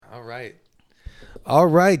All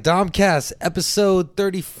right, Domcast, episode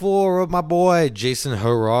 34 of my boy, Jason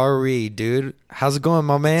Harari. Dude, how's it going,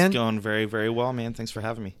 my man? It's going very, very well, man. Thanks for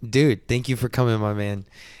having me. Dude, thank you for coming, my man.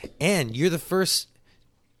 And you're the first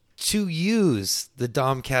to use the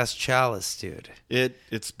Domcast chalice, dude.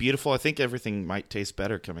 It's beautiful. I think everything might taste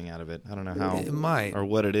better coming out of it. I don't know how. It might. Or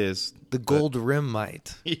what it is. The gold rim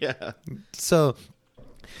might. Yeah. So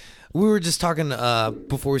we were just talking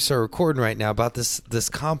before we start recording right now about this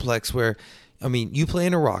complex where, I mean, you play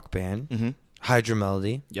in a rock band, Hydra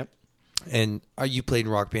Melody. Yep. And you played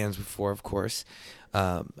in rock bands before, of course.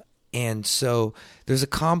 And so there's a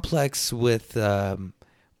complex with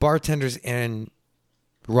bartenders and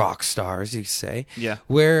rock stars, you could say. Yeah.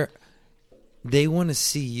 Where they want to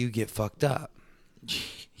see you get fucked up.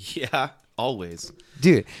 Yeah, always.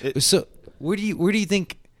 Dude, so where do you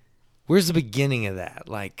think, where's the beginning of that?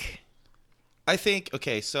 Like, I think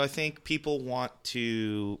people want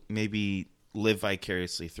to maybe live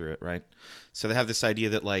vicariously through it, right? So they have this idea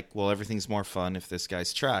that, like, well, everything's more fun if this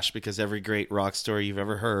guy's trash, because every great rock story you've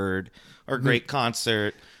ever heard or great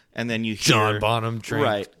concert, and then you hear John Bonham drank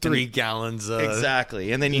right, 3 gallons of...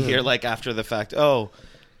 Exactly. And then you hear, like, after the fact, oh,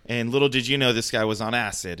 and little did you know this guy was on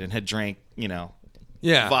acid and had drank,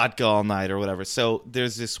 vodka all night or whatever. So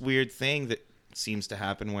there's this weird thing that seems to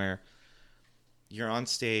happen where you're on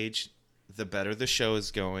stage, the better the show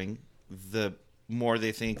is going, the more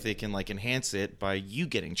they think they can, like, enhance it by you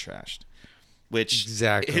getting trashed, which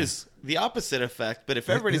is the opposite effect. But if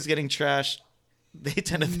everybody's getting trashed, they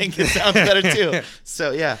tend to think it sounds better too.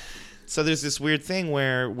 So yeah, so there's this weird thing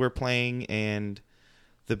where we're playing, and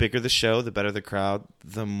the bigger the show, the better the crowd,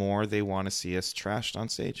 the more they want to see us trashed on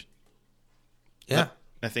stage. Yeah,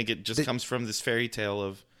 I think it just comes from this fairy tale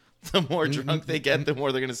of the more drunk they get, the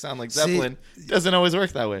more they're going to sound like Zeppelin. Doesn't always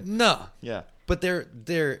work that way. No. Yeah. But they're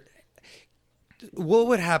what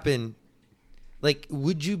would happen? Like,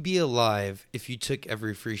 would you be alive if you took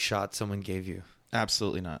every free shot someone gave you?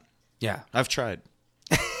 Absolutely not. Yeah. I've tried.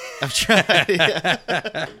 Yeah.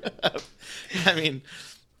 I mean,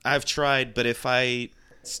 I've tried, but if I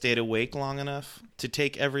stayed awake long enough to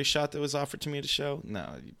take every shot that was offered to me at a show,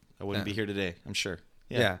 no, I wouldn't be here today, I'm sure.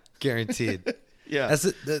 Yeah, guaranteed. Yeah. That's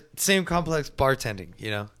the same complex bartending,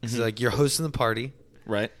 It's like you're hosting the party.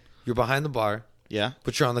 Right. You're behind the bar. Yeah.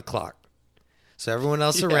 But you're on the clock. So everyone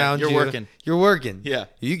else around you're working. You're working. Yeah.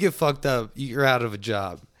 You get fucked up, you're out of a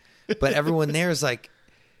job. But everyone there is like,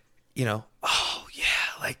 oh yeah,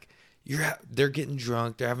 like they're getting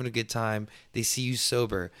drunk, they're having a good time, they see you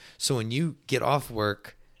sober. So when you get off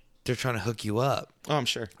work, they're trying to hook you up. Oh, I'm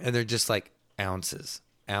sure. And they're just like ounces.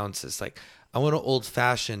 Like, I want an old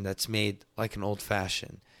fashioned that's made like an old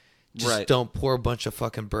fashioned. Just don't pour a bunch of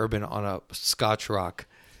fucking bourbon on a Scotch rock.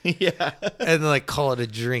 Yeah. And like call it a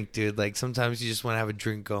drink, dude. Like, sometimes you just want to have a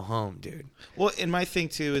drink, go home, dude. Well, and my thing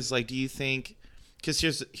too is, like, do you think, because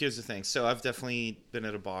here's the thing. So I've definitely been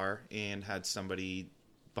at a bar and had somebody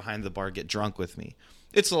behind the bar get drunk with me.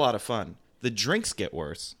 It's a lot of fun. The drinks get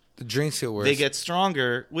worse. They get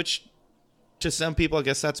stronger, which to some people, I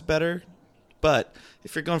guess that's better. But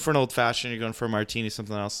if you're going for an old fashioned, you're going for a martini,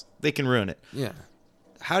 something else, they can ruin it. Yeah.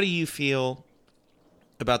 How do you feel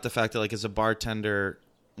about the fact that, like, as a bartender,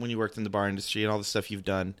 when you worked in the bar industry and all the stuff you've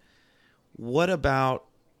done, what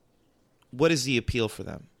is the appeal for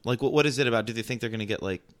them? Like, what is it about? Do they think they're going to get,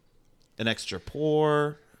 like, an extra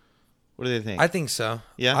pour? What do they think? I think so.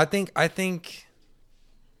 Yeah. I think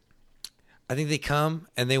they come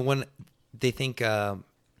and they think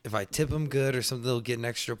if I tip them good or something, they'll get an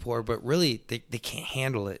extra pour, but really they can't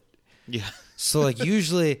handle it. Yeah. So, like,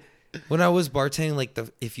 usually when I was bartending, like,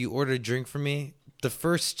 if you ordered a drink from me, the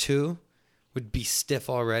first 2 would be stiff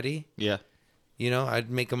already. Yeah. I'd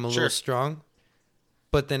make them a little strong.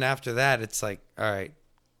 But then after that, it's like, all right,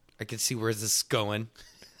 I can see where this is going.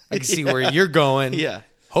 I can see where you're going. Yeah.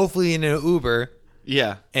 Hopefully in an Uber.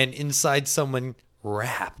 Yeah. And inside someone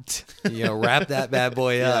wrapped. Wrap that bad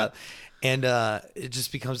boy up. And it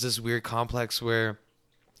just becomes this weird complex where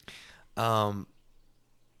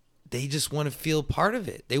they just want to feel part of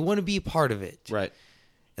it. They want to be a part of it. Right.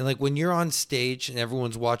 And, like, when you're on stage and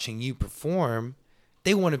everyone's watching you perform,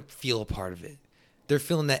 they want to feel a part of it. They're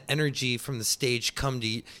feeling that energy from the stage come to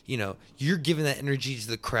you. You're giving that energy to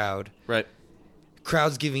the crowd. Right.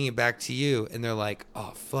 Crowd's giving it back to you. And they're like,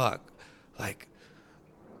 oh, fuck. Like,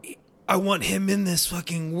 I want him in this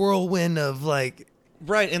fucking whirlwind of, like...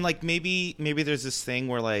 Right. And, like, maybe there's this thing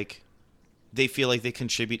where, like, they feel like they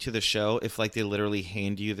contribute to the show if, like, they literally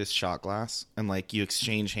hand you this shot glass and, like, you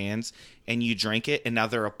exchange hands and you drink it, and now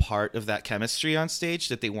they're a part of that chemistry on stage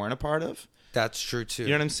that they weren't a part of. That's true too. You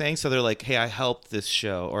know what I'm saying? So they're like, hey, I helped this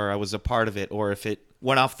show, or I was a part of it, or if it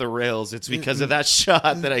went off the rails, it's because of that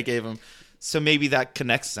shot that I gave him. So maybe that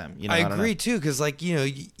connects them. You know, I agree too, because like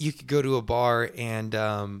you could go to a bar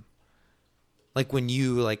and like when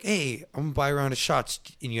you like, hey, I'm gonna buy a round of shots,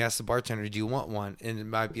 and you ask the bartender, do you want one? And it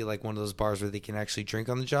might be like one of those bars where they can actually drink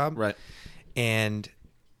on the job, right? And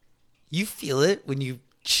you feel it when you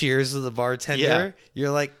cheers to the bartender. Yeah.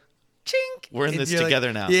 You're like, chink. We're in this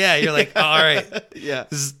together now. Yeah, you're like, all right. Yeah,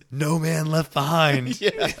 this is no man left behind.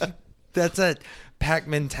 Yeah, that's a pack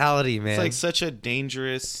mentality, man. It's like such a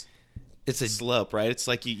dangerous. It's a slope, right? It's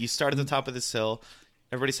like you start at the top of this hill,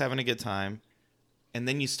 everybody's having a good time, and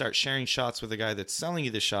then you start sharing shots with the guy that's selling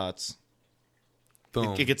you the shots.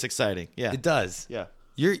 Boom! It gets exciting. Yeah, it does. Yeah,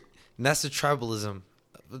 and that's the tribalism.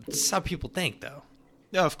 That's how people think, though.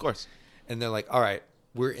 No, of course. And they're like, all right,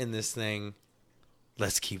 we're in this thing.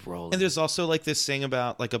 Let's keep rolling. And there's also like this thing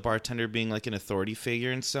about like a bartender being like an authority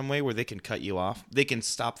figure in some way where they can cut you off. They can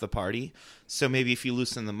stop the party. So maybe if you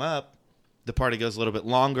loosen them up, the party goes a little bit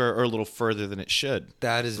longer or a little further than it should.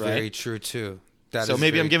 That is very true too. So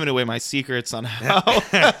maybe I'm giving away my secrets on how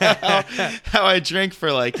I drink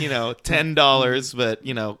for like, $10, but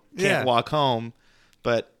can't walk home.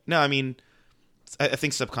 But no, I mean, I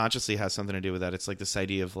think subconsciously has something to do with that. It's like this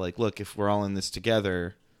idea of like, look, if we're all in this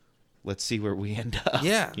together, let's see where we end up.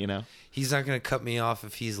 Yeah. He's not going to cut me off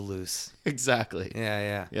if he's loose. Exactly.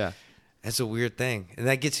 Yeah. It's a weird thing. And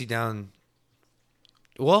that gets you down.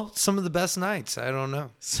 Well, some of the best nights. I don't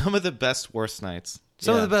know. Some of the best worst nights.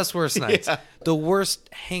 Some of the best worst nights. Yeah. The worst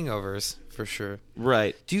hangovers, for sure.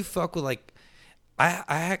 Right. Do you fuck with like...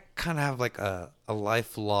 I kind of have like a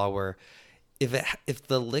life law where if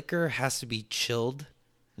the liquor has to be chilled,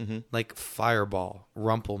 like Fireball,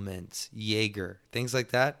 Rumpelmints, Jaeger, things like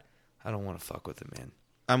that, I don't want to fuck with it, man.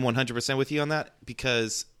 I'm 100% with you on that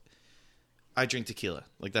because I drink tequila.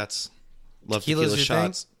 Like love tequila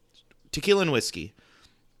shots. Tequila and whiskey.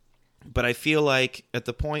 But I feel like at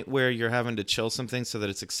the point where you're having to chill something so that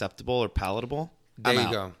it's acceptable or palatable, there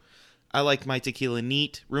you go. I like my tequila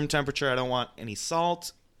neat, room temperature. I don't want any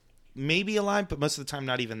salt. Maybe a lime, but most of the time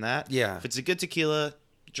not even that. Yeah. If it's a good tequila,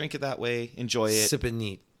 drink it that way, enjoy it. Sip it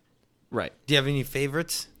neat. Right. Do you have any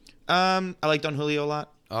favorites? I like Don Julio a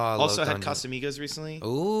lot. Oh, I also love had Casamigos recently.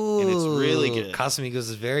 Ooh. And it's really good. Casamigos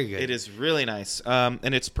is very good. It is really nice.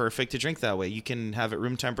 And it's perfect to drink that way. You can have it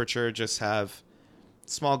room temperature, just have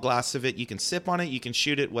small glass of it. You can sip on it. You can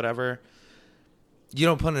shoot it, whatever. You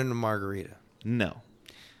don't put it in a margarita? No.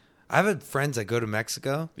 I've had friends that go to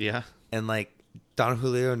Mexico. Yeah. And like Don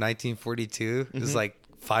Julio 1942 is like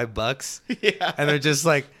 $5. Yeah. And they're just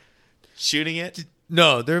like shooting it.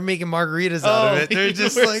 No, they're making margaritas out of it. They're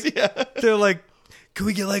just like, they're like, can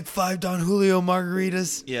we get like 5 Don Julio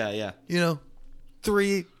margaritas? Yeah.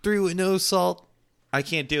 3 with no salt. I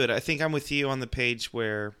can't do it. I think I'm with you on the page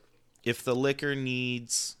where if the liquor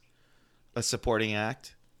needs a supporting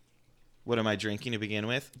act, what am I drinking to begin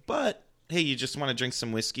with? But hey, you just want to drink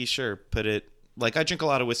some whiskey? Sure, put it. Like I drink a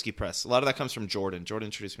lot of Whiskey Press. A lot of that comes from Jordan. Jordan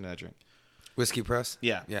introduced me to that drink. Whiskey Press?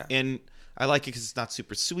 Yeah. And I like it because it's not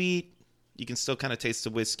super sweet. You can still kind of taste the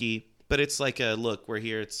whiskey, but it's like a look. We're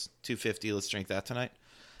here. It's $2.50. Let's drink that tonight.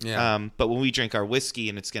 Yeah. But when we drink our whiskey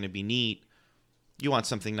and it's going to be neat, you want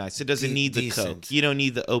something nice. It doesn't need the decent Coke. You don't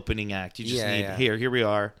need the opening act. You just need here we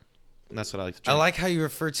are. And that's what I like to drink. I like how you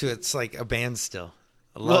refer to it. It's like a band still.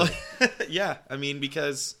 I love it. Yeah. I mean,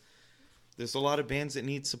 because there's a lot of bands that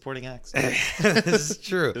need supporting acts. This is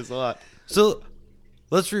true. There's a lot. So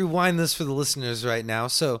let's rewind this for the listeners right now.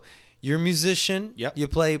 So you're a musician. Yep. You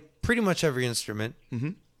play pretty much every instrument. Mm-hmm.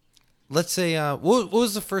 Let's say, what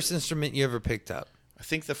was the first instrument you ever picked up? I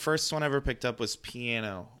think the first one I ever picked up was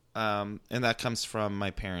piano. And that comes from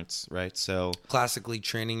my parents, right? So classically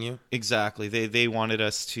training you? Exactly. They wanted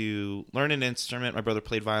us to learn an instrument. My brother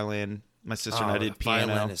played violin. My sister and I did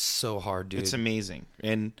piano. Violin is so hard, dude. It's amazing.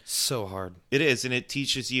 And so hard. It is, and it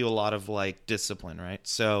teaches you a lot of like discipline, right?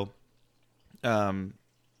 So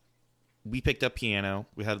we picked up piano.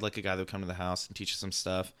 We had like a guy that would come to the house and teach us some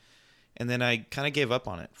stuff. And then I kind of gave up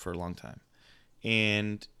on it for a long time.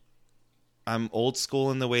 And I'm old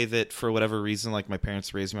school in the way that for whatever reason, like my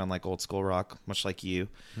parents raised me on like old school rock, much like you.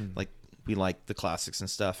 Like we like the classics and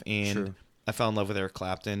stuff. And I fell in love with Eric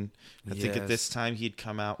Clapton. I think at this time he'd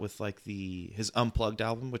come out with like his Unplugged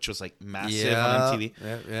album, which was like massive on MTV.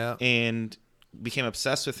 Yeah. And became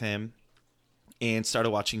obsessed with him and started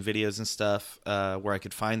watching videos and stuff where I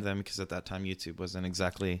could find them because at that time YouTube wasn't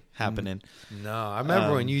exactly happening. No, I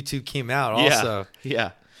remember when YouTube came out also.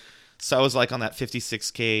 Yeah. So I was like on that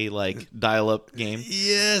 56K like dial-up game.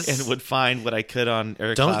 Yes. And would find what I could on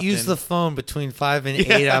Eric Clapton. Don't use the phone between 5 and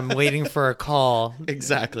 8. I'm waiting for a call.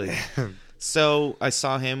 Exactly. So I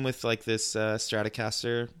saw him with like this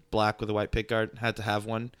Stratocaster, black with a white pickguard. Had to have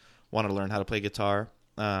one. Wanted to learn how to play guitar.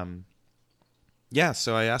 Yeah,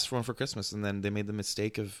 so I asked for one for Christmas, and then they made the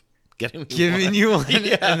mistake of giving you one.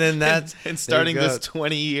 Yeah. And then that's and starting this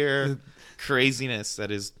 20-year craziness that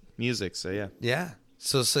is music. So yeah. Yeah.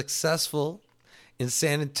 So successful in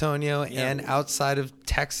San Antonio and outside of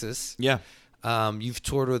Texas. Yeah. You've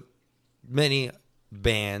toured with many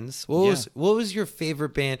bands. What was your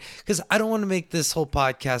favorite band? Because I don't want to make this whole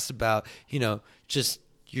podcast about, just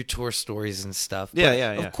your tour stories and stuff.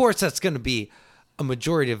 Yeah, but of course, that's going to be a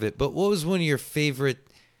majority of it. But what was one of your favorite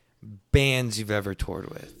bands you've ever toured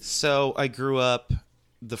with? So I grew up,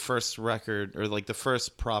 the first record, or like the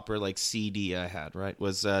first proper like CD I had, right,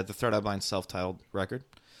 was the Third Eye Blind self-titled record.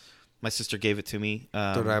 My sister gave it to me.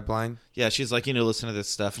 Third Eye Blind? Yeah, she's like, listen to this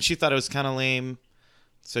stuff. And she thought it was kind of lame,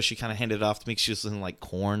 so she kind of handed it off to me because she was listening to like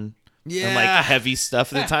Korn. Yeah. And like heavy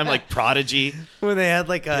stuff at the time, like Prodigy. When they had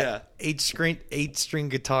like eight string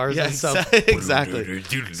guitars and stuff. Exactly.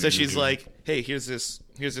 So she's like, hey, here's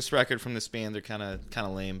this record from this band. They're kind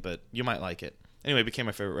of lame, but you might like it. Anyway, it became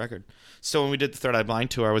my favorite record. So when we did the Third Eye Blind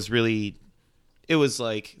tour, it was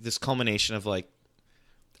like this culmination of like,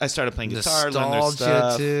 I started playing guitar, learned their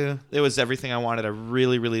stuff. Too. It was everything I wanted. I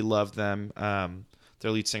really, really loved them. Their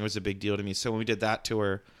lead singer was a big deal to me. So when we did that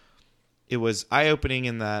tour, it was eye-opening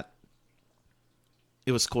in that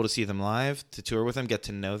it was cool to see them live, to tour with them, get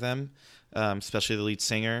to know them, especially the lead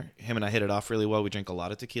singer. Him and I hit it off really well. We drink a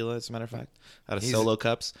lot of tequila, as a matter of fact, out of solo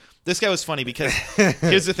cups. This guy was funny because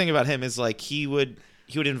here's the thing about him is like he would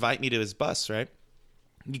invite me to his bus, right?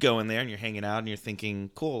 You go in there and you're hanging out and you're thinking,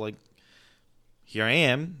 cool, like here I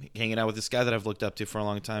am hanging out with this guy that I've looked up to for a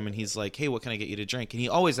long time, and he's like, hey, what can I get you to drink? And he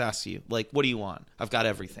always asks you, like, what do you want? I've got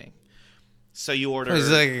everything. So you order... He's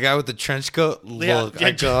like a guy with the trench coat. Yeah, Look,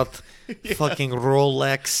 I got fucking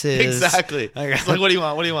Rolexes. Exactly. It's like, what do you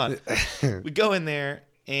want? What do you want? We go in there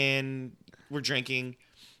and we're drinking,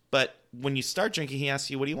 but when you start drinking, he asks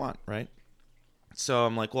you, what do you want, right? So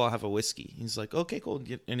I'm like, well, I'll have a whiskey. He's like, okay, cool.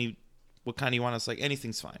 What kind do you want? I was like,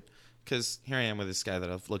 anything's fine. Because here I am with this guy that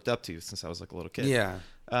I've looked up to since I was like a little kid. Yeah.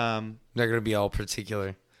 They're going to be all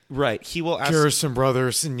particular. Right. He will ask... Garrison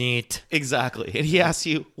Brothers, neat. Exactly. And he asks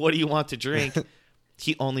you, what do you want to drink?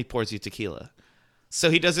 He only pours you tequila. So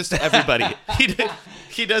he does this to everybody.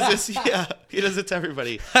 He does this. Yeah. He does it to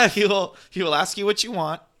everybody. He will ask you what you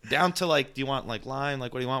want, down to like, do you want like lime?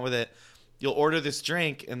 Like, what do you want with it? You'll order this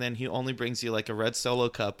drink, and then he only brings you like a red Solo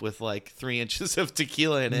cup with like 3 inches of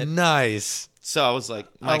tequila in it. Nice. So I was like,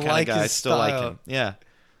 my kind of guy. I still like him. Yeah.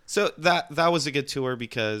 So that was a good tour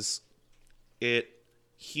because it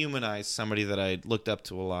humanized somebody that I looked up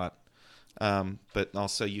to a lot. But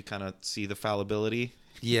also you kind of see the fallibility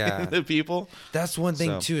in the people. That's one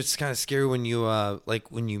thing too. It's kind of scary when you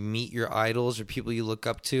when you meet your idols or people you look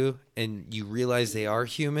up to and you realize they are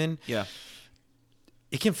human. Yeah.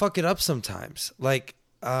 It can fuck it up sometimes. Like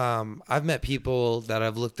I've met people that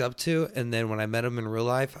I've looked up to, and then when I met them in real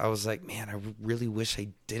life, I was like, man, I really wish I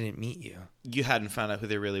didn't meet you. You hadn't found out who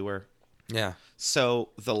they really were. Yeah. So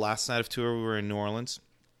the last night of tour, we were in New Orleans,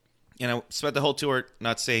 and I spent the whole tour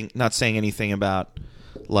not saying anything about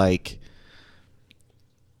like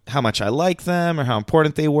how much I like them or how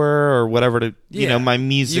important they were or whatever to my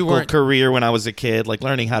musical career when I was a kid, like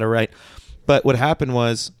learning how to write. But what happened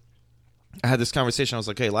was, I had this conversation. I was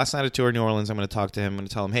like, hey, last night of tour in New Orleans, I'm going to talk to him. I'm going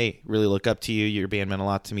to tell him, hey, really look up to you. Your band meant a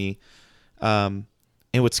lot to me. And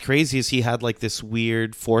what's crazy is he had like this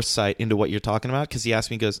weird foresight into what you're talking about, because he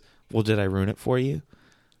asked me, he goes, well, did I ruin it for you?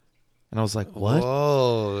 And I was like, what?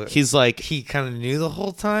 Whoa. He's like... He kind of knew the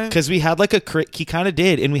whole time? Because we had like he kind of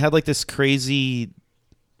did. And we had like this crazy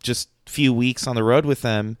just few weeks on the road with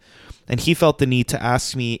them. And he felt the need to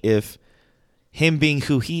ask me if him being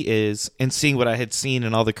who he is and seeing what I had seen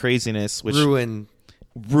and all the craziness, which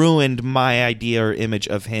ruined my idea or image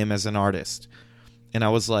of him as an artist. And I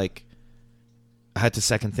was like, I had to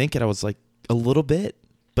second think it. I was like, a little bit,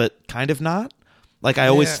 but kind of not. Like, I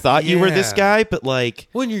always thought you were this guy, but like...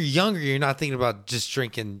 When you're younger, you're not thinking about just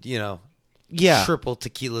drinking, triple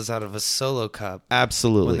tequilas out of a Solo cup.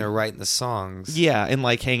 Absolutely. When they're writing the songs. Yeah, and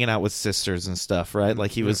like hanging out with sisters and stuff, right?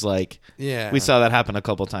 Like he was like... Yeah. We saw that happen a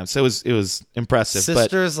couple of times. So it was impressive.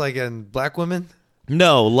 Sisters like in black women?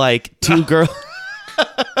 No, like two girls...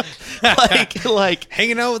 like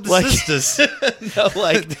hanging out with the sisters. No,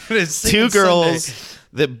 like two girls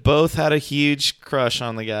that both had a huge crush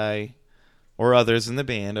on the guy or others in the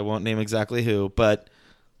band. I won't name exactly who, but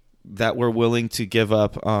that were willing to give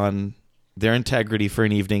up on their integrity for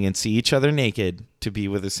an evening and see each other naked to be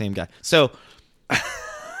with the same guy. So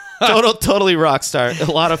totally rock star.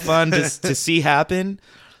 A lot of fun to see happen.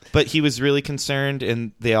 But he was really concerned,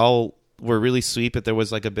 and they all were really sweet, but there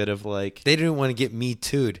was like a bit of like... They didn't want to get Me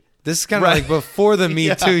Too'd. This is kind of like before the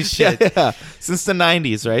Me Too shit. Yeah. Since the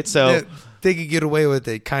 90s, right? So they could get away with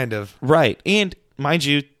it, kind of. Right. And mind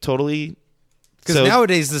you, totally... Because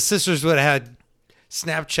nowadays the sisters would have had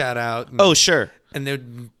Snapchat out. And, sure. And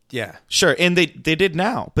they'd... Yeah. Sure. And they did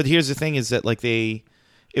now. But here's the thing is that like it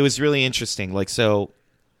was really interesting. Like, so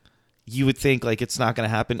you would think like it's not going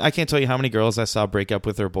to happen. I can't tell you how many girls I saw break up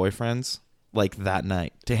with their boyfriends like that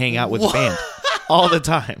night to hang out with the band all the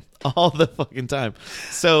time, all the fucking time.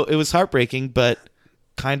 So it was heartbreaking, but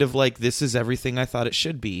kind of like, this is everything I thought it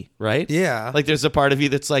should be. Right. Yeah. Like there's a part of you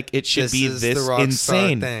that's like, it should be this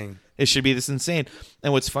insane thing. It should be this insane.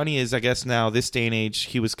 And what's funny is, I guess now, this day and age,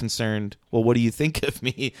 he was concerned, well, what do you think of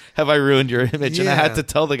me? Have I ruined your image? Yeah. And I had to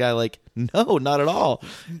tell the guy, like, no, not at all.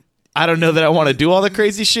 I don't know that I want to do all the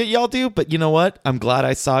crazy shit y'all do, but you know what? I'm glad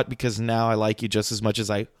I saw it because now I like you just as much as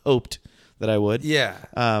I hoped that I would. Yeah.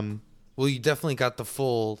 Well, you definitely got the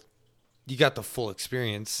full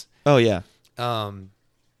experience. Oh, yeah.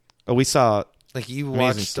 We saw... Like you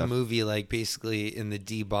watched the movie like basically in the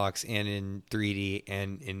D box and in 3D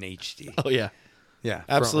and in HD. Oh yeah. Yeah.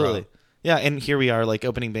 Absolutely. Yeah, and here we are like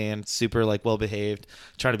opening band, super like well behaved,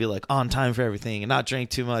 trying to be like on time for everything and not drink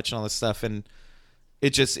too much and all this stuff, and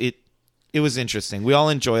it was interesting. We all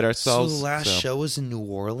enjoyed ourselves. So the last show was in New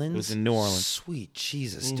Orleans? It was in New Orleans. Sweet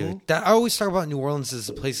Jesus, dude. That I always talk about New Orleans as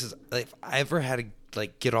the places like if I ever had to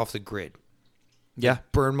like get off the grid. Yeah.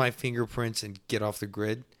 Burn my fingerprints and get off the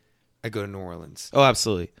grid. I go to New Orleans. Oh,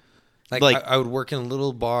 absolutely. Like I would work in a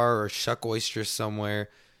little bar or Shuck Oysters somewhere,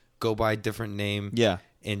 go by a different name. Yeah.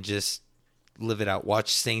 And just live it out.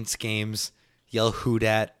 Watch Saints games, yell hoot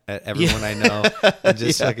at everyone I know. And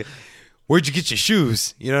just like, where'd you get your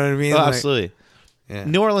shoes? You know what I mean? Oh, absolutely. Yeah.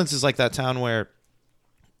 New Orleans is like that town where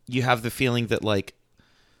you have the feeling that like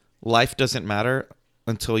life doesn't matter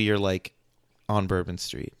until you're like on Bourbon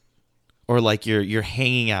Street or like you're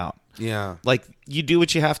hanging out. Yeah. Like you do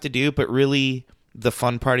what you have to do, but really the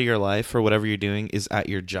fun part of your life or whatever you're doing is at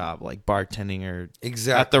your job, like bartending or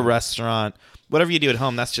at the restaurant. Whatever you do at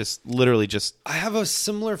home, that's just literally just... I have a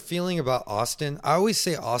similar feeling about Austin. I always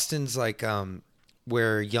say Austin's like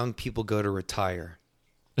where young people go to retire.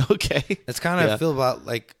 Okay. It's kind of I feel about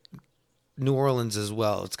like New Orleans as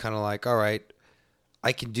well. It's kind of like, all right,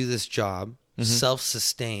 I can do this job,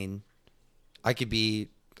 self-sustain. I could be,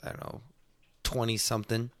 I don't know,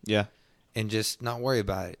 20-something. Yeah. And just not worry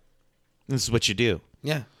about it. This is what you do.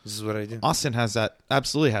 Yeah, this is what I do. Austin has that,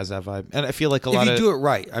 absolutely has that vibe. And I feel like if you do it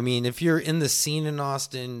right. I mean, if you're in the scene in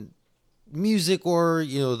Austin, music or,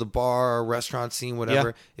 you know, the bar or restaurant scene,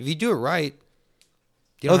 whatever, if you do it right,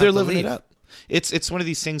 you don't they're living it up. It's one of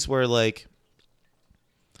these things where like,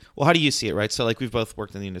 well, how do you see it, right? So like we've both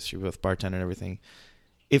worked in the industry, both bartender and everything.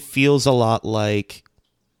 It feels a lot like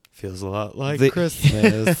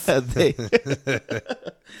Christmas.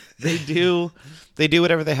 They do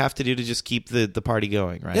whatever they have to do to just keep the party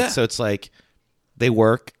going, right? Yeah. So it's like they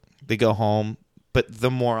work, they go home, but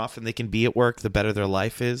the more often they can be at work, the better their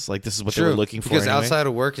life is. Like this is what they were looking for. Because outside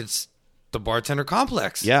of work, it's the bartender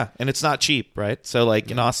complex. Yeah, and it's not cheap, right? So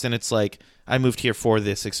like in Austin, it's like I moved here for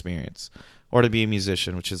this experience, or to be a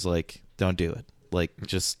musician, which is like don't do it. Like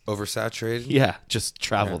just oversaturated. Yeah, just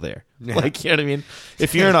travel there. Yeah. Like, you know what I mean?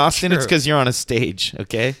 If you're in Austin, it's because you're on a stage.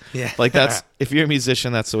 Okay. Yeah. Like that's if you're a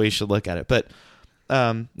musician, that's the way you should look at it. But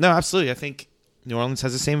no, absolutely. I think New Orleans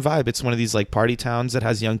has the same vibe. It's one of these like party towns that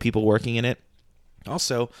has young people working in it.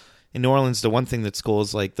 Also, in New Orleans, the one thing that's cool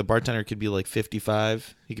is like the bartender could be like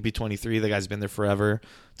 55. He could be 23. The guy's been there forever.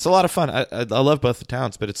 It's a lot of fun. I love both the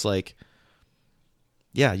towns, but it's like,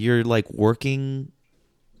 yeah, you're like working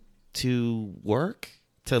to work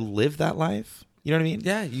to live that life. You know what I mean?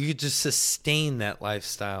 Yeah, you could just sustain that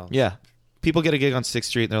lifestyle. Yeah. People get a gig on 6th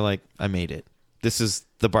Street and they're like, I made it. This is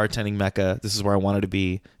the bartending mecca. This is where I wanted to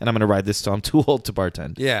be. And I'm going to ride this till I'm too old to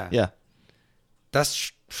bartend. Yeah. Yeah.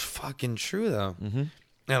 That's fucking true, though. Mm-hmm. And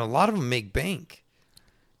a lot of them make bank.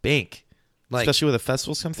 Like, especially when the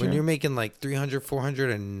festivals come through. When you're making like 300, 400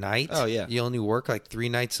 a night. Oh, yeah. You only work like 3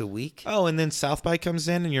 nights a week. Oh, and then South by comes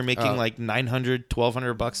in and you're making like $900,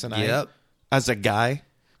 $1,200 a night. Yep. As a guy.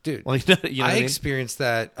 Dude, like, you know what I mean? experienced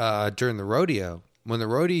that during the rodeo. When the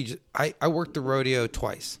rodeo, I worked the rodeo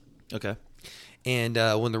twice. Okay. And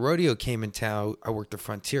when the rodeo came in town, I worked the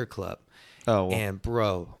Frontier Club. Oh, well. And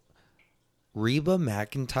bro, Reba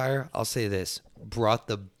McEntire, I'll say this, brought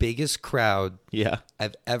the biggest crowd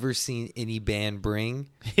I've ever seen any band bring.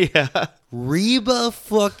 Yeah. Reba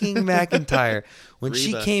fucking McEntire. When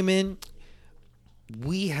she came in,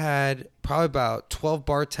 we had probably about 12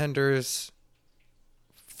 bartenders,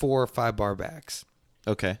 4 or 5 bar backs.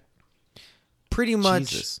 Okay. pretty much.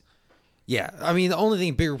 Jesus. Yeah, I mean, the only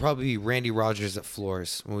thing big would probably be Randy Rogers at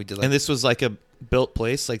Floors when we did. Like, and this was like a built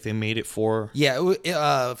place, like they made it for.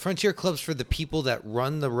 Yeah, Frontier Club's for the people that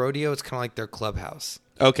run the rodeo. It's kind of like their clubhouse.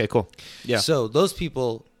 Okay, cool. Yeah. So those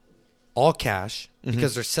people, all cash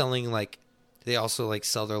because they're selling like. They also like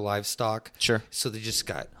sell their livestock. Sure. So they just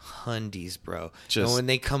got hundies, bro. And when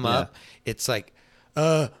they come up, it's like,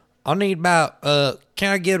 I'll need about,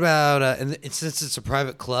 can I get about, and since it's a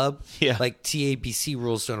private club, like TABC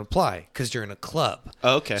rules don't apply because you're in a club.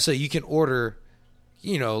 Oh, okay. So you can order,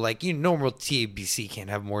 like normal TABC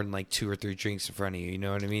can't have more than like 2 or 3 drinks in front of you. You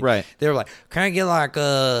know what I mean? Right. They were like, can I get like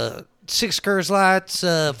 6 Coors Lights,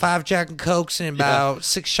 5 Jack and Cokes, and about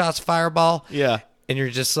 6 shots of Fireball? Yeah. And you're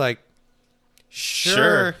just like,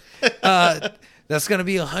 Sure. That's going to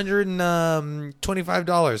be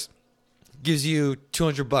 $125. Gives you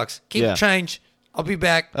 $200. Keep change. I'll be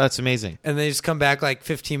back. That's amazing. And they just come back like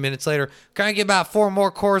 15 minutes later. Can I get about 4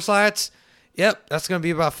 more Coors Lights? Yep. That's going to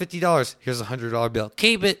be about $50. Here's a $100 bill.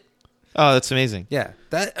 Keep it. Oh, that's amazing. Yeah.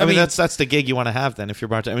 I mean, that's the gig you want to have then if you're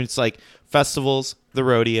bartending. I mean, it's like festivals, the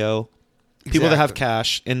rodeo, people that have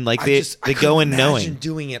cash, and like they go in knowing. Imagine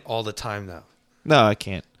doing it all the time though. No, I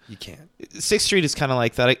can't. You can't. 6th Street is kind of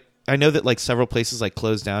like that. I know that like several places like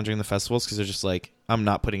close down during the festivals because they're just like, I'm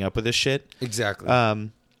not putting up with this shit. Exactly. But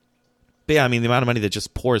yeah, I mean, the amount of money that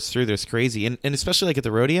just pours through there's crazy. And especially like at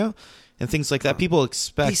the rodeo and things like that, people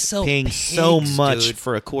expect paying so much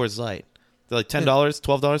for a Coors Light. They're like $10,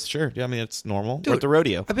 $12. Sure. Yeah, I mean, it's normal. Dude, or at the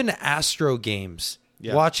rodeo. I've been to Astro games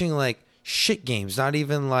watching like shit games, not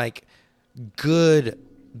even like good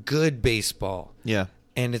baseball. Yeah.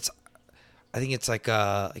 And I think it's like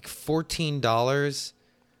 $14.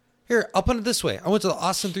 Here, I'll put it this way. I went to the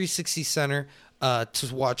Austin 360 Center to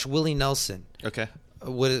watch Willie Nelson. Okay.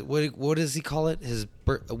 What does he call it?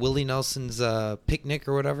 Willie Nelson's picnic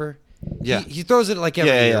or whatever. Yeah. He throws it like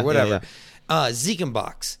every year, whatever. Yeah.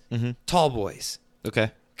 Ziegenbachs, Tall Boys.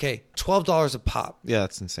 Okay. $12 a pop. Yeah,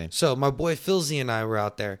 that's insane. So my boy Philzy and I were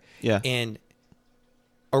out there. Yeah. And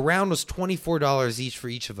a round was $24 each for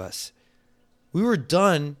each of us. We were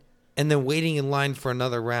done. And then waiting in line for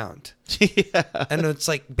another round. Yeah. And it's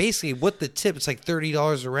like basically what the tip, it's like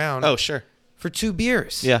 $30 a round. Oh, sure. For 2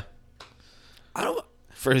 beers. Yeah.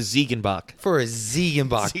 For a Ziegenbach, dude.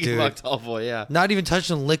 Ziegenbach tall boy, yeah. Not even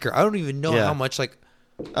touching liquor. I don't even know how much like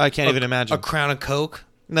I can't even imagine. A crown of Coke.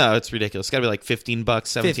 No, it's ridiculous. It's got to be like $15,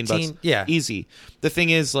 $17. Yeah. Easy. The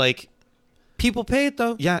thing is like people pay it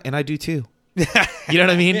though. Yeah, and I do too. You know what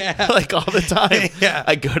I mean? Yeah. Like all the time. Yeah.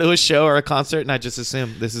 I go to a show or a concert and I just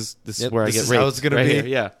assume this is where I get raped. How it's gonna be. Here.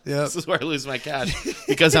 Yeah. Yep. This is where I lose my cash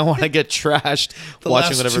because I want to get trashed the watching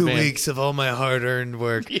last whatever 2 band. weeks of all my hard-earned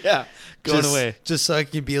work. Yeah. Going away. Just so I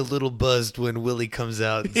can be a little buzzed when Willie comes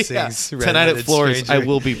out and sings. Tonight at Floors, Stranger. I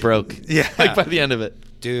will be broke. Yeah. Like by the end of it.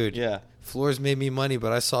 Dude. Yeah. Floors made me money,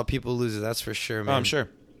 but I saw people lose it. That's for sure, man. Oh, I'm sure.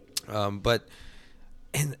 But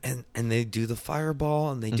and they do the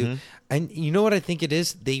Fireball and they do, and you know what I think it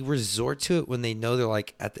is? They resort to it when they know they're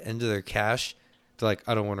like at the end of their cash. They're like,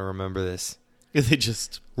 I don't want to remember this. They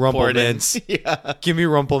just Rumple Mints. Yeah. Give me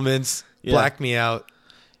Rumple Mints. Yeah. Black me out.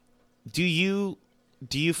 Do you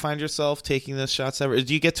find yourself taking those shots ever?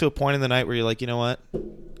 Do you get to a point in the night where you're like, you know what?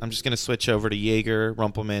 I'm just going to switch over to Jaeger,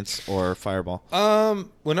 Rumple Mints, or Fireball?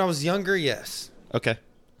 When I was younger, yes. Okay.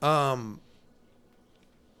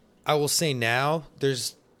 I will say now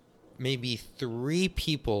there's maybe 3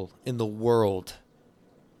 people in the world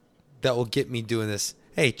that will get me doing this.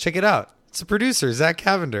 Hey, check it out. It's a producer, Zach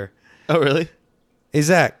Cavender. Oh, really? Hey,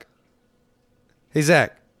 Zach.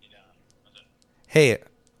 Hey,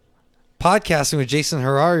 podcasting with Jason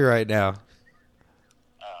Harari right now.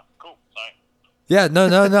 Cool. Sorry. Yeah, no.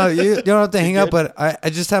 You don't have to hang up, but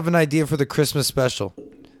I just have an idea for the Christmas special. Okay.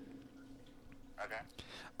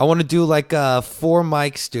 I want to do like 4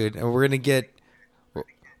 mics, dude, and we're going to get...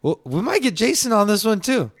 Well, we might get Jason on this one,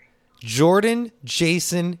 too. Jordan,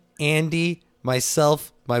 Jason, Andy,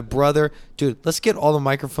 myself, my brother. Dude, let's get all the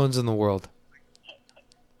microphones in the world.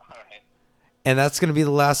 All right. And that's going to be the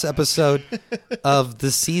last episode of the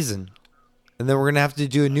season. And then we're going to have to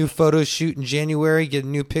do a new photo shoot in January, get a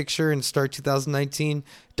new picture, and start 2019.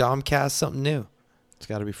 Domcast, something new. It's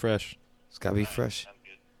got to be fresh. It's got to be fresh. Sounds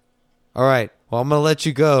good. All right. Well, I'm going to let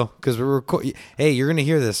you go because we're recording. Hey, you're going to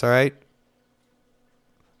hear this, all right?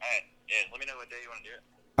 All right. Yeah, let me know what day you want to do it.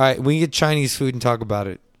 All right. We can get Chinese food and talk about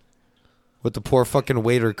it. With the poor fucking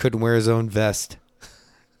waiter couldn't wear his own vest.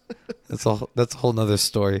 That's a whole nother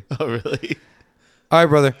story. Oh, really? All right,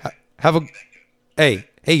 brother. Have a... Hey,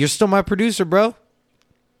 you're still my producer, bro.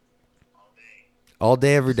 All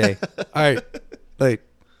day, every day. All right. Like,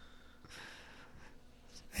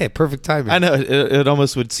 Hey, perfect timing. I know it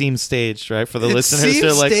almost would seem staged, right? For the listeners,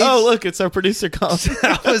 they're like, staged. "Oh, look, it's our producer calling."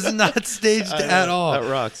 That was not staged at all. That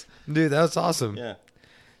rocks, dude. That was awesome. Yeah.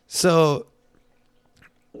 So,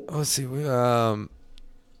 let's see.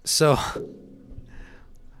 So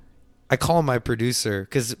I call my producer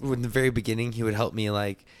because in the very beginning he would help me.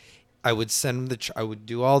 Like, I would send him I would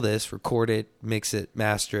do all this, record it, mix it,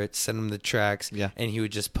 master it, send him the tracks, and he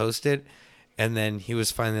would just post it. And then he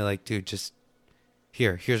was finally like, "Dude, just."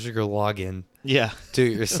 Here's your login. Yeah. Do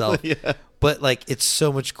it yourself. Yeah. But like, it's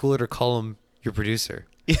so much cooler to call him your producer.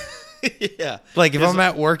 Yeah. Like if I'm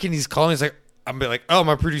at work and he's calling, he's like, I'm be like, oh,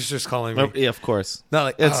 my producer's calling me. Yeah, of course. Not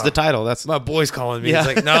like it's the title. That's my boy's calling me. Yeah.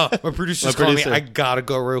 It's like, no, my producer's calling me. I gotta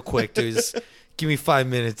go real quick, dude. Just give me 5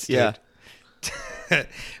 minutes, dude. Yeah.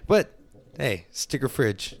 But hey, sticker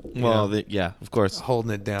fridge. Well, yeah, of course.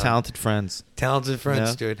 Holding it down. Talented friends,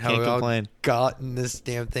 dude. How we all gotten this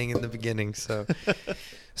damn thing in the beginning. So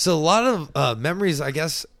a lot of memories, I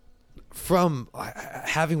guess, from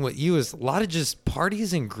having what you is a lot of just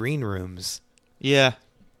parties and green rooms. Yeah,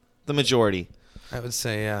 the majority. I would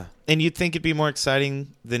say, yeah. And you'd think it'd be more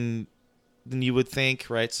exciting than you would think,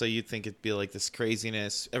 right? So you'd think it'd be like this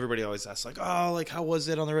craziness. Everybody always asks, like, oh, like, how was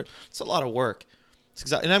it on the road? It's a lot of work.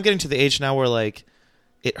 And I'm getting to the age now where like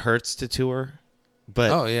it hurts to tour, but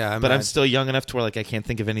I'm still young enough to where like I can't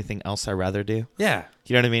think of anything else I'd rather do. Yeah,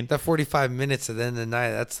 you know what I mean. That 45 minutes at the end of the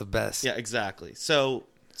night, that's the best. Yeah, exactly. So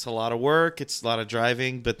it's a lot of work, it's a lot of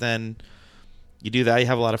driving, but then you do that, you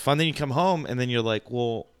have a lot of fun. Then you come home, and then you're like,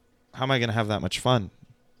 well, how am I going to have that much fun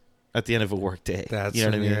at the end of a work day? That's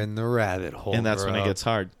when you're in the rabbit hole, and that's when it gets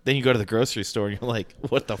hard. Then you go to the grocery store and you're like,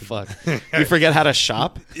 what the fuck? You forget how to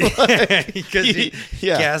shop? Because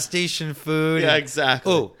gas station food. Yeah,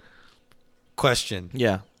 exactly. Oh, question.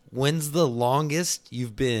 Yeah. When's the longest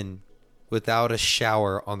you've been without a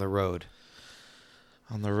shower on the road?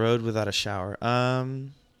 On the road without a shower?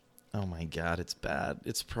 Oh my God, it's bad.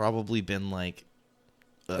 It's probably been like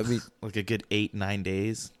like a good 8-9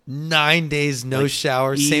 days. 9 days, no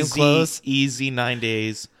shower, same clothes. Easy 9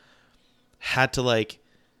 days. Had to like,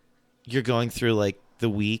 you're going through like the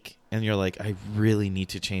week, and you're like, I really need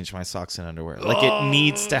to change my socks and underwear. Like it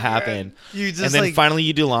needs to happen. And then finally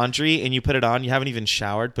you do laundry and you put it on. You haven't even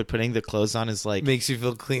showered, but putting the clothes on is like makes you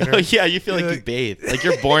feel cleaner. Oh yeah, you feel like you bathed, like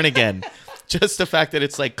you're born again. Just the fact that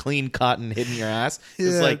it's like clean cotton hitting your ass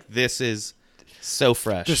is like, this is so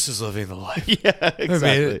fresh. This is living the life. Yeah,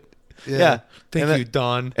 exactly. Yeah. Thank you,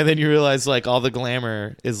 Don. And then you realize like all the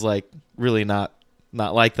glamour is like really not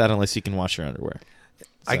like that unless you can wash your underwear.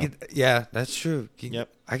 So. Yeah, that's true. Yep.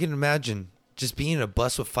 I can imagine just being in a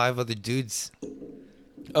bus with 5 other dudes.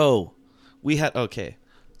 Oh, okay.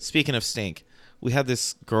 Speaking of stink, we had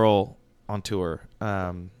this girl on tour.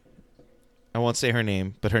 I won't say her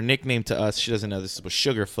name, but her nickname to us, she doesn't know this, was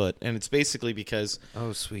Sugarfoot. And it's basically because...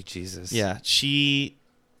 Oh, sweet Jesus. Yeah.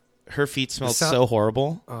 Her feet smelled so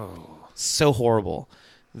horrible. Oh. So horrible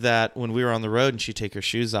that when we were on the road and she'd take her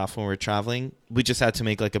shoes off when we were traveling, we just had to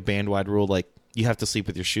make like a band-wide rule, like, you have to sleep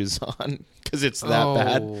with your shoes on because it's that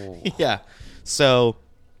bad. Yeah. So,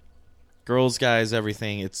 girls, guys,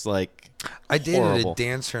 everything, it's like I dated a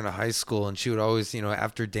dancer in high school, and she would always,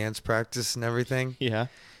 after dance practice and everything... Yeah.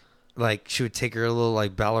 Like, she would take her little,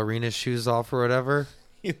 like, ballerina shoes off or whatever.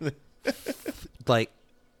 Like...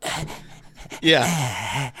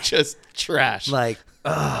 Yeah. Just trash. Like,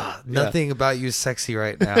 nothing about you is sexy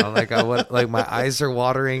right now. Like, my eyes are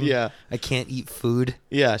watering. Yeah. I can't eat food.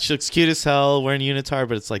 Yeah, she looks cute as hell wearing a unitard,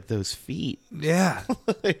 but it's like those feet. Yeah.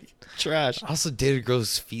 Like, trash. I also dated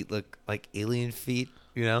girls' feet look like alien feet.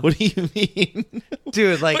 What do you mean?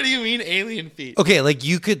 Dude, like... What do you mean alien feet? Okay, like,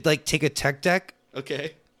 you could, like, take a tech deck...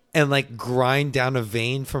 Okay. And like grind down a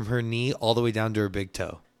vein from her knee all the way down to her big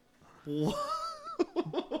toe. What?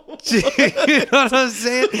 You know what I'm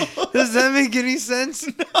saying? Does that make any sense?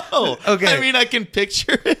 No. Okay. I mean, I can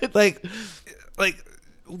picture it. Like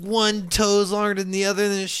one toe's longer than the other,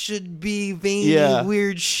 and it should be veiny,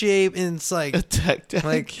 weird shape, and it's like a tech deck.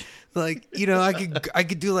 Like I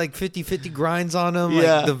could do like 50-50 grinds on them.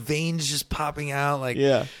 Yeah. Like the veins just popping out. Like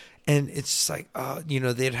And it's just like,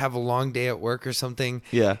 they'd have a long day at work or something.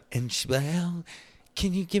 Yeah. And she'd be like, oh,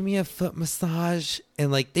 can you give me a foot massage?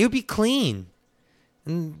 And like, they would be clean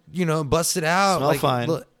and, bust it out. Smell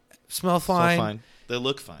fine. Smell fine. They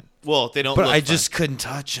look fine. Well, they don't but look I fine. just couldn't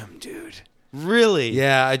touch them, dude. Really?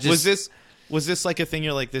 Yeah. Was this like a thing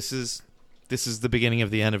you're like, this is the beginning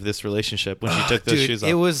of the end of this relationship when she took those shoes off?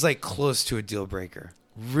 It was like close to a deal breaker.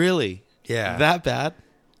 Really? Yeah. That bad?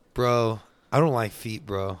 Bro. I don't like feet,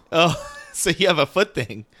 bro. Oh, so you have a foot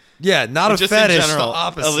thing? Yeah, not a fetish. In general, the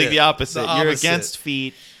opposite. Like the opposite. You're against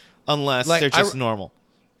feet unless they're just normal.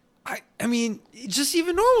 I mean, just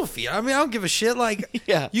even normal feet. I mean, I don't give a shit. Like,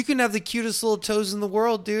 you can have the cutest little toes in the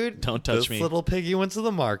world, dude. Don't touch me. This little piggy went to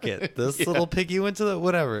the market. This little piggy went to the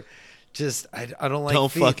whatever. Just, I don't like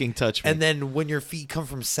Don't feet. fucking touch me. And then when your feet come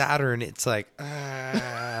from Saturn, it's like, dude.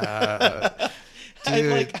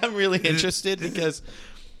 I'm really interested because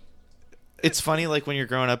it's funny, like, when you're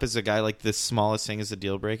growing up as a guy, like, the smallest thing is a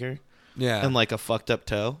deal breaker. Yeah. And, like, a fucked up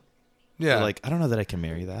toe. Yeah. You're like, I don't know that I can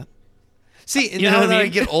marry that. See, and now that I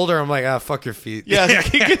get older, I'm like, fuck your feet. Yeah,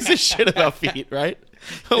 who gives a shit about feet, right?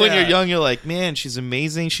 But when you're young, you're like, man, she's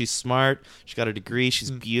amazing. She's smart. She got a degree. She's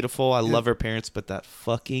beautiful. I love her parents, but that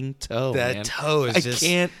fucking toe, that toe is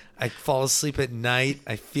I fall asleep at night.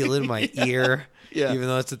 I feel it in my ear, even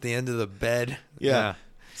though it's at the end of the bed. Yeah.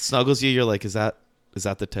 Snuggles you. You're like, is that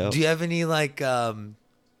the toe? Do you have any, like, I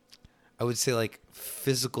would say, like,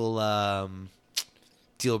 physical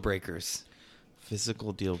deal breakers?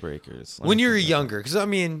 Physical deal breakers. When you're younger, because, I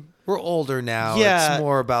mean, we're older now. Yeah. It's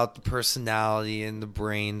more about the personality and the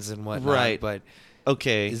brains and whatnot. Right. But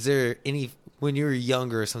okay, is there any, when you were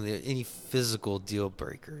younger or something, any physical deal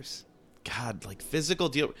breakers? God, like physical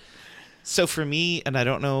deal. So for me, and I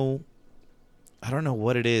don't know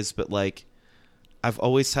what it is, but like, I've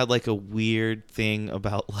always had like a weird thing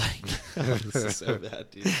about like, this is so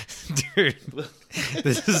bad, dude. Dude,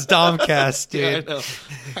 this is Domcast, dude. Yeah,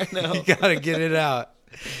 I know. You gotta get it out.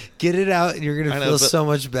 Get it out, and you're gonna feel so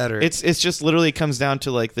much better. It's just literally comes down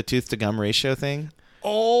to like the tooth to gum ratio thing.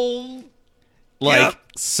 Oh, like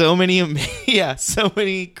so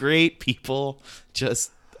many great people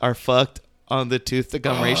just are fucked on the tooth to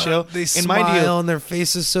gum ratio. They smile and their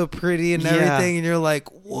face is so pretty and everything, and you're like,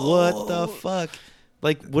 whoa. What the fuck?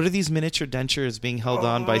 Like, what are these miniature dentures being held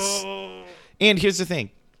on by? And here's the thing: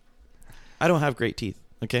 I don't have great teeth.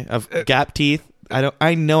 Okay, I have gap teeth.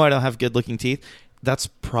 I know I don't have good looking teeth. That's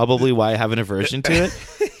probably why I have an aversion to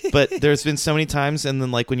it. But there's been so many times, and then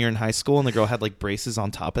like when you're in high school and the girl had like braces on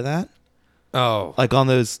top of that. Oh, like on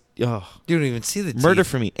those. Oh, you don't even see the teeth. Murder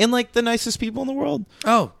for me. And like the nicest people in the world.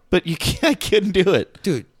 Oh, but I couldn't do it,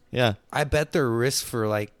 dude. Yeah, I bet their risk for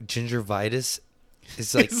like gingivitis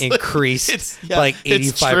is like increased like 85%.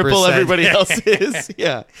 It's triple everybody else's.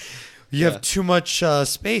 Yeah. You have too much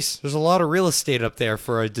space. There's a lot of real estate up there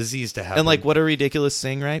for a disease to happen. And like, what a ridiculous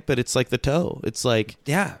thing, right? But it's like the toe. It's like,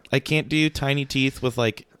 I can't do tiny teeth with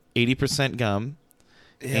like 80% gum,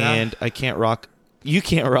 and I can't rock. You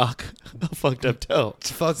can't rock a fucked up toe.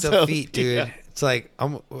 It's fucked up feet, dude. Yeah. It's like,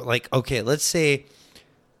 I'm like, okay, let's say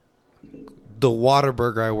the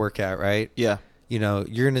Whataburger I work at, right? Yeah. You know,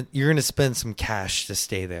 you're gonna spend some cash to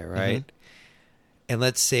stay there, right? Mm-hmm. And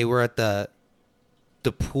let's say we're at the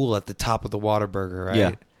pool at the top of the Whataburger, right?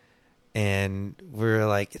 Yeah. And we're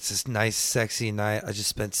like, it's this nice, sexy night. I just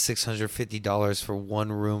spent $650 for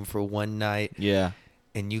one room for one night. Yeah.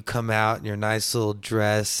 And you come out in your nice little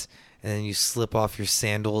dress, and then you slip off your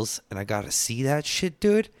sandals, and I gotta see that shit,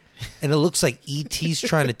 dude. And it looks like E.T.'s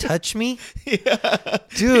trying to touch me. Yeah.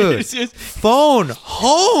 Dude, phone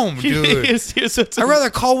home, dude. I'd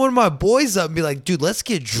rather call one of my boys up and be like, dude, let's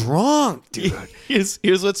get drunk, dude. Here's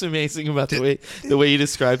what's amazing about the way you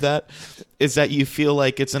describe that is that you feel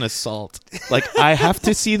like it's an assault. Like, I have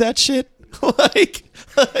to see that shit. like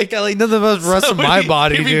nothing about the rest of my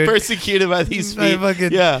body, dude. Being persecuted by these feet.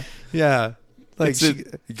 Yeah. Like, you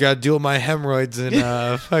gotta deal with my hemorrhoids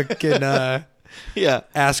and fucking...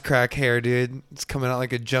 ass crack hair, dude. It's coming out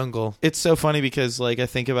like a jungle. It's so funny because like I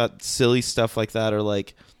think about silly stuff like that, or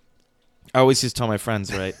like I always just tell my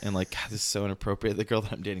friends, right? And like, God, this is so inappropriate. The girl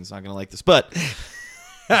that I'm dating is not gonna like this, but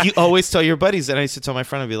you always tell your buddies. And I used to tell my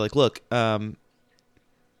friend, I'd be like, look, no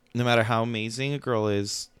matter how amazing a girl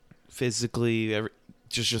is physically,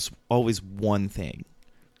 just always one thing.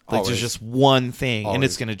 Like there's just one thing, and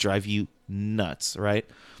it's gonna drive you nuts, right?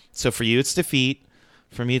 So for you, it's the feet.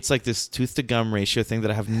 For me, it's like this tooth to gum ratio thing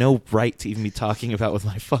that I have no right to even be talking about with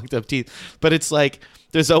my fucked up teeth. But it's like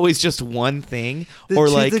there's always just one thing. The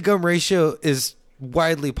tooth to gum ratio is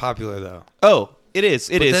widely popular, though. Oh, it is.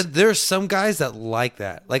 It is. There's some guys that like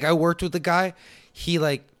that. Like I worked with a guy. He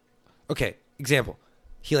example.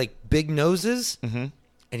 He like big noses, and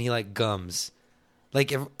he like gums.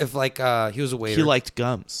 Like if he was a waiter. He liked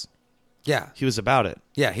gums. Yeah, he was about it.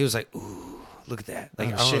 Yeah, he was like, ooh. Look at that. Like,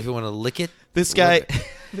 I don't know if you want to lick it. This guy.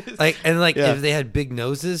 If they had big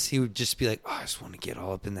noses, he would just be like, oh, I just want to get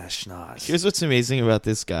all up in that schnoz. Here's what's amazing about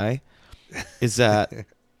this guy is that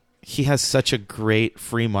he has such a great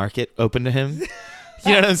free market open to him.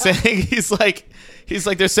 You know what I'm saying? He's like,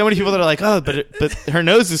 there's so many people that are like, oh, but her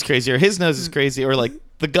nose is crazy, or his nose is crazy, or like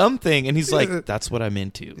the gum thing. And he's like, that's what I'm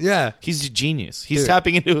into. Yeah. He's a genius. He's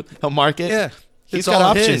tapping into a market. Yeah. He's got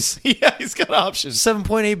options. Yeah, he's got options.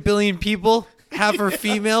 7.8 billion people, half are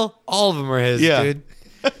female. All of them are his, dude.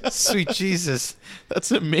 Sweet Jesus.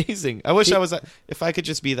 That's amazing. I wish I was, if I could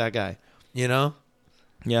just be that guy. You know?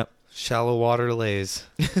 Yep. Shallow water lays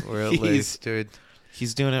where it lays, dude.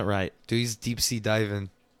 He's doing it right. Dude, he's deep sea diving.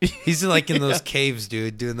 He's like in those caves,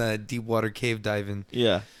 dude, doing that deep water cave diving.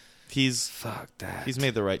 Yeah. Fuck that. He's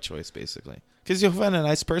made the right choice, basically. Because you'll find a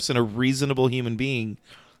nice person, a reasonable human being.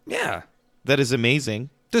 Yeah. That is amazing.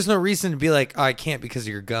 There's no reason to be like, oh, I can't because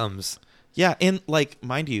of your gums. Yeah, and like,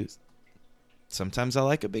 mind you, sometimes I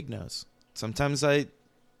like a big nose. Sometimes I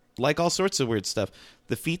like all sorts of weird stuff.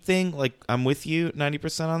 The feet thing, like, I'm with you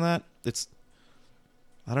 90% on that.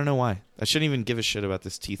 I don't know why. I shouldn't even give a shit about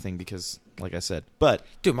this teeth thing because, like I said. But,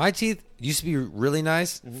 dude, my teeth used to be really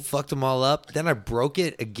nice. Fucked them all up. Then I broke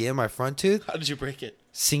it again, my front tooth. How did you break it?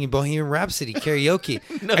 Singing Bohemian Rhapsody karaoke.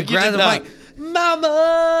 No, I grabbed the mic,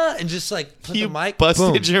 mama, and just like put the mic.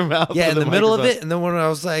 Busted boom. Your mouth. Yeah, in the middle of it. And then when I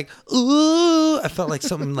was like, ooh, I felt like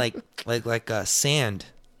something like sand,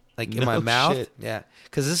 like in my mouth. Shit. Yeah,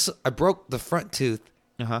 because I broke the front tooth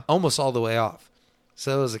almost all the way off.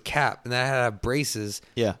 So it was a cap, and then I had to have braces.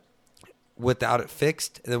 Yeah. Without it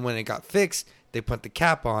fixed, and then when it got fixed, they put the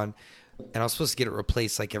cap on, and I was supposed to get it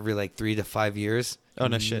replaced like every 3 to 5 years. Oh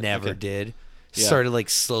no shit! Never did. Yeah. Started like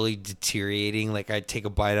slowly deteriorating. Like I'd take a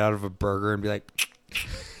bite out of a burger and be like,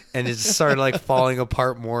 and it just started like falling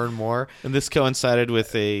apart more and more. And this coincided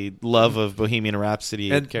with a love of Bohemian Rhapsody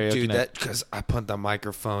and karaoke dude, night. that because I put the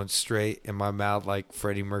microphone straight in my mouth like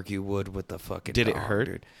Freddie Mercury would with the fucking. Did it hurt?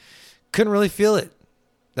 Dude. Couldn't really feel it.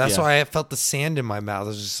 That's Yeah. why I felt the sand in my mouth. I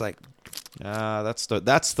was just like, that's the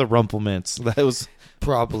Rumplemints. That was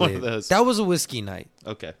probably one of those. That was a whiskey night.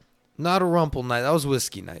 Okay. Not a rumple night. That was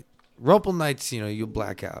whiskey night. Rumple nights, you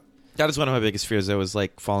black out. That is one of my biggest fears. Though, was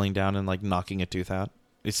like falling down and like knocking a tooth out.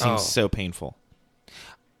 It seems so painful.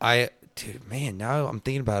 Dude, man, now I'm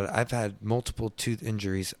thinking about it. I've had multiple tooth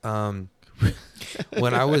injuries. When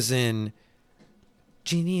I was in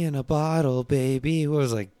Genie in a Bottle, baby, what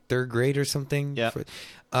was it, like 3rd grade or something? Yeah.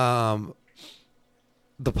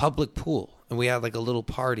 The public pool, and we had like a little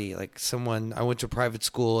party. Like I went to private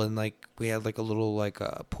school, and like we had like a little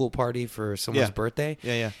pool party for someone's birthday.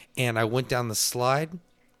 Yeah. And I went down the slide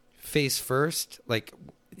face first, like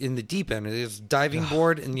in the deep end. There's a diving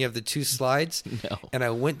board, and you have the 2 slides. No. And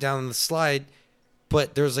I went down the slide,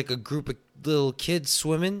 but there was like a group of little kids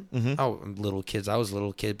swimming. Mm-hmm. Oh, little kids. I was a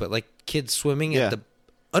little kid, but like kids swimming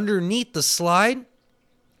underneath the slide.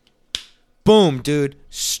 Boom, dude.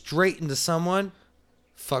 Straight into someone.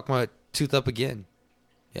 Fuck my tooth up again.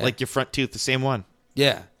 Yeah. Like your front tooth, the same one.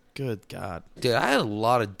 Yeah. Good God. Dude, I had a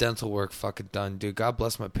lot of dental work fucking done, dude. God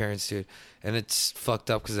bless my parents, dude. And it's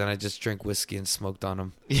fucked up because then I just drank whiskey and smoked on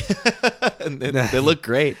them. And they look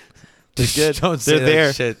great. They're good. Don't say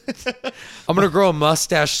They're that shit. I'm going to grow a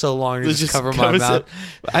mustache so long to just cover my mouth.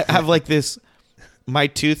 I have like this, my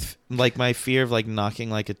tooth, like my fear of like knocking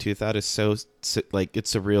like a tooth out is so like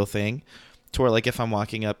it's a real thing. To where like if I'm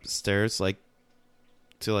walking upstairs like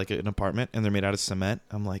to like an apartment and they're made out of cement,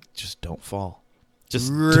 I'm like, just don't fall.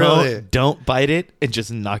 Just really? don't bite it and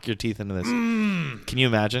just knock your teeth into this. Can you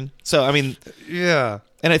imagine? So, I mean, yeah.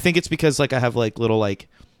 And I think it's because like I have like little like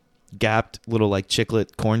gapped little like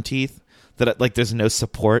chiclet corn teeth that like there's no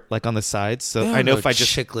support like on the sides. So I know if I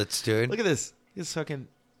just chiclets, dude. Look at this. It's fucking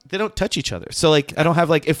they don't touch each other. So like I don't have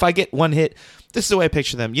like if I get one hit, this is the way I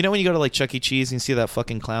picture them. You know when you go to like Chuck E. Cheese and you see that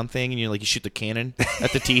fucking clown thing and you like you shoot the cannon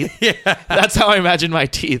at the teeth? Yeah. That's how I imagine my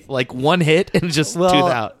teeth. Like one hit and just tooth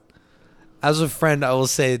out. As a friend, I will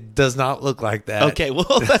say it does not look like that. Okay,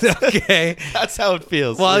 well that's okay. That's how it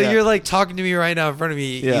feels. Well, you're like talking to me right now in front of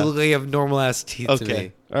me. Yeah. You look like you have normal ass teeth to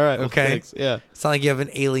me. All right. Okay. Well, thanks. Yeah. It's not like you have an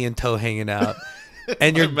alien toe hanging out.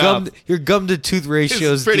 And your gum to tooth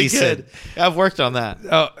ratio is pretty decent. Good. I've worked on that.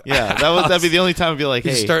 Oh, yeah. That'd be the only time I'd be like,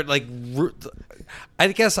 you hey. start like. I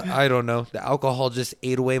guess I don't know. The alcohol just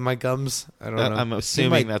ate away my gums. I don't know. I'm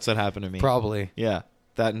assuming that's what happened to me. Probably. Yeah.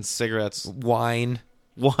 That and cigarettes. Wine,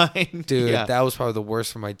 dude. Yeah. That was probably the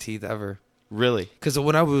worst for my teeth ever. Really? Because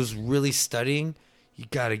when I was really studying, you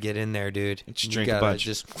got to get in there, dude. Just drink a bunch.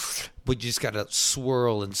 But you just got to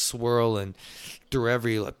swirl and through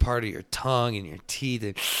every part of your tongue and your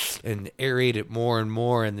teeth and aerate it more and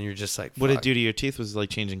more, and then you're just like, fuck. What did it do to your teeth? Was it like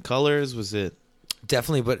changing colors? Was it?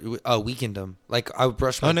 Definitely, but weakened them. Like I would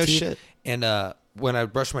brush my teeth, shit. And when I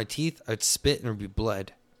would brush my teeth, I'd spit and it would be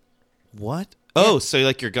blood. What? Yeah. Oh, so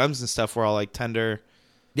like your gums and stuff were all like tender.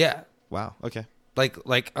 Yeah. Wow. Okay.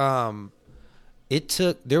 It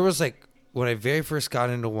took. There was like when I very first got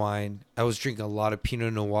into wine, I was drinking a lot of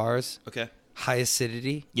Pinot Noirs. Okay. High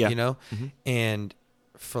acidity. Yeah. You know, and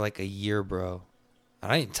for like a year, bro,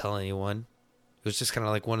 I didn't tell anyone. It was just kind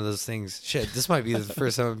of like one of those things. Shit, this might be the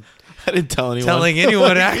first time I didn't tell anyone. Telling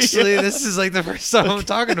anyone, actually. Yeah. This is like the first time I'm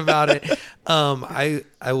talking about it. I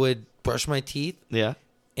would brush my teeth. Yeah.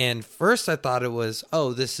 And first I thought it was,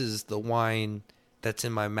 this is the wine that's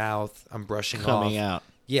in my mouth. I'm brushing Coming out.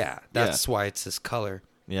 Yeah, that's why it's this color.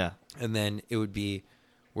 Yeah. And then it would be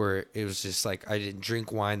where it was just like I didn't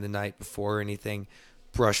drink wine the night before or anything,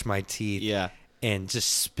 brush my teeth, and just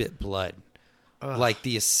spit blood. Ugh. Like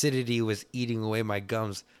the acidity was eating away my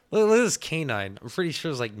gums. Look at this canine. I'm pretty sure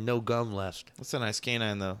there's like no gum left. That's a nice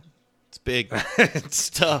canine, though. It's big. It's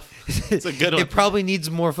tough. It's a good one. It probably needs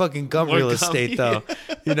more fucking real estate, though.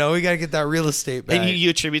 You know, we got to get that real estate back. And you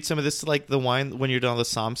attribute some of this to like the wine when you're doing all the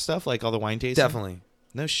Somm stuff, like all the wine tasting? Definitely.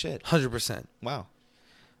 No shit. 100%. Wow.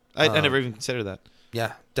 I never even considered that.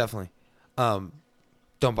 Yeah, definitely.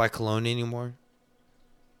 Don't buy cologne anymore.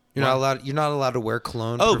 You're not allowed. You're not allowed to wear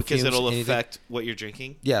cologne. Oh, because it'll affect what you're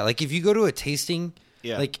drinking. Yeah, like if you go to a tasting,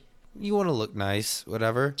 like you want to look nice,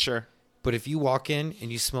 whatever. Sure. But if you walk in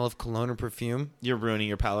and you smell of cologne or perfume, you're ruining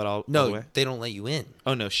your palate all the way. They don't let you in.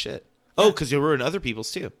 Oh no, shit. Yeah. Oh, because you'll ruin other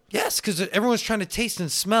people's too. Yes, because everyone's trying to taste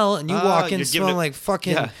and smell, and you walk in smelling like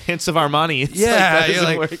fucking hints of Armani. It's you're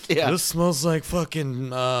like this smells like fucking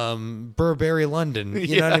Burberry London.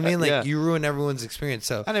 You know what I mean? Like you ruin everyone's experience.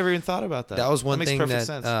 So I never even thought about that. That was one thing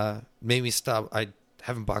that made me stop. I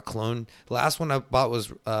haven't bought cologne. The last one I bought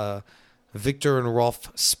was Victor and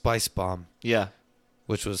Rolf Spice Bomb. Yeah,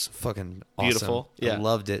 which was fucking awesome. Beautiful. Yeah, I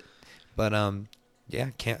loved it. But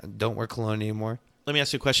don't wear cologne anymore. Let me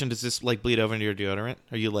ask you a question. Does this like bleed over into your deodorant?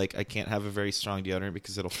 Are you like, I can't have a very strong deodorant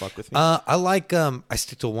because it'll fuck with me? I like I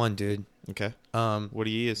stick to one, dude. Okay. What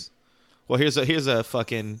do you use? Well, here's a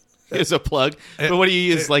plug. But what do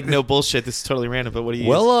you use? Like, no bullshit. This is totally random. But what do you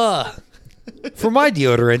use? Well, for my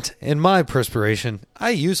deodorant and my perspiration,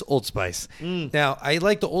 I use Old Spice. Now, I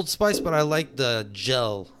like the Old Spice, but I like the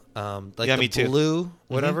gel, like the me too. blue,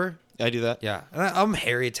 whatever. Mm-hmm. I do that. Yeah, and I'm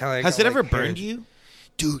hairy Italian. Has it ever burned you?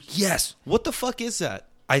 Dude, yes. What the fuck is that?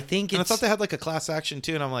 I think I thought they had like a class action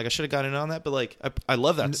too, and I'm like, I should have gotten in on that, but like, I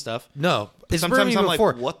love that stuff. No, it's sometimes I'm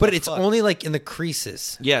before, like, what? But it's only like in the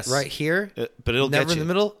creases. Yes, right here. But it'll never get you in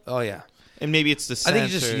the middle. Oh yeah, and maybe it's the scent. I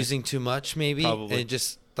think you're just using too much, maybe, probably. and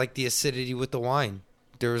just like the acidity with the wine.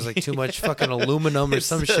 There was like too much fucking aluminum or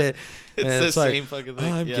some shit. It's and the same fucking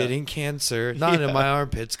thing. I'm getting cancer, not in my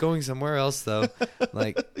armpits, going somewhere else though.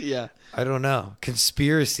 Like, I don't know.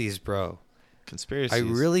 Conspiracies, bro. Conspiracies. I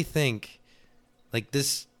really think, like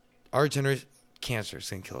our generation, cancer is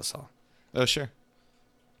gonna kill us all. Oh sure.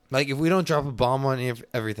 Like if we don't drop a bomb on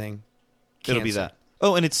everything, cancer. It'll be that.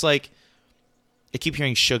 Oh, and it's like, I keep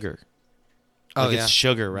hearing sugar. Like it's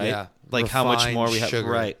sugar, right? Yeah. Like refined how much more we have, sugar.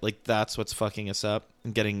 Right? Like that's what's fucking us up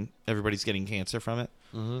and everybody's getting cancer from it.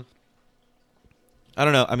 Mm-hmm. I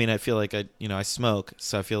don't know. I mean, I feel like I smoke,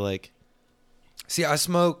 so I feel like. See, I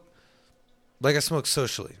smoke. Like I smoke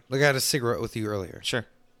socially. Like I had a cigarette with you earlier. Sure.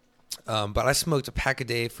 But I smoked a pack a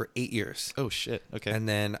day for 8 years. Oh shit. Okay. And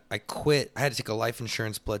then I quit. I had to take a life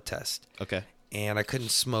insurance blood test. Okay. And I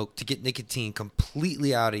couldn't smoke to get nicotine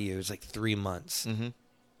completely out of you. It was like 3 months. Mm-hmm.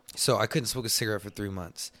 So I couldn't smoke a cigarette for 3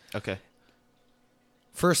 months. Okay.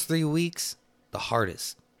 First 3 weeks, the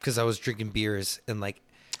hardest because I was drinking beers and like.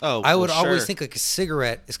 Oh. I would always think like a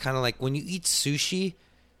cigarette is kind of like when you eat sushi,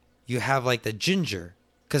 you have like the ginger.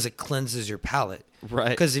 Because it cleanses your palate. Right.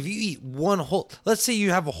 Because if you eat let's say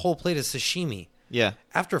you have a whole plate of sashimi. Yeah.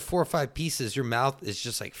 After 4 or 5 pieces, your mouth is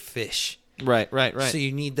just like fish. Right. So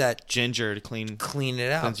you need that ginger to clean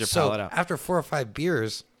it out. Cleanse your palate out. After 4 or 5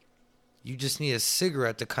 beers, you just need a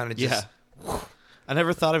cigarette to kind of just. Yeah. I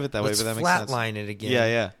never thought of it that way, but that makes sense. Flatline it again.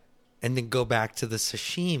 Yeah. And then go back to the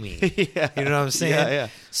sashimi. Yeah. You know what I'm saying? Yeah.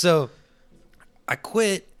 So I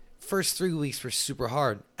quit. First 3 weeks were super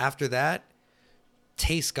hard. After that,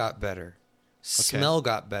 taste got better. Smell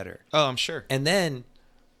got better. Oh, I'm sure. And then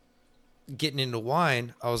getting into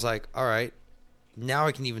wine, I was like, all right, now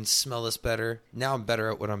I can even smell this better. Now I'm better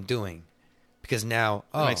at what I'm doing. Because now,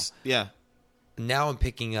 now I'm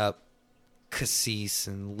picking up cassis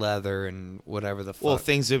and leather and whatever the fuck. Well,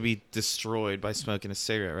 things would be destroyed by smoking a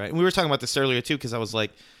cigarette, right? And we were talking about this earlier, too, because I was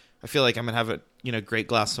like, I feel like I'm going to have a great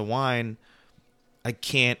glass of wine. I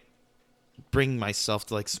can't bring myself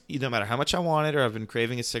to no matter how much I want it or I've been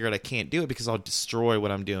craving a cigarette, I can't do it because I'll destroy what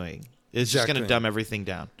I'm doing. It's just going to dumb everything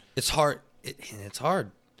down. It's hard. It's hard.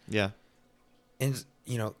 Yeah. And,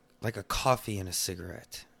 like a coffee and a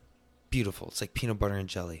cigarette. Beautiful. It's like peanut butter and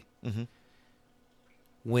jelly. Mm-hmm.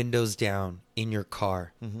 Windows down in your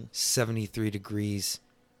car. Mm-hmm. 73 degrees.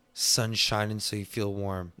 Sun shining so you feel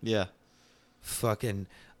warm. Yeah. Fucking,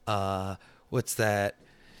 what's that?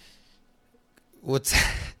 what's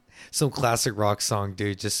some classic rock song,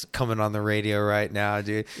 dude, just coming on the radio right now,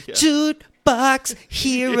 dude. Yeah. Jukebox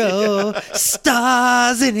hero,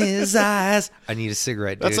 stars in his eyes. I need a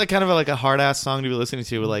cigarette, dude. That's like kind of like a hard ass song to be listening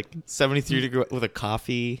to with like 73 degree with a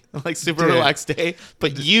coffee, like super relaxed day.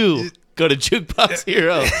 But you go to Jukebox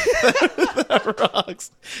Hero. That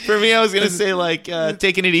rocks. For me, I was gonna say like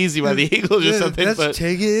Taking It Easy by the Eagles or something. But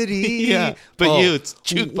Take It Easy. Yeah, but it's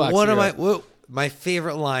Jukebox one Hero. Of my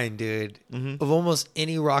favorite line, dude, of almost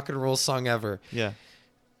any rock and roll song ever. Yeah.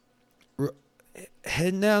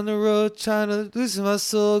 Heading down the road, trying to loosen my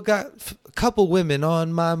soul. Got a couple women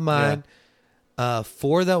on my mind. Yeah.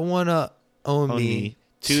 4 that want to own me.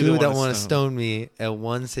 2 that want to stone me. And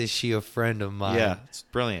 1 says she a friend of mine. Yeah, it's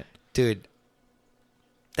brilliant. Dude,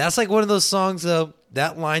 that's like one of those songs, though.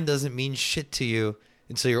 That line doesn't mean shit to you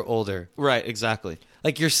until you're older. Right, exactly.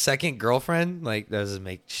 Like your second girlfriend, like, that doesn't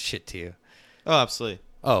make shit to you. Oh, absolutely.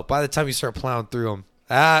 Oh, by the time you start plowing through them,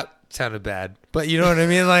 that sounded bad. But you know what I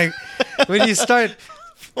mean? Like, when you start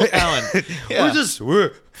plowing. Yeah.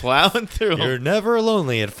 We're plowing through them. You're never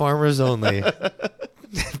lonely at Farmers Only.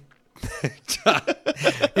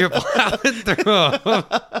 You're plowing through them.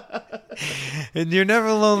 And you're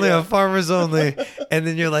never lonely at Farmers Only. And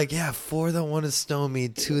then you're like, 4 that want to stone me,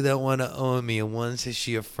 2 that want to own me, and 1 says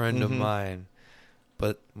she a friend of mine.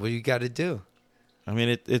 But what do you got to do? I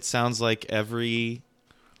mean, it sounds like every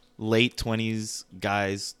late 20s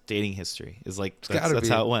guy's dating history is like that's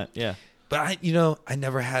how it went. Yeah. But I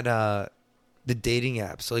never had the dating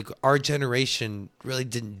apps. So like our generation really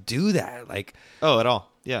didn't do that. Like, at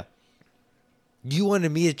all. Yeah. You wanted to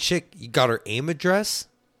meet a chick, you got her AIM address?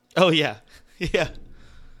 Oh yeah. Yeah.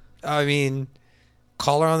 I mean,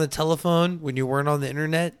 call her on the telephone when you weren't on the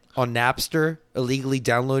internet, on Napster, illegally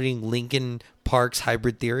downloading Linkin Park's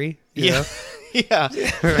Hybrid Theory. You know? Yeah.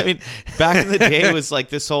 I mean, back in the day, it was like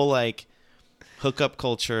this whole like hookup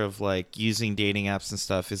culture of like using dating apps and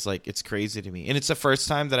stuff is like, it's crazy to me. And it's the first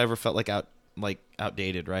time that I ever felt like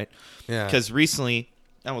outdated, right? Yeah. Because recently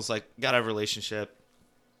I was like, got out of a relationship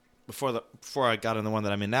before I got in the one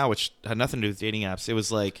that I'm in now, which had nothing to do with dating apps. It was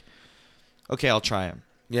like, okay, I'll try them.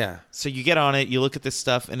 Yeah. So you get on it, you look at this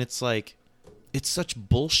stuff, and it's like, it's such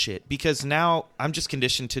bullshit because now I'm just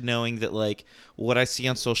conditioned to knowing that like what I see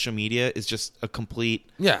on social media is just a complete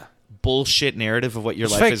bullshit narrative of what your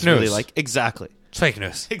life is really like. Exactly. It's fake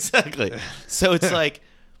news. Exactly. So it's like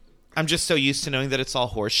I'm just so used to knowing that it's all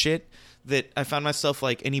horse shit that I found myself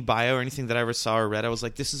like any bio or anything that I ever saw or read, I was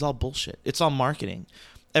like, this is all bullshit. It's all marketing.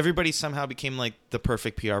 Everybody somehow became like the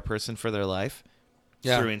perfect PR person for their life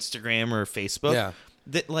through Instagram or Facebook. Yeah.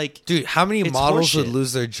 That like, dude, how many models would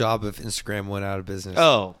lose their job if Instagram went out of business?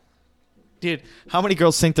 Oh, dude, how many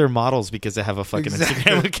girls think they're models because they have a fucking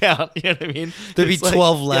Instagram account? You know what I mean? There'd be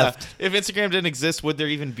 12 left. Yeah. If Instagram didn't exist, would there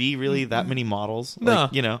even be really that many models? No,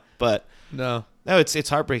 like, but no, it's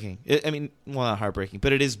heartbreaking. Not heartbreaking,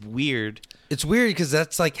 but it is weird. It's weird because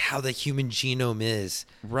that's like how the human genome is,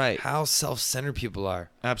 right? How self-centered people are.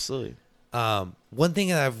 Absolutely. One thing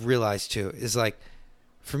that I've realized too is like,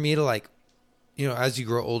 for me to like, as you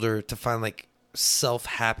grow older, to find like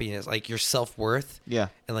self-happiness, like your self-worth, and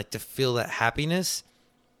like to feel that happiness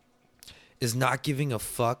is not giving a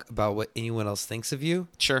fuck about what anyone else thinks of you.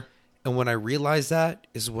 Sure. And when I realized that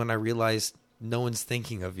is when I realized no one's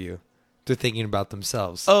thinking of you. They're thinking about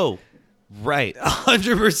themselves. Oh, right.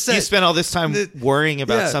 100%. You spend all this time worrying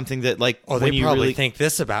about something that like, they probably think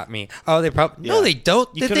this about me. Oh, they probably, no, they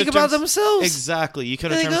don't. They think about themselves. Exactly. You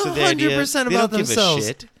could have terms with the idea. 100% about themselves.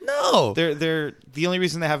 Give a shit. No. They're the only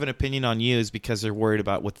reason they have an opinion on you is because they're worried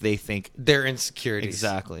about what they think. Their insecurities.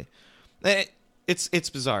 Exactly. It's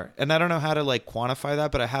bizarre. And I don't know how to like quantify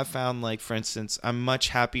that, but I have found like, for instance, I'm much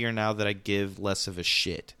happier now that I give less of a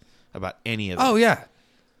shit about any of it. Oh, yeah.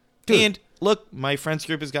 Dude. And look, my friends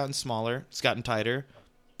group has gotten smaller. It's gotten tighter.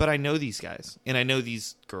 But I know these guys. And I know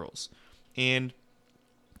these girls. And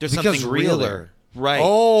there's something realer. Right.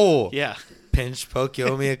 Oh. Yeah. Pinch, poke, you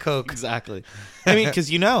owe me a Coke. Exactly. I mean,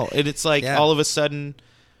 because and it's like all of a sudden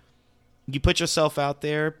you put yourself out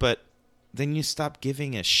there, but then you stop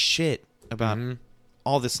giving a shit about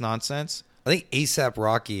all this nonsense. I think A$AP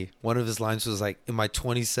Rocky, one of his lines was like, in my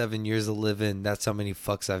 27 years of living, that's how many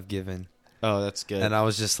fucks I've given. Oh, that's good. And I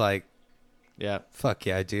was just like, yeah, fuck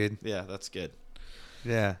yeah, dude. Yeah, that's good.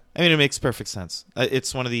 Yeah. I mean, it makes perfect sense.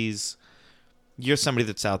 It's one of these, you're somebody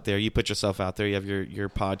that's out there. You put yourself out there. You have your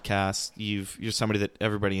podcast. You're somebody that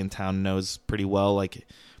everybody in town knows pretty well. Like,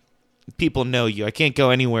 people know you. I can't go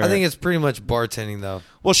anywhere. I think it's pretty much bartending, though.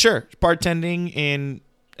 Well, sure. Bartending and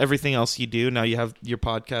everything else you do. Now you have your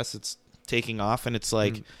podcast. It's taking off, and it's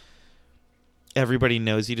like, everybody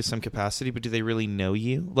knows you to some capacity, but do they really know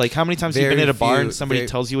you? Like, how many times have you been at a bar and somebody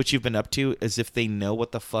tells you what you've been up to as if they know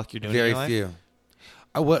what the fuck you're doing? Very in your few.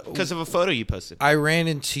 Life? Because of a photo you posted. I ran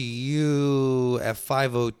into you at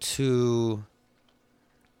 502.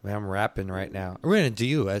 Man, I'm rapping right now. I ran into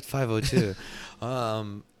you at 502.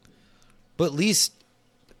 But at least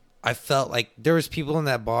I felt like there was people in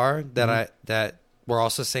that bar that that were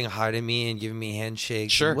also saying hi to me and giving me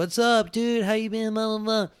handshakes. Sure. And, what's up, dude? How you been? Blah, blah,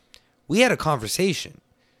 blah. We had a conversation.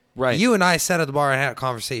 Right. You and I sat at the bar and had a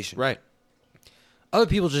conversation. Right. Other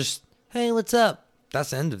people just, hey, what's up?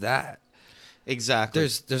 That's the end of that. Exactly.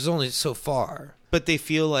 There's only so far. But they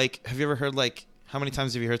feel like, have you ever heard like, how many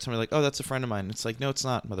times have you heard somebody like, oh, that's a friend of mine? It's like, no, it's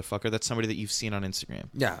not, motherfucker. That's somebody that you've seen on Instagram.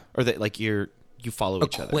 Yeah. Or that like you follow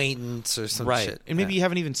each other. Acquaintance or some right. shit. And maybe you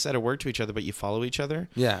haven't even said a word to each other, but you follow each other.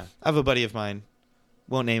 Yeah. I have a buddy of mine,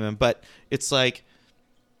 won't name him, but it's like,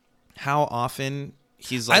 how often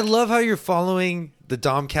he's like... I love how you're following the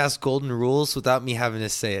Domcast golden rules without me having to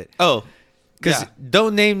say it. Oh, because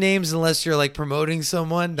don't name names unless you're like promoting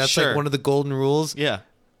someone. That's like one of the golden rules. Yeah.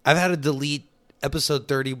 I've had to delete episode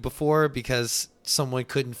 30 before because someone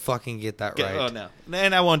couldn't fucking get that right. Oh, no.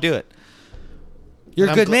 And I won't do it.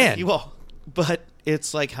 You're a good man. You will. But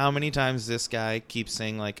it's like how many times this guy keeps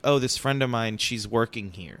saying like, oh, this friend of mine, she's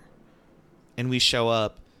working here. And we show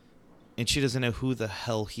up and she doesn't know who the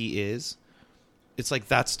hell he is. It's like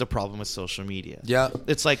that's the problem with social media. Yeah.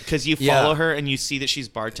 It's like because you follow her and you see that she's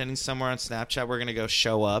bartending somewhere on Snapchat. We're going to go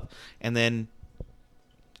show up and then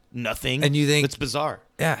nothing. And you think... It's bizarre.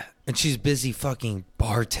 Yeah. And she's busy fucking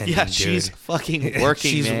bartending, yeah, dude. She's fucking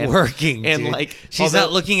working, she's man. working, and dude. like she's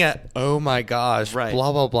not looking at, oh my gosh, right.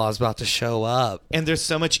 blah blah blah is about to show up. And there's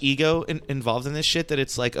so much ego involved in this shit that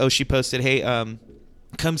it's like, oh, she posted, hey,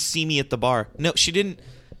 come see me at the bar. No, she didn't.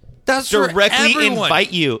 That's directly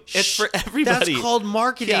invite you. It's for everybody. That's called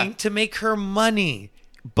marketing to make her money.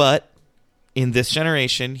 But in this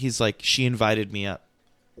generation, he's like, she invited me up.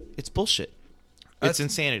 It's bullshit. It's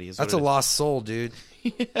insanity. That's a lost soul, dude.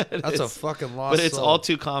 That's a fucking lost soul. But it's all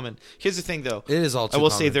too common. Here's the thing, though. It is all too common. I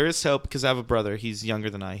will say there is hope because I have a brother. He's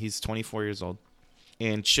younger than I. He's 24 years old.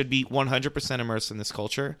 And should be 100% immersed in this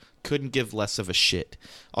culture. Couldn't give less of a shit.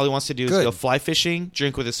 All he wants to do is go fly fishing,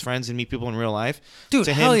 drink with his friends, and meet people in real life. Dude,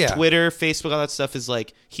 to hell him, yeah. Twitter, Facebook, all that stuff is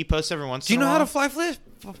like, he posts every once in a while. Do you know how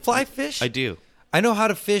to fly fish? I do. I know how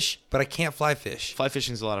to fish, but I can't fly fish. Fly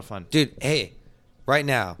fishing is a lot of fun. Dude, hey, right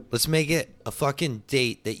now, let's make it a fucking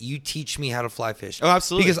date that you teach me how to fly fish. Oh,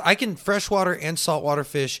 absolutely. Because I can freshwater and saltwater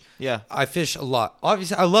fish. Yeah. I fish a lot.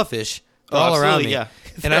 Obviously, I love fish. All around me. Yeah.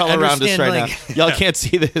 And they're all around us right now. Y'all can't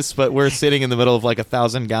see this, but we're sitting in the middle of like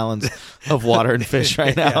 1,000 gallons of water and fish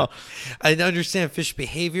right now. I understand fish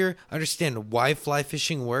behavior. I understand why fly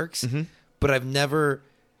fishing works, but I've never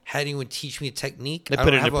had anyone teach me a technique. They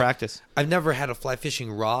put it into practice. I've never had a fly fishing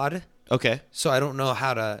rod. Okay. So I don't know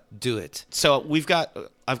how to do it. So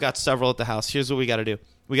I've got several at the house. Here's what we got to do.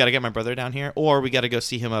 We got to get my brother down here, or we got to go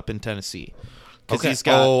see him up in Tennessee. Because he's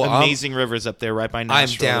got amazing rivers up there right by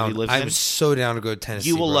Nashville. I'm down. He lives I'm so down to go to Tennessee.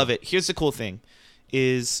 You will love it. Here's the cool thing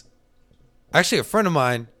is... Actually, a friend of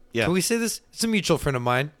mine... Yeah. Can we say this? It's a mutual friend of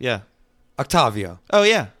mine. Yeah. Octavio. Oh,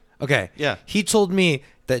 yeah. Okay. Yeah. He told me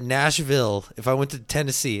that Nashville, if I went to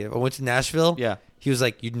Tennessee, if I went to Nashville... Yeah. He was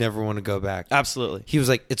like, you'd never want to go back. Absolutely. He was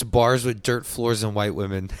like, it's bars with dirt floors and white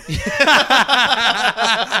women.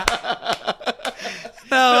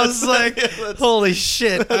 I was like, holy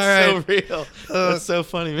shit. That's so real. That's so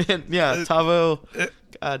funny, man. Yeah, Tavo.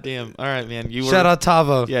 God damn. All right, man. Shout out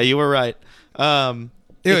Tavo. Yeah, you were right.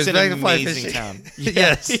 It's an amazing town.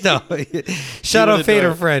 Yes. No. Shout out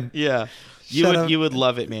Fader friend. Yeah. You would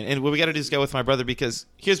love it, man. And what we got to do is go with my brother because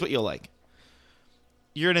here's what you'll like.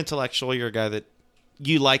 You're an intellectual. You're a guy that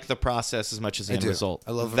you like the process as much as the end result.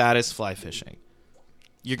 I love that is fly fishing.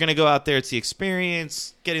 You're going to go out there. It's the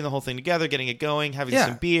experience, getting the whole thing together, getting it going, having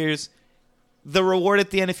some beers. The reward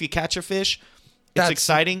at the end, if you catch a fish, it's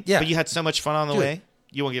exciting, but you had so much fun on the way,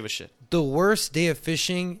 you won't give a shit. The worst day of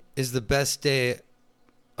fishing is the best day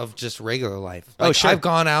of just regular life. Like, sure. I've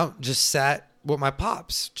gone out, just sat with my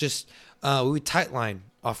pops. Just we would tightline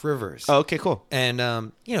off rivers. Oh, okay, cool.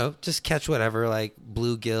 And, just catch whatever, like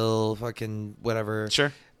bluegill, fucking whatever.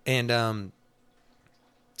 Sure. And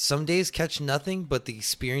some days catch nothing, but the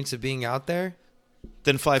experience of being out there.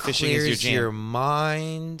 Then fly fishing is your jam. Your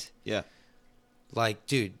mind. Yeah. Like,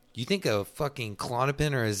 dude, you think a fucking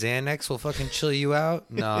Klonopin or a Xanax will fucking chill you out?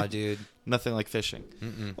 Nah, dude. Nothing like fishing.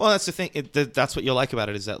 Well, that's the thing. That's what you'll like about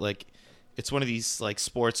it is that, like, it's one of these, like,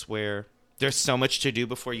 sports where there's so much to do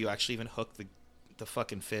before you actually even hook the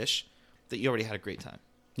fucking fish that you already had a great time.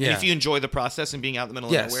 Yeah. And if you enjoy the process and being out in the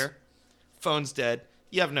middle of nowhere, phone's dead.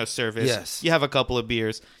 You have no service. Yes. You have a couple of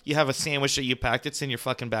beers. You have a sandwich that you packed. It's in your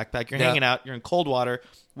fucking backpack. You're hanging out. You're in cold water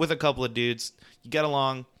with a couple of dudes. You get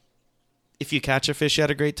along. If you catch a fish, you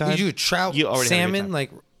had a great time. You do trout, salmon,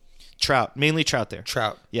 like trout, mainly trout there.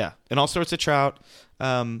 Trout. Yeah. And all sorts of trout.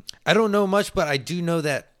 I don't know much, but I do know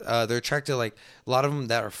that they're attracted to like a lot of them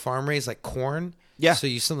that are farm raised, like corn. Yeah. So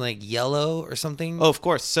you something like yellow or something. Oh, of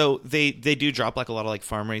course. So they do drop like a lot of like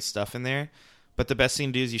farm raised stuff in there. But the best thing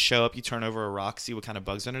to do is you show up, you turn over a rock, see what kind of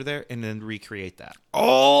bugs under there, and then recreate that.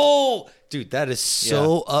 Oh, dude, that is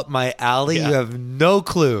so up my alley. Yeah. You have no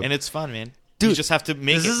clue. And it's fun, man. Dude, you just have to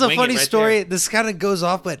make this it. This is a funny story. There. This kind of goes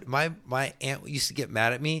off, but my aunt used to get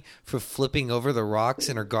mad at me for flipping over the rocks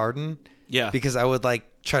in her garden. Yeah. Because I would like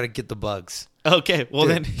try to get the bugs. Okay, well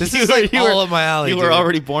dude, then this is like all up my alley. You were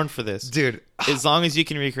already born for this, dude. As long as you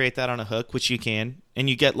can recreate that on a hook, which you can, and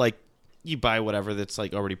you get like you buy whatever that's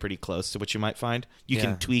like already pretty close to what you might find. You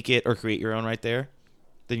can tweak it or create your own right there.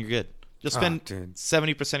 Then you're good. You'll spend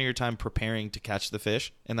 70% of your time preparing to catch the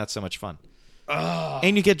fish, and that's so much fun.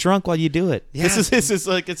 And you get drunk while you do it. Yeah. This is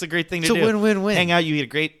like it's a great thing to do. It's a win-win-win. Hang out, you eat a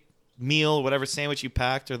great meal, whatever sandwich you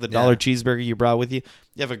packed or the dollar cheeseburger you brought with you.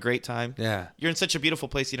 You have a great time. Yeah. You're in such a beautiful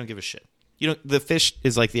place you don't give a shit. The fish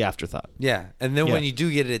is like the afterthought. Yeah. And then when you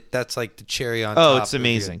do get it, that's like the cherry on top. Oh, it's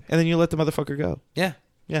amazing. And then you let the motherfucker go. Yeah.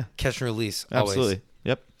 Yeah. Catch and release. Absolutely. Always.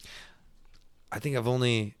 Yep. I think I've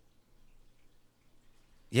only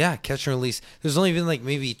catch and release. There's only been like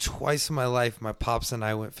maybe twice in my life my pops and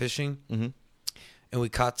I went fishing. Mm-hmm. And we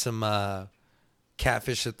caught some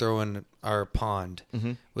catfish to throw in our pond.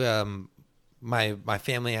 Mm-hmm. My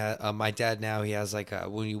family, my dad now, he has like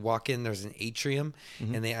when you walk in, there's an atrium,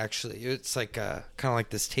 and they actually, it's like kind of like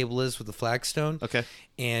this table is with the flagstone. Okay.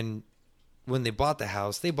 And when they bought the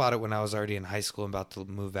house, they bought it when I was already in high school and about to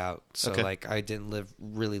move out. So like I didn't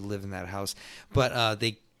really live in that house. But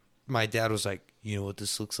my dad was like, you know what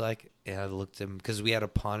this looks like? And I looked at him because we had a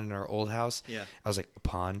pond in our old house. Yeah. I was like, a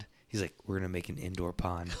pond? He's like, we're going to make an indoor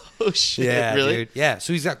pond. Oh, shit. Yeah, really? dude. Yeah.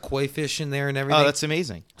 So he's got koi fish in there and everything. Oh, that's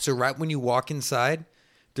amazing. So right when you walk inside,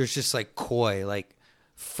 there's just like koi, like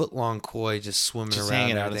foot-long koi just swimming around.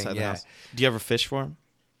 Hanging out inside the house. Do you ever fish for them?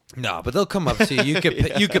 No, but they'll come up to you. You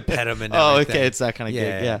could you could pet them and everything. Oh, okay. It's that kind of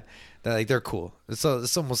gig. Yeah. They're cool. It's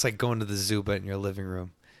almost like going to the zoo, but in your living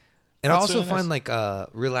room. And that's I also really find nice. Like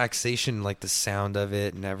relaxation, like the sound of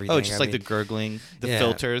it and everything. Oh, just the gurgling, the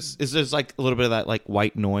filters. Is there's like a little bit of that like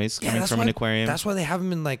white noise coming from an aquarium? That's why they have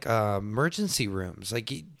them in like emergency rooms. Like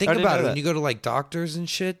think about it when you go to like doctors and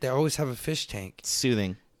shit. They always have a fish tank. It's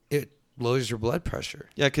soothing. It lowers your blood pressure.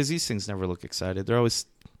 Yeah, because these things never look excited. They're always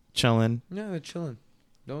chilling. Yeah, they're chilling.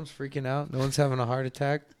 No one's freaking out. No one's having a heart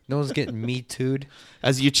attack. No one's getting Me Too'd.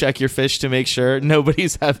 As you check your fish to make sure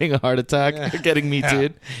nobody's having a heart attack or getting Me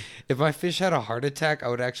Too'd. If my fish had a heart attack, I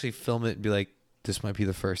would actually film it and be like, this might be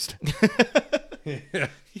the first.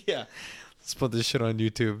 Yeah. Let's put this shit on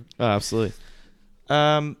YouTube. Oh, absolutely.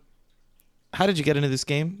 How did you get into this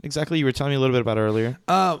game exactly? You were telling me a little bit about it earlier.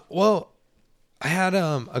 Well, I had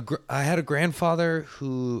a grandfather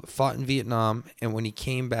who fought in Vietnam, and when he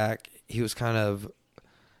came back, he was kind of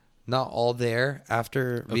not all there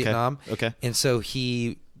after Vietnam. Okay. And so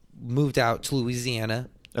he moved out to Louisiana.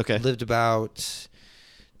 Okay. Lived about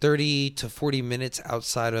 30 to 40 minutes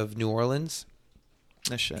outside of New Orleans.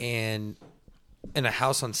 Nice shit. And in a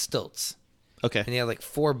house on stilts. Okay. And he had like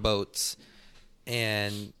 4 boats,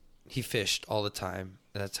 and he fished all the time.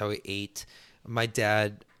 And that's how he ate. My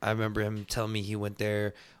dad, I remember him telling me he went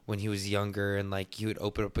there when he was younger, and like he would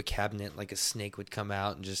open up a cabinet, like a snake would come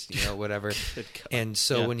out and just, whatever. And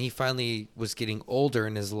so when he finally was getting older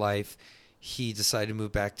in his life, he decided to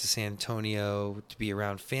move back to San Antonio to be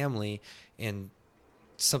around family, and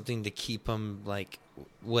something to keep him like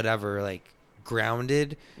whatever, like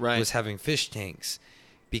grounded was having fish tanks,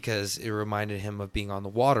 because it reminded him of being on the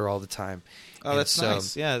water all the time. Oh, and that's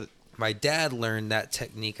nice. Yeah. My dad learned that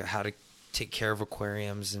technique of how to take care of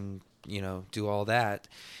aquariums and, do all that.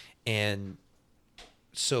 And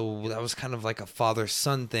so that was kind of like a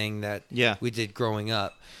father-son thing that we did growing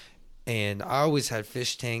up. And I always had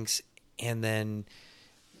fish tanks. And then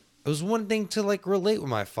it was one thing to like relate with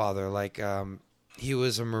my father. Like, he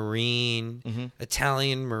was a Marine,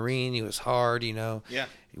 Italian Marine. He was hard, Yeah.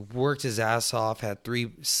 He worked his ass off, had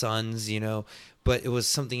 3 sons, but it was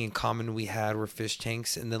something in common we had were fish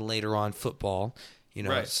tanks. And then later on football,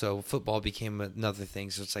 so football became another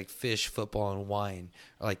thing. So it's like fish, football, and wine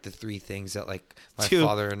are like the 3 things that like my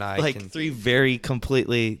father and I like 3 very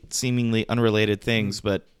completely seemingly unrelated things.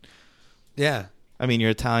 But yeah, I mean, you're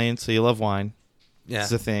Italian, so you love wine. Yeah.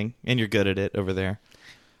 It's a thing, and you're good at it over there.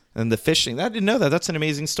 And the fishing, I didn't know that. That's an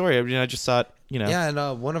amazing story. I mean, I just thought, Yeah,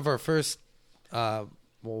 and one of our first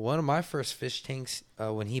Well, one of my first fish tanks,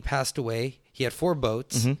 when he passed away, he had 4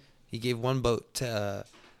 boats. Mm-hmm. He gave 1 boat to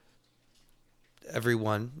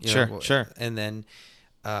everyone. Sure. And then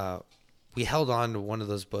we held on to one of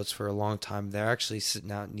those boats for a long time. They're actually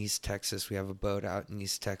sitting out in East Texas. We have a boat out in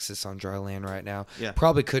East Texas on dry land right now. Yeah.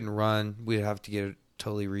 Probably couldn't run. We'd have to get it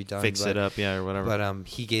totally redone. Fix it up, or whatever. But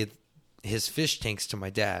he gave his fish tanks to my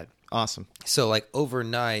dad. Awesome. So, like,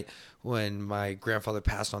 overnight, when my grandfather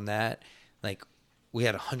passed on that, like, we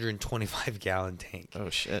had a 125-gallon tank. Oh,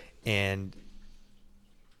 shit. And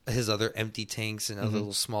his other empty tanks and other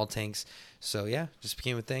little small tanks. So, yeah, just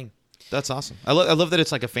became a thing. That's awesome. I love that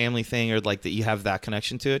it's like a family thing, or like that you have that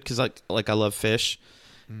connection to it. Because like I love fish,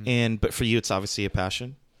 but for you it's obviously a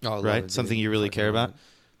passion, right? Something you really care about.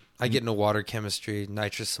 I get into water chemistry,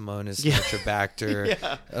 nitrosomonas, nitrobacter,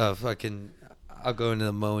 I'll go into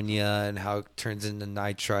ammonia and how it turns into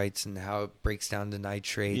nitrites and how it breaks down to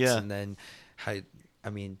nitrates, and then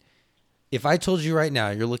if I told you right now,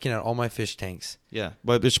 you're looking at all my fish tanks. Yeah,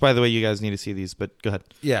 which by the way, you guys need to see these. But go ahead.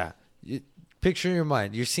 Yeah. Picture in your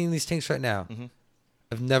mind, you're seeing these tanks right now. Mm-hmm.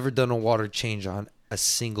 I've never done a water change on a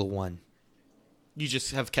single one. You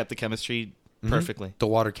just have kept the chemistry perfectly. The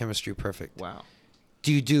water chemistry perfect. Wow.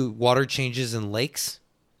 Do you do water changes in lakes?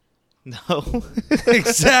 No.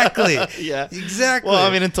 Exactly. Yeah. Exactly. Well,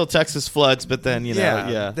 I mean, until Texas floods, but then,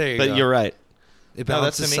 yeah. There you go. But you're right. It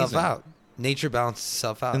balances itself out. Nature balances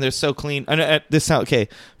itself out. And they're so clean. Okay,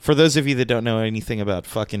 for those of you that don't know anything about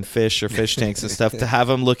fucking fish or fish tanks and stuff, to have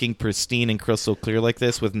them looking pristine and crystal clear like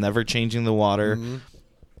this with never changing the water,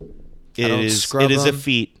 it is a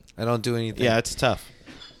feat. I don't do anything. Yeah, it's tough.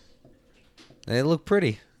 They look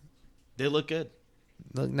pretty. They look good.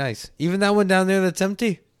 Look nice. Even that one down there that's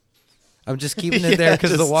empty. I'm just keeping it there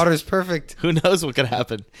because the water is perfect. Who knows what could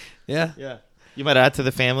happen? Yeah. Yeah. You might add to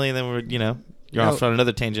the family, and then you're off on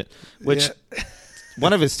another tangent. Which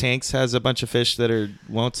one of his tanks has a bunch of fish that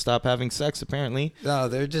won't stop having sex. Apparently, no,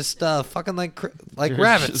 they're just fucking like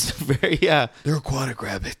rabbits. They're aquatic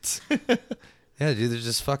rabbits. Yeah, dude, they're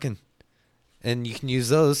just fucking, and you can use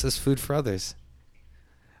those as food for others.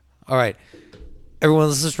 All right, everyone,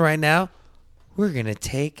 listen right now. We're gonna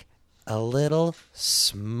take a little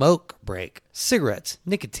smoke break. Cigarettes,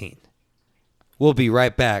 nicotine. We'll be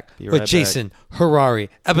right back with Jason Harari,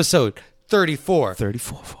 episode 34.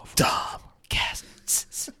 34. Domcast.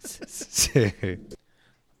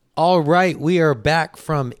 All right, we are back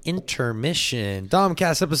from intermission.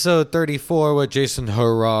 Domcast episode 34 with Jason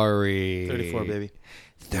Harari. 34, baby.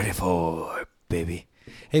 34, baby.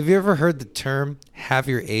 Hey, have you ever heard the term have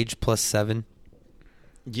your age plus 7?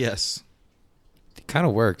 Yes. It kind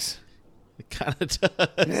of works. It kind of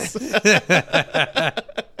does.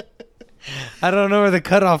 I don't know where the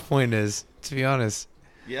cutoff point is, to be honest.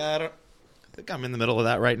 Yeah, I think I'm in the middle of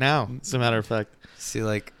that right now, as a matter of fact. See,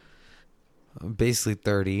 like, basically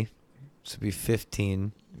 30. So it'd be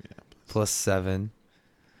 15 plus 7.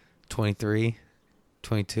 23.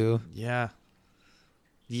 22. Yeah.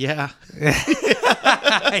 Yeah.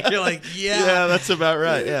 You're like, yeah. Yeah, that's about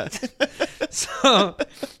right, yeah. So,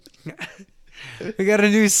 we got a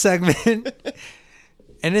new segment,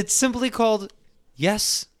 and it's simply called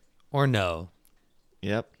Yes or No.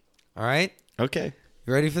 Yep. All right? Okay.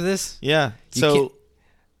 You ready for this? Yeah. So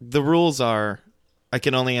the rules are I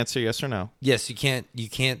can only answer yes or no. Yes, you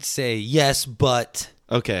can't say yes but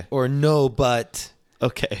okay or no but.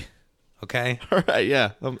 Okay. Okay? All right,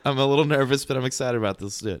 yeah. I'm a little nervous, but I'm excited about this.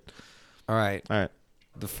 Let's do it. All right.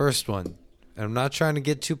 The first one, and I'm not trying to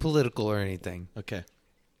get too political or anything. Okay.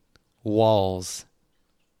 Walls.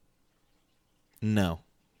 No.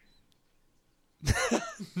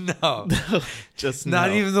 No. Just not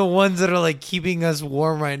no. even the ones that are like keeping us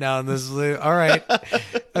warm right now in this. All right.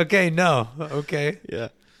 Okay, no. Okay. Yeah.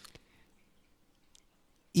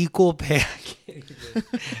 Equal pay.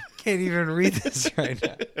 Can't even read this right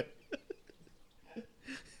now.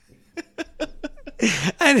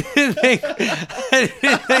 I didn't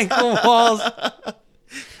think Walls.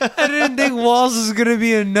 I didn't think Walls was gonna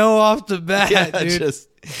be a no off the bat, dude.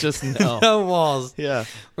 Just no. No walls. Yeah.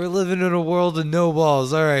 We're living in a world of no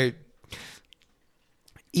balls. All right.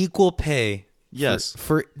 Equal pay. Yes.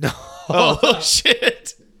 For no. Oh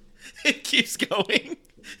shit! It keeps going.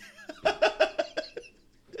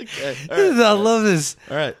 Okay. All right. I love this.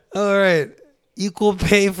 All right. All right. Equal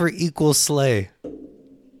pay for equal slay.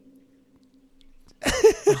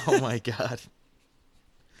 Oh my god.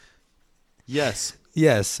 Yes.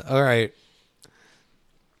 Yes. All right.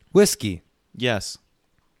 Whiskey. Yes.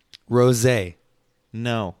 Rosé.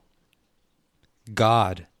 No.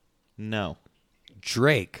 God. No.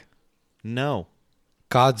 Drake. No.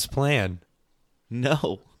 God's plan.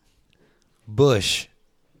 No. Bush.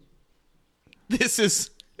 This is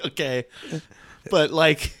okay, but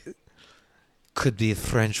like could be a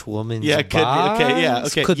French woman's yeah, could boss? be okay, yeah,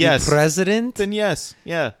 okay, could yes. be president. Then yes,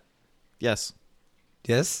 yeah, yes,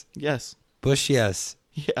 Yes, yes, Bush. Yes,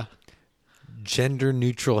 yeah. gender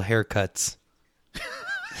neutral haircuts.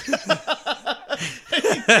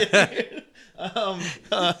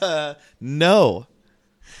 No.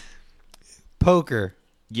 Poker.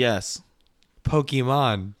 Yes.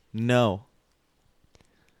 Pokemon. No.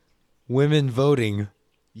 Women voting.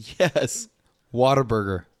 Yes.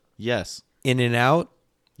 Whataburger. Yes. In-N-Out.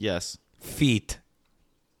 Yes. Feet.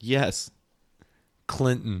 Yes.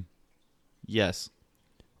 Clinton. Yes.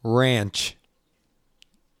 Ranch.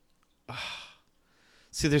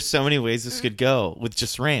 See, there's so many ways this could go with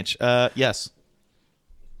just ranch. Yes.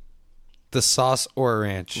 The sauce or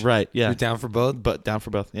ranch. Right, yeah. You're down for both? But down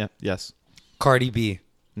for both. Yeah. Yes. Cardi B.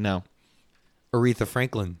 No. Aretha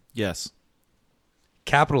Franklin. Yes.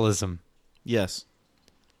 Capitalism. Yes.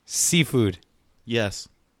 Seafood. Yes.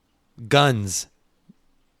 Guns.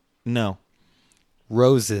 No.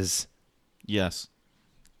 Roses. Yes.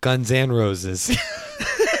 Guns and Roses.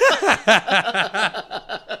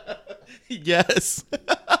 Yes.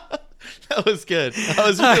 That was good. That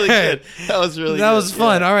was really good. That was really that good. was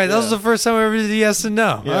fun. Yeah, All right. That yeah. was the first time I ever did yes and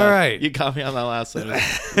no. Yeah. All right. You got me on that last one. It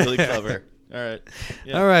was really clever. All right.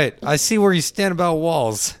 Yeah. All right. I see where you stand about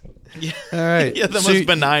walls. Yeah. All right. Yeah, the So most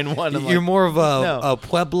benign one. I'm You're like, more of No. a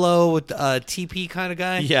Pueblo with TP kind of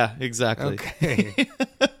guy? yeah, exactly. Okay.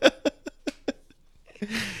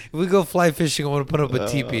 If we go fly fishing, I want to put up a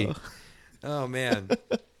teepee. Oh, man.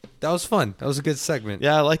 That was fun. That was a good segment.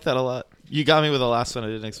 Yeah, I like that a lot. You got me with the last one. I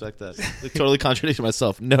didn't expect that. I totally contradicted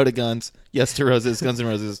myself. No to guns. Yes to roses. Guns and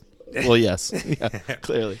Roses. Well, yes. Yeah,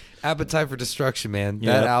 clearly. Appetite for Destruction, man.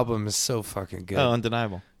 Yeah. That album is so fucking good. Oh,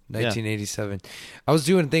 undeniable. 1987. I was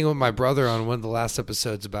doing a thing with my brother on one of the last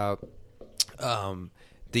episodes about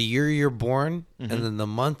the year you're born and then the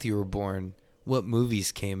month you were born, what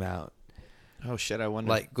movies came out. Oh, shit. I wonder.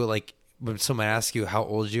 Like when someone asks you how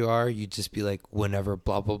old you are, you just be like, whenever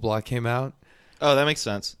blah, blah, blah came out. Oh, that makes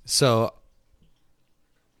sense. So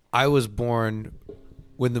I was born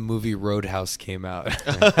when the movie Roadhouse came out.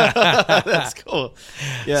 That's cool.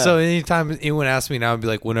 Yeah. So anytime anyone asks me now, I'd be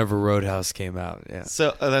like, whenever Roadhouse came out. Yeah.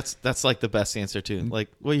 So that's like the best answer too. Like,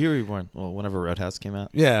 what year were you born? Well, whenever Roadhouse came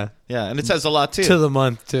out. Yeah. Yeah, and it says a lot too. To the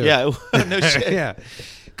month too. Yeah. No shit. Yeah.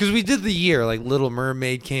 Because we did the year, like Little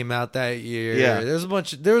Mermaid came out that year. Yeah. There's a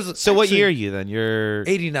bunch. There was. So what year are you then? You're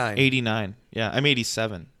 89. 89. Yeah, I'm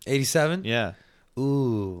 87. 87. Yeah.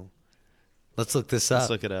 Ooh. Let's look this up. Let's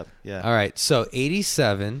look it up. Yeah. All right. So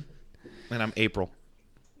 87. And I'm April.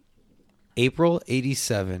 April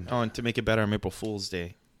 87. Oh, and to make it better, I'm April Fool's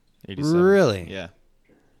Day. 87. Really? Yeah.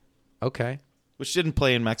 Okay. Which didn't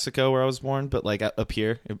play in Mexico where I was born, but like up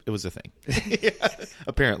here, it was a thing. Yeah.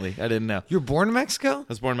 Apparently, I didn't know. You were born in Mexico? I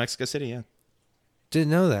was born in Mexico City. Yeah. Didn't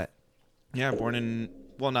know that. Yeah, born in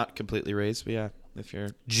not completely raised, but yeah, if you're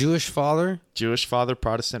Jewish father, Jewish father,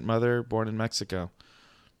 Protestant mother, born in Mexico,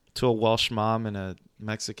 to a Welsh mom and a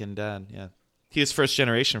Mexican dad. Yeah, he was first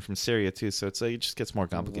generation from Syria too, so it's like it just gets more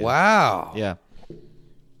complicated. Wow. Yeah.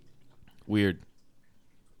 Weird.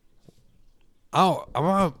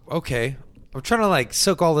 Oh, okay. I'm trying to like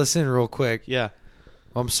soak all this in real quick. Yeah.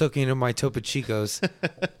 I'm soaking in my Topo Chicos.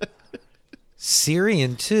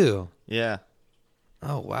 Syrian too. Yeah.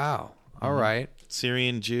 Oh wow. All right.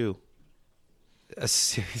 Syrian Jew. A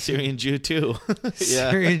Syrian Jew too. Yeah.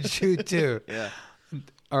 Syrian Jew too. Yeah.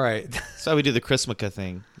 All right. That's how we do the Chrismica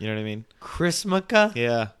thing. You know what I mean? Chrismica?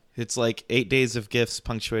 Yeah. It's like 8 days of gifts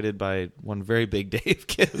punctuated by one very big day of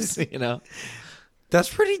gifts, you know?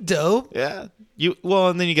 That's pretty dope. Yeah.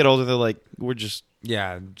 And then you get older, they're like, we're just,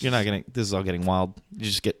 Yeah. you're not getting, this is all getting wild. You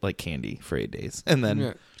just get like candy for 8 days. And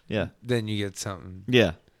then, yeah. Then you get something.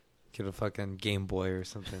 Yeah. Get a fucking Game Boy or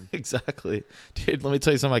something. Exactly. Dude, let me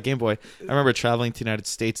tell you something about Game Boy. I remember traveling to the United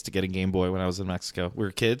States to get a Game Boy when I was in Mexico. We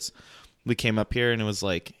were kids. We came up here and it was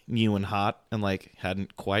like new and hot and like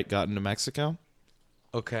hadn't quite gotten to Mexico.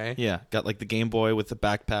 Okay. Yeah. Got like the Game Boy with the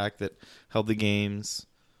backpack that held the games.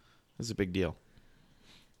 It was a big deal.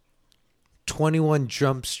 21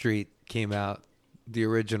 Jump Street came out. The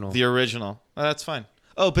original. The original. Oh, that's fine.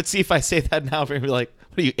 Oh, but see if I say that now, we're going to be like,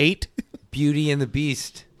 what are you, 8? Beauty and the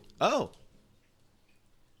Beast. Oh.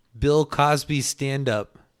 Bill Cosby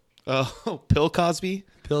stand-up. Oh, Bill Cosby?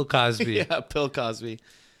 Bill Cosby. Yeah, Bill Cosby.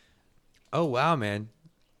 Oh, wow, man.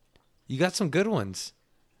 You got some good ones.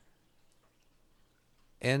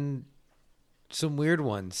 And some weird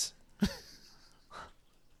ones.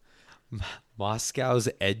 Moscow's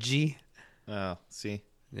Edgy. Oh, see.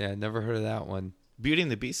 Yeah, never heard of that one. Beauty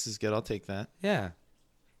and the Beast is good. I'll take that. Yeah.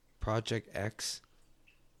 Project X.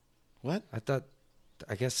 What? I thought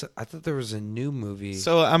there was a new movie.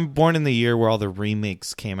 So I'm born in the year where all the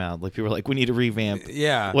remakes came out. Like people were like, we need to revamp.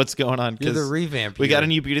 Yeah. What's going on? You're the revamp. We got a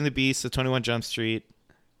new Beauty and the Beast, the 21 Jump Street.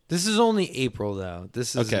 This is only April though.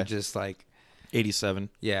 This isn't just like 87.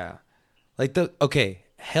 Yeah. Like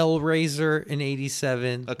Hellraiser in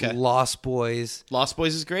 87. Okay. Lost Boys. Lost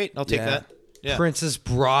Boys is great. I'll take that. Yeah. Princess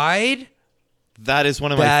Bride. That is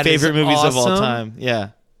one of my favorite movies of all time. Yeah.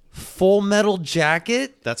 Full Metal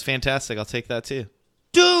Jacket. That's fantastic. I'll take that too.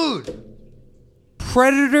 Dude.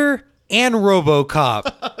 Predator and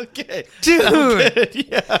RoboCop. Okay. Dude.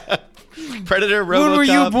 Yeah. Predator, RoboCop. When were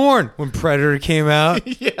you born? When Predator came out?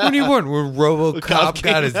 Yeah. When were you born? When RoboCop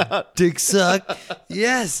got his dick sucked?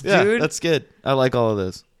 Yes, yeah, dude. That's good. I like all of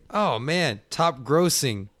those. Oh, man. Top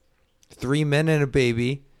grossing. 3 Men and a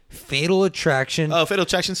Baby. Fatal Attraction. Oh, Fatal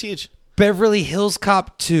Attraction's huge. Beverly Hills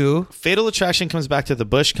Cop 2. Fatal Attraction comes back to the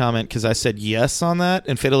Bush comment because I said yes on that,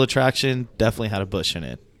 and Fatal Attraction definitely had a Bush in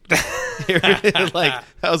it. Like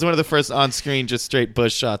that was one of the first on-screen just straight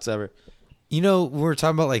Bush shots ever. You know, we were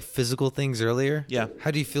talking about like physical things earlier. Yeah.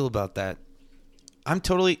 How do you feel about that?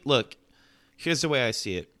 Look, here's the way I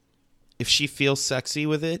see it. If she feels sexy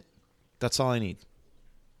with it, that's all I need.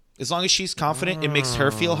 As long as she's confident, it makes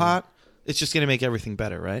her feel hot. It's just going to make everything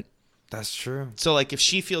better, right? That's true. So, like, if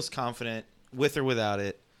she feels confident with or without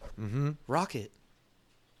it, rock it.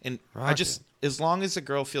 And as long as a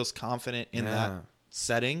girl feels confident in that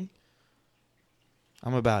setting,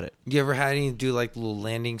 I'm about it. You ever had any do like little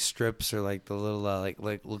landing strips or like the little like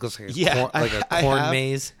looks like a corn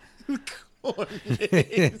maze? Corn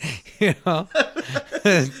maze. You know,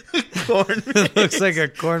 corn maze. It looks like a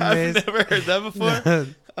corn maze. I've never heard that before.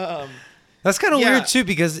 That's kind of weird too,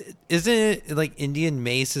 because isn't it like Indian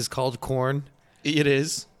mace is called corn? It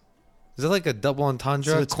is. Is it like a double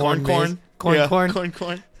entendre? So it's corn. Corn.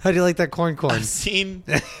 How do you like that corn? I've seen.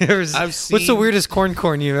 What's the weirdest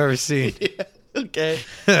corn you've ever seen? Yeah. Okay.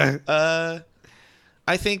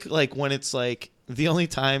 I think like when it's like the only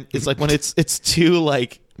time it's like when it's too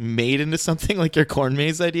like made into something like your corn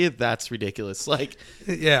maze idea. That's ridiculous. Like,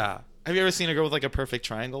 yeah. Have you ever seen a girl with like a perfect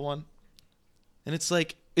triangle one? And it's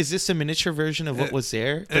like, is this a miniature version of what was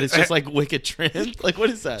there? But it's just like wicked trimmed. Like, what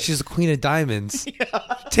is that? She's the Queen of Diamonds.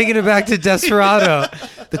 Taking it back to Desperado.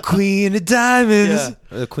 The Queen of Diamonds.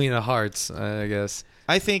 Yeah. The Queen of Hearts, I guess.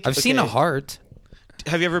 I think I've seen a heart.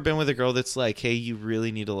 Have you ever been with a girl that's like, hey, you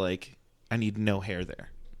really need to like, I need no hair there?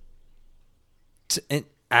 And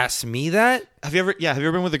ask me that? Have you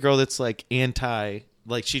ever been with a girl that's like anti,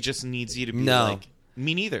 like she just needs you to be like,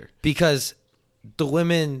 me neither. Because the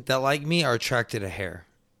women that like me are attracted to hair.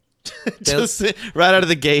 Just right out of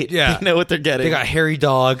the gate. Yeah. They know what they're getting. They got hairy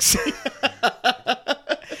dogs.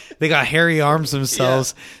 They got hairy arms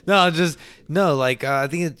themselves. Yeah. I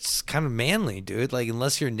think it's kind of manly, dude. Like,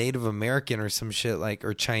 unless you're Native American or some shit, like,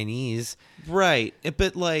 or Chinese. Right.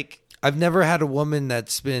 But, like, I've never had a woman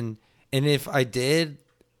that's been, and if I did,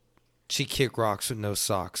 she kick rocks with no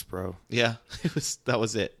socks, bro. Yeah. That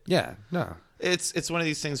was it. Yeah. No. It's one of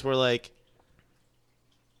these things where, like,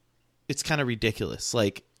 it's kind of ridiculous.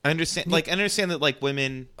 Like, I understand that, like,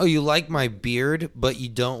 women. Oh, you like my beard, but you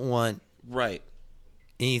don't want. Right.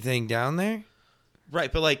 Anything down there?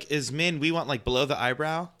 Right, but like as men, we want like below the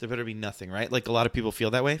eyebrow, there better be nothing, right? Like a lot of people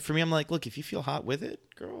feel that way. For me, I'm like, look, if you feel hot with it,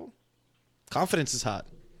 girl, confidence is hot.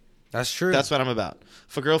 That's true. That's what I'm about.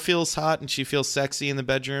 If a girl feels hot and she feels sexy in the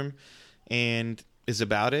bedroom and is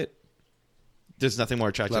about it, there's nothing more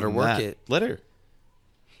attractive than that. Let her work it. Let her.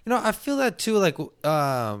 You know, I feel that too. Like,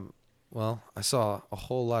 well, I saw a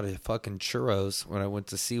whole lot of fucking churros when I went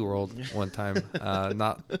to SeaWorld one time.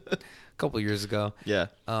 Not a couple years ago. Yeah.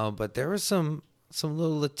 But there were some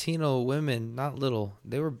little Latino women, not little,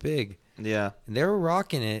 they were big. Yeah. And they were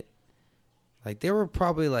rocking it. Like, they were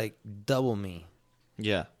probably like double me.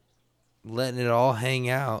 Yeah. Letting it all hang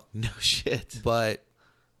out. No shit. But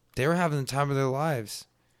they were having the time of their lives.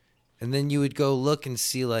 And then you would go look and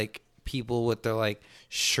see like people with their like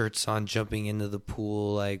shirts on jumping into the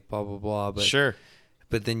pool, like blah, blah, blah. But, sure.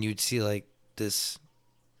 But then you'd see like this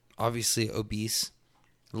obviously obese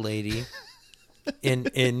lady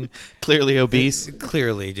in clearly obese.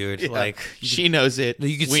 Clearly, dude. Yeah. Like she knows it.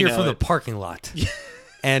 You could see her from the parking lot.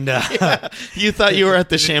 And you thought you were at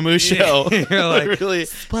the Shamu show. You're like, really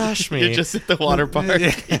splash me. You're just at the water park.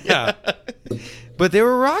 Yeah. But they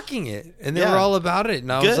were rocking it, and they were all about it.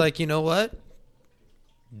 And I was like, you know what?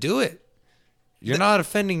 Do it. You're not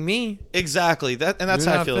offending me. Exactly. That's how I feel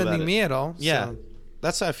about it. You're not offending me at all. Yeah. So.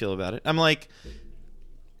 That's how I feel about it. I'm like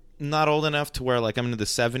not old enough to where like I'm into the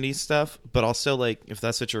 70s stuff, but also like if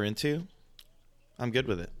that's what you're into, I'm good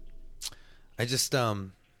with it. I just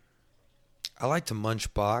I like to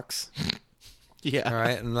munch box. Yeah. All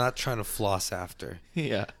right. I'm not trying to floss after.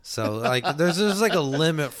 Yeah. So like, there's like a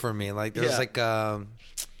limit for me. Like there's like,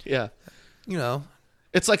 yeah. You know.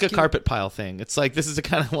 It's like a carpet pile thing. It's like, this is the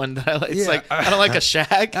kind of one that I like. It's like, I don't like a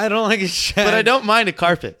shag. I don't like a shag. But I don't mind a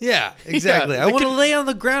carpet. Yeah, exactly. I want to lay on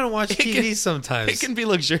the ground and watch TV sometimes. It can be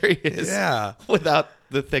luxurious. Yeah. Without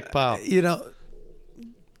the thick pile. You know,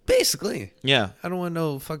 basically. Yeah. I don't want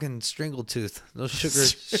no fucking strangle tooth. No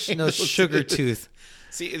sugar, no sugar tooth.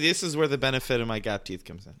 See, this is where the benefit of my gap teeth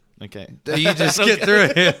comes in. Okay. You just get through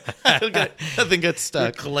it. Nothing gets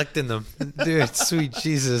stuck. You're collecting them. Dude, sweet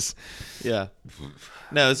Jesus. Yeah.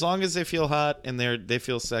 No, as long as they feel hot and they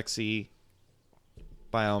feel sexy,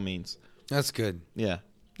 by all means. That's good. Yeah.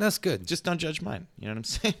 That's good. Just don't judge mine. You know what I'm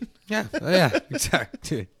saying? Yeah. Oh, yeah. Exactly.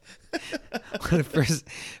 Dude.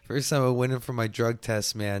 First time I went in for my drug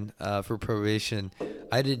test, man, for probation,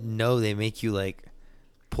 I didn't know they make you like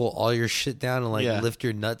pull all your shit down and like lift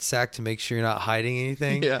your nutsack to make sure you're not hiding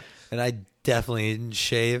anything. Yeah. And I definitely didn't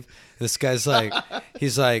shave. This guy's like,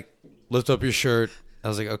 he's like, lift up your shirt. I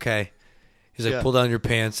was like, okay. He's like, pull down your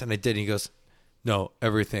pants. And I did. And he goes, no,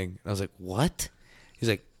 everything. And I was like, what? He's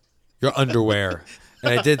like, your underwear.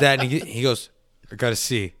 And I did that. And he goes, I got to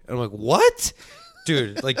see. And I'm like, what?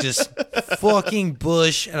 Dude, like just fucking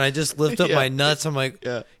bush. And I just lift up my nuts. I'm like,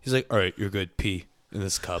 he's like, all right, you're good. Pee in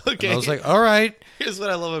this cup. Okay. And I was like, all right. Here's what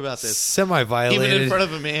I love about this. Semi-violated. Even in front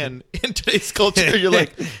of a man in today's culture, you're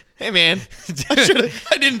like, hey, man,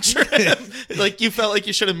 I didn't trim. Like, you felt like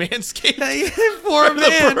you should have manscaped. For a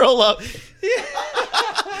man. The roll up.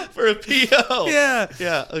 For a PO. Yeah.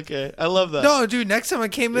 Yeah, okay. I love that. No, dude, next time I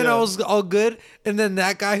came in, I was all good. And then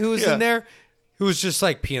that guy who was in there, who was just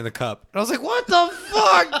like pee in the cup. And I was like, what the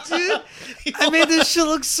fuck, dude? I made this shit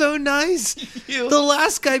look so nice. The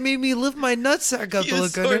last guy made me lift my nutsack up to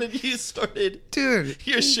look under. You sorted dude,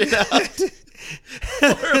 your shit out.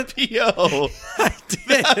 For a PO. I did.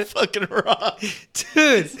 That fucking rock.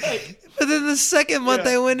 Dude. But then the second month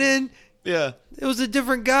I went in, it was a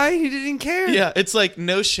different guy. He didn't care. Yeah, it's like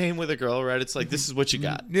no shame with a girl, right? It's like, this is what you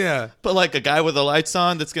got. Yeah. But like a guy with the lights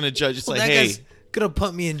on that's going to judge. It's like, hey. Gonna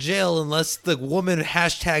put me in jail unless the woman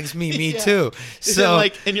hashtags me too. So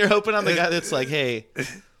like, and you're hoping on the guy that's like, hey,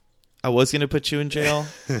 I was gonna put you in jail,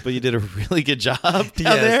 but you did a really good job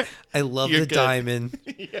down there. I love the diamond.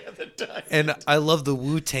 The diamond. And I love the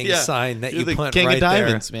Wu-Tang sign that you're you put King right of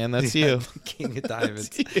Diamonds, there. man. That's you. King of Diamonds.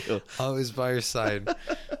 That's you. Always by your side.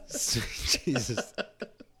 Jesus.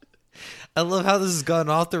 I love how this has gone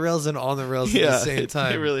off the rails and on the rails at the same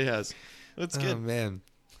time. It really has. That's good. Oh man.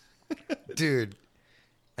 Dude.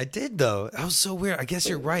 I did though. That was so weird. I guess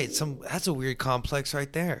you're right. That's a weird complex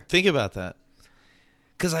right there. Think about that.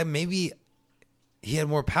 Because maybe he had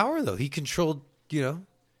more power though. He controlled,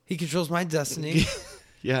 he controls my destiny.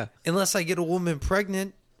 Yeah. Unless I get a woman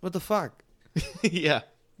pregnant, what the fuck? Yeah.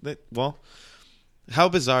 Well, how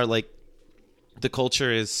bizarre. Like the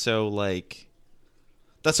culture is so like.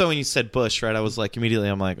 That's why when you said Bush, right? I was like immediately.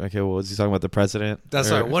 I'm like, okay, well, was he talking about the president? That's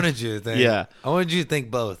what I wanted you to think. Yeah, I wanted you to think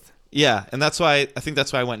both. Yeah, and that's why I think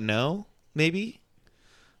that's why I went no, maybe.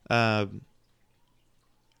 But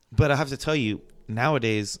I have to tell you,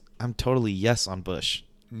 nowadays I'm totally yes on Bush,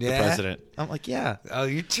 the president. I'm like, yeah. Oh,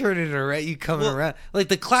 you're turning around. You coming around. Like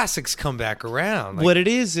the classics come back around. Like, what it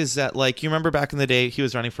is that like you remember back in the day he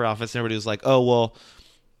was running for office and everybody was like, oh well.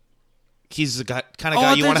 He's the kind of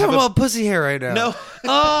guy you want to have. About pussy hair right now. No.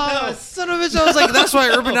 Oh, son of a bitch! I was like, that's why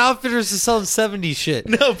Urban Outfitters is selling 70s shit.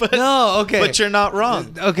 Okay. But you're not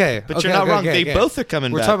wrong. Okay, but you're not wrong. They both are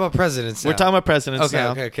coming back. We're talking about presidents now. We're talking about presidents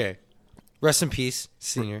now. Okay. Rest in peace,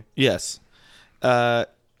 senior. Yes.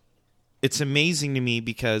 It's amazing to me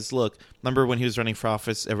because, look, remember when he was running for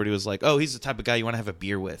office, everybody was like, oh, he's the type of guy you want to have a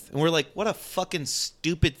beer with. And we're like, what a fucking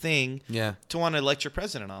stupid thing to want to elect your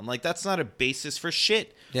president on. Like, that's not a basis for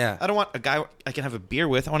shit. Yeah. I don't want a guy I can have a beer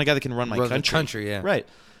with. I want a guy that can run my country. The country, yeah. Right.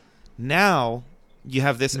 Now, you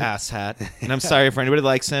have this asshat, and I'm sorry if anybody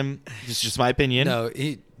likes him. This is just my opinion. No,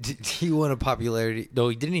 he won a popularity. No,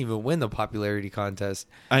 he didn't even win the popularity contest.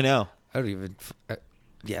 I know. I don't even...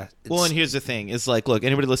 Yeah. Well, and here's the thing. It's like, look,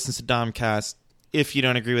 anybody listens to Domcast. If you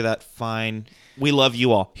don't agree with that, fine. We love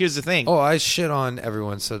you all. Here's the thing. Oh, I shit on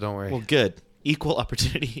everyone, so don't worry. Well, good. Equal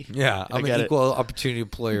opportunity. Yeah, I'm an equal opportunity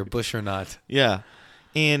employer, Bush or not. Yeah.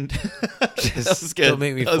 And that was good. Don't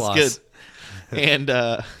make me floss. That was good.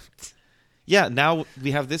 And, yeah, now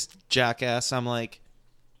we have this jackass. I'm like,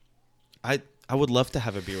 I would love to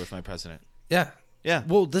have a beer with my president. Yeah. Yeah.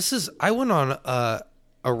 Well, I went on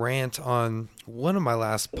a rant on one of my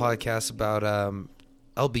last podcasts about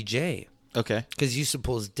LBJ. Okay. Because he used to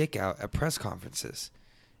pull his dick out at press conferences.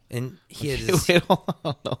 And he had his... Wait, hold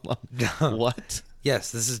on. No. What?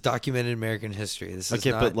 Yes, this is documented American history. This is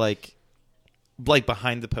okay, not... but like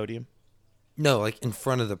behind the podium? No, like in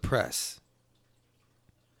front of the press.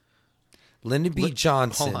 Lyndon B.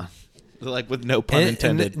 Johnson. Hold on. Like with no pun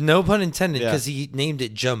intended. No pun intended, because he named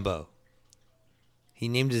it Jumbo. He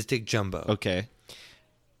named his dick Jumbo. Okay.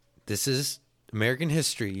 This is American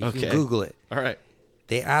history. You can Google it. All right.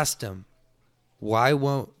 They asked him, why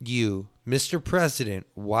won't you, Mr. President,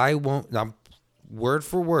 word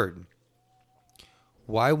for word,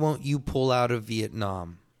 why won't you pull out of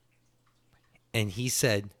Vietnam? And he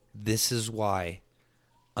said, this is why.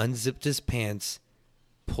 Unzipped his pants,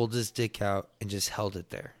 pulled his dick out, and just held it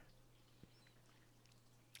there.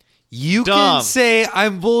 You can say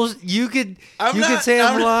I'm bullshit. You could say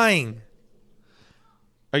I'm lying.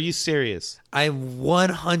 Are you serious? I'm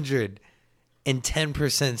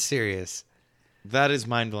 110% serious. That is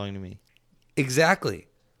mind blowing to me. Exactly.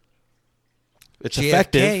 It's JFK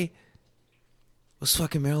effective. Was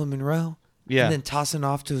fucking Marilyn Monroe. Yeah. And then tossing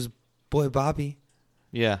off to his boy Bobby.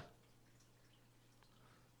 Yeah.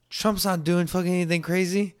 Trump's not doing fucking anything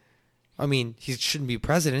crazy. I mean, he shouldn't be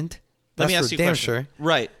president. Let me ask you a question. Sure.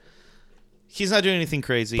 Right. He's not doing anything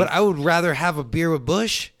crazy. But I would rather have a beer with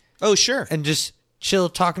Bush. Oh, sure. And just chill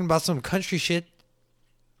talking about some country shit.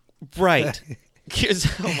 Right.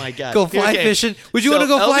 Oh, my God. Go fly fishing. Would you want to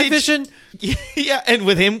go fly fishing? Yeah, and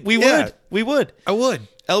with him, we would. We would. I would.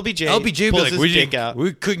 LBJ pulls his dick out.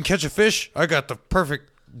 We couldn't catch a fish. I got the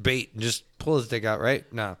perfect bait. And just pull his dick out, right?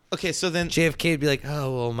 No. Okay, so then... JFK would be like,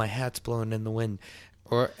 oh, well, my hat's blowing in the wind.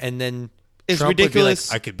 And then it's Trump ridiculous.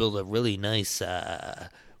 would be like, I could build a really nice...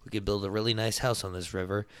 we could build a really nice house on this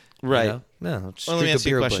river. Right. You know? No, just let me ask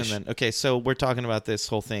you a question Bush. then. Okay, so we're talking about this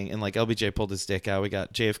whole thing, and like LBJ pulled his dick out. We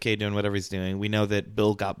got JFK doing whatever he's doing. We know that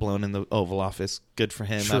Bill got blown in the Oval Office. Good for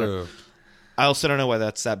him. True. I also don't know why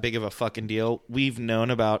that's that big of a fucking deal. We've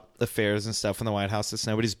known about affairs and stuff in the White House. It's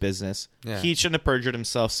nobody's business. Yeah. He shouldn't have perjured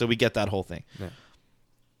himself, so we get that whole thing. Yeah.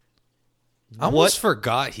 I almost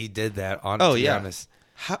forgot he did that, to be honest.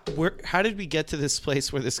 How did we get to this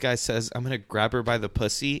place where this guy says, I'm going to grab her by the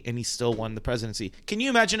pussy, and he still won the presidency? Can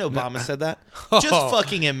you imagine Obama said that? Just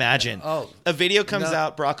fucking imagine. A video comes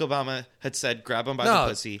out, Barack Obama had said, grab him by the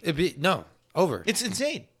pussy. Over. It's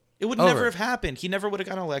insane. It would never have happened. He never would have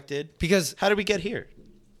gotten elected. Because how did we get here?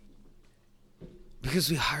 Because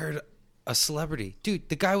we hired a celebrity. Dude,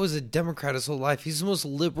 the guy was a Democrat his whole life. He's the most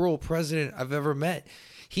liberal president I've ever met.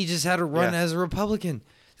 He just had to run as a Republican.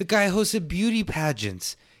 The guy hosted beauty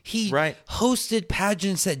pageants. He hosted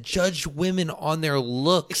pageants that judged women on their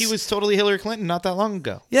looks. He was totally Hillary Clinton not that long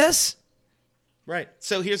ago. Yes. Right.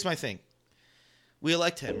 So here's my thing. We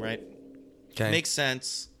elect him, right? Okay. Makes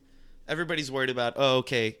sense. Everybody's worried about,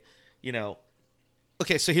 okay,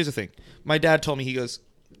 Okay, so here's the thing. My dad told me, he goes,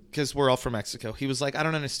 because we're all from Mexico, he was like, I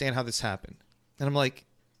don't understand how this happened. And I'm like,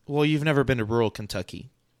 well, you've never been to rural Kentucky,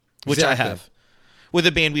 which I have. With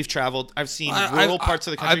a band, we've traveled. I've seen rural parts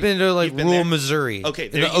of the country. I've been to rural Missouri. Okay,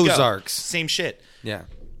 there in the Ozarks. Go. Same shit. Yeah.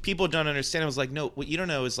 People don't understand. I was like, no, what you don't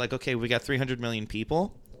know is like, okay, we got 300 million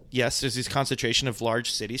people. Yes, there's this concentration of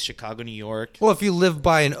large cities, Chicago, New York. Well, if you live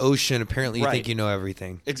by an ocean, apparently you think you know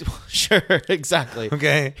everything. Sure, exactly.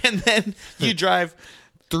 Okay. And then you drive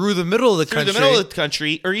through the middle of the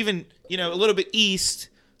country, or even, a little bit east,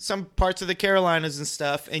 some parts of the Carolinas and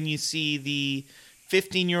stuff, and you see the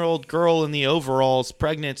 15-year-old girl in the overalls,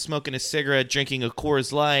 pregnant, smoking a cigarette, drinking a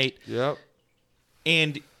Coors Light. Yep.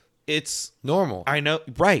 And it's normal. I know,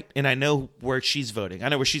 right. And I know where she's voting. I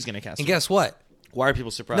know where she's going to cast. And guess what? Why are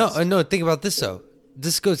people surprised? No, think about this, though.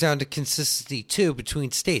 This goes down to consistency, too,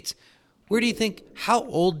 between states. How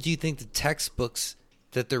old do you think the textbooks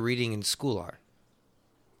that they're reading in school are?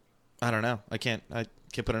 I don't know. I can't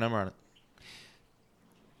put a number on it.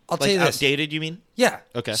 I'll tell you this. Outdated, you mean? Yeah.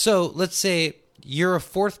 Okay. So let's say you're a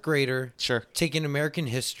fourth grader taking American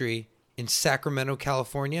history in Sacramento,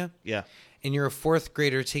 California. Yeah. And you're a fourth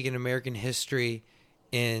grader taking American history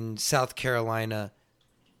in South Carolina,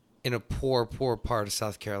 in a poor part of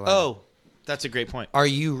South Carolina. Oh, that's a great point. Are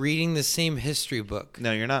you reading the same history book?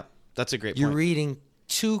 No, you're not. That's a great point. You're reading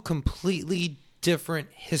two completely different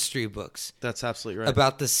history books. That's absolutely right.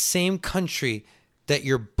 About the same country that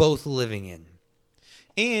you're both living in.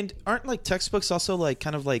 And aren't textbooks also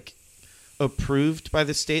kind of approved by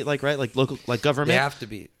the state, right? Like local, government? They have to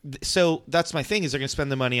be. So that's my thing, is they're going to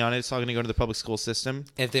spend the money on it. It's all going to go to the public school system.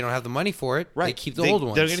 And if they don't have the money for it, they keep the old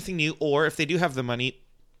ones. They don't get anything new. Or if they do have the money,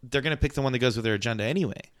 they're going to pick the one that goes with their agenda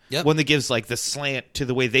anyway. Yep. One that gives the slant to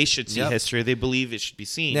the way they should see history. They believe it should be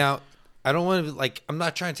seen. Now, I don't want to I'm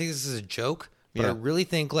not trying to take this as a joke, but I really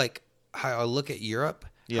think how I look at Europe,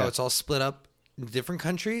 how it's all split up different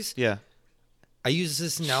countries. Yeah. I use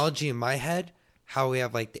this analogy in my head, how we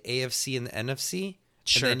have like the AFC and the NFC.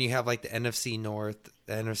 Sure. And then you have like the NFC North,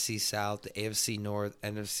 the NFC South, the AFC North,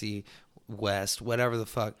 NFC West, whatever the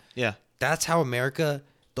fuck. Yeah. That's how America,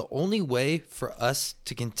 the only way for us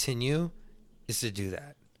to continue is to do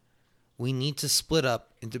that. We need to split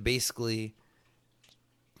up into basically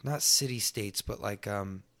not city states, but like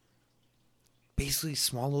basically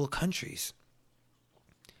small little countries.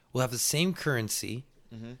 We'll have the same currency,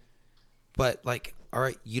 but like, all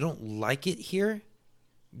right, you don't like it here?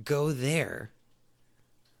 Go there.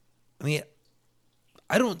 I mean,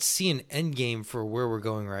 I don't see an end game for where we're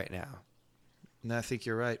going right now. No, I think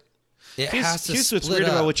you're right. Here's what's weird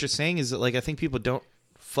about what you're saying is that, like, I think people don't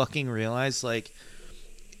fucking realize, like,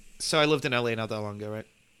 so I lived in LA not that long ago, right?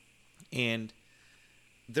 And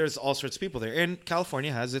there's all sorts of people there. And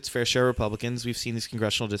California has its fair share of Republicans. We've seen these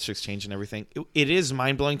congressional districts change and everything. It is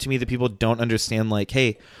mind-blowing to me that people don't understand, like,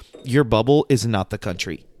 hey, your bubble is not the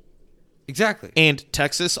country. Exactly. And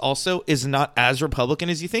Texas also is not as Republican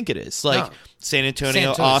as you think it is. Like, San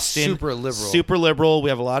Antonio, Austin. Super liberal. Super liberal. We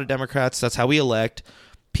have a lot of Democrats. That's how we elect.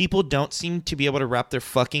 People don't seem to be able to wrap their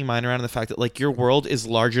fucking mind around the fact that, like, your world is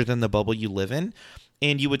larger than the bubble you live in.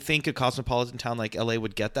 And you would think a cosmopolitan town like LA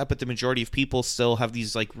would get that, but the majority of people still have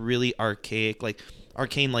these, like, really archaic, like,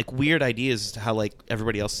 arcane, like, weird ideas as to how, like,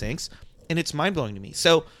 everybody else thinks. And it's mind-blowing to me.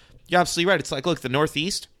 So, you're absolutely right. It's like, look, the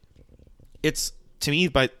Northeast, it's, to me,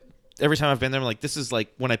 every time I've been there, I'm like, this is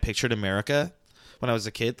like when I pictured America when I was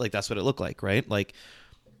a kid. Like, that's what it looked like, right? Like,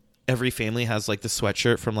 every family has like the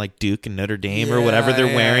sweatshirt from like Duke and Notre Dame or whatever they're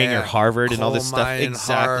wearing, or Harvard and all this stuff.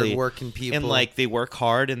 Exactly. Hard working people. And like, they work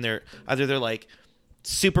hard, and they're like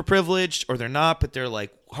super privileged or they're not, but they're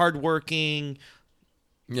like hardworking.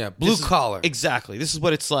 Yeah, blue collar. Exactly. This is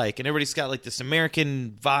what it's like. And everybody's got like this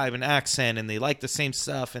American vibe and accent, and they like the same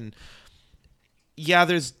stuff. And yeah,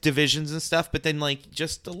 there's divisions and stuff, but then like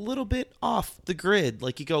just a little bit off the grid.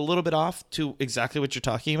 Like, you go a little bit off to exactly what you're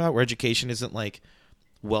talking about, where education isn't like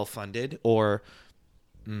well funded or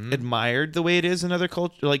admired the way it is in other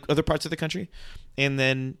culture, like other parts of the country. And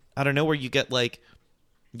then I don't know, where you get like,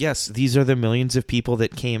 yes, these are the millions of people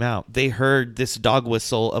that came out. They heard this dog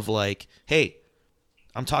whistle of like, hey,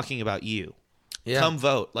 I'm talking about you. Yeah. Come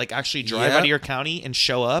vote. Like, actually drive out of your county and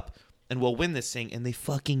show up, and we'll win this thing. And they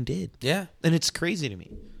fucking did. Yeah. And it's crazy to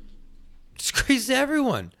me. It's crazy to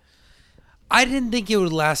everyone. I didn't think it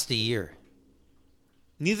would last a year.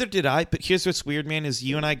 Neither did I. But here's what's weird, man, is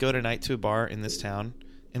you and I go tonight to a bar in this town,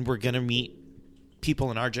 and we're going to meet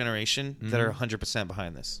people in our generation that are 100%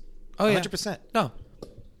 behind this. Oh, yeah. 100%. No.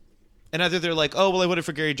 And either they're like, oh, well, I voted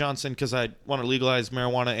for Gary Johnson because I want to legalize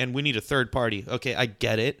marijuana and we need a third party. Okay, I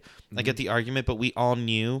get it. I get the argument, but we all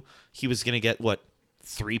knew he was going to get, what,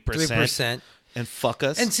 3%? 3%. And fuck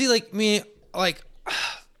us. And see, like, me, like,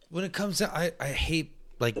 when it comes to, I hate,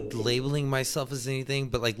 like, labeling myself as anything,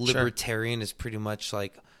 but, like, libertarian is pretty much,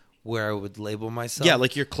 like, where I would label myself. Yeah,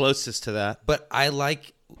 like, you're closest to that. But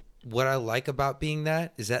what I like about being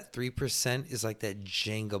that is that 3% is like that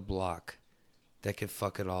Jenga block that could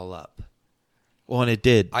fuck it all up. Well, and it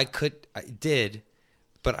did. I did,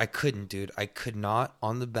 but I couldn't, dude. I could not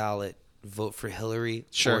on the ballot vote for Hillary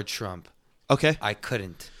or Trump. Okay. I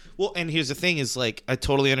couldn't. Well, and here's the thing is, like, I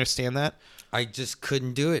totally understand that. I just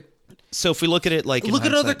couldn't do it. So if we look at it like... Look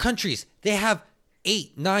at other countries. They have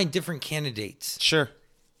 8-9 different candidates. Sure.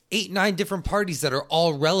 8-9 different parties that are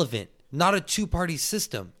all relevant. Not a two-party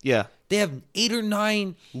system. Yeah. They have 8 or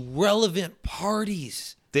 9 relevant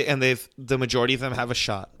parties. The majority of them have a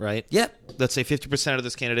shot, right? Yep. Let's say 50% of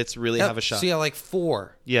those candidates really have a shot. So yeah, like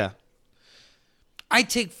 4. Yeah. I'd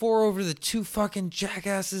take 4 over the 2 fucking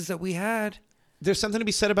jackasses that we had. There's something to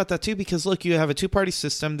be said about that, too, because, look, you have a 2-party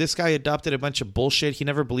system. This guy adopted a bunch of bullshit he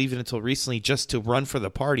never believed in until recently just to run for the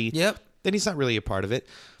party. Yep. Then he's not really a part of it.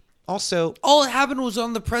 Also, all it happened was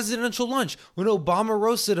on the presidential lunch when Obama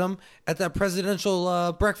roasted him at that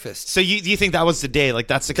presidential breakfast. So you think that was the day? Like,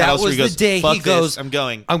 that's the catalyst where he goes, the day fuck he goes, this, I'm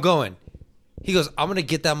going. He goes, I'm going to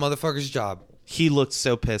get that motherfucker's job. He looked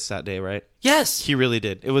so pissed that day, right? Yes. He really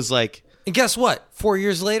did. It was like... And guess what? 4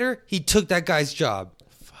 years later, he took that guy's job.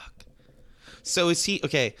 Fuck. So is he...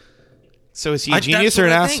 Okay. So is he a genius or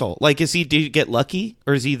an asshole? Like, did he get lucky?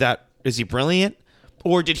 Or is he brilliant?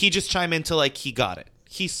 Or did he just chime into, like, he got it?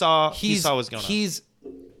 He saw what was going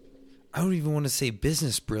on. I don't even want to say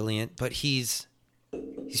business brilliant, but he's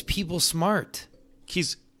people smart.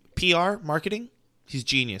 He's PR, marketing. He's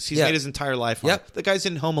genius. He's made his entire life on it. The guy's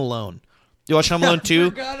in Home Alone. You watch Home Alone 2? I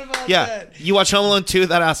forgot about that. You watch Home Alone 2,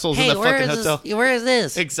 that asshole's in the fucking hotel. Where is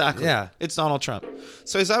this? Exactly. Yeah. It's Donald Trump.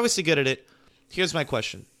 So he's obviously good at it. Here's my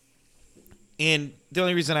question. And the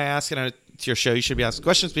only reason I ask, and It's your show. You should be asking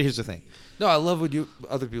questions. But here's the thing. No, I love when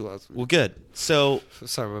other people ask me. Well, good. So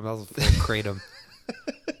sorry, my mouth is full of kratom.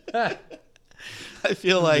 I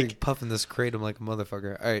feel like puffing this kratom like a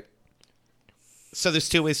motherfucker. All right. So there's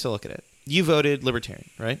two ways to look at it. You voted Libertarian,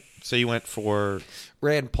 right? So you went for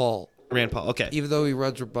Rand Paul. Okay. Even though he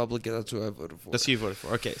runs Republican, that's who I voted for. That's who you voted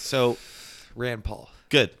for. Okay, so Rand Paul.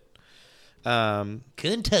 Good.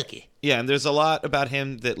 Kentucky. Yeah, and there's a lot about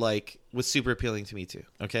him that like was super appealing to me too.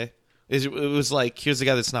 Okay, it was like, here's a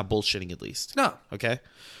guy that's not bullshitting at least. No. Okay.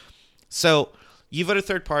 So you voted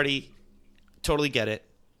third party. Totally get it.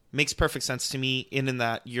 Makes perfect sense to me in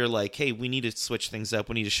that you're like, hey, we need to switch things up.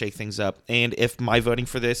 We need to shake things up. And if my voting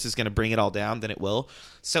for this is going to bring it all down, then it will.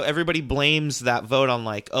 So everybody blames that vote on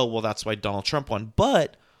like, oh, well, that's why Donald Trump won.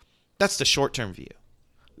 But that's the short-term view.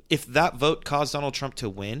 If that vote caused Donald Trump to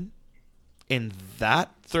win and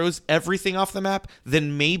that throws everything off the map,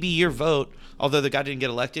 then maybe your vote, although the guy didn't get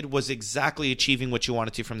elected, was exactly achieving what you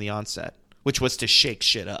wanted to from the onset, which was to shake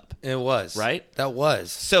shit up. It was. Right? That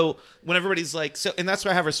was. So when everybody's like, so, and that's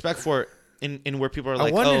why I have respect for it in where people are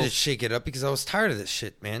like, I wanted to shake it up because I was tired of this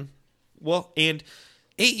shit, man. Well, and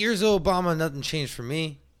 8 years of Obama, nothing changed for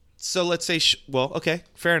me. So let's say, okay,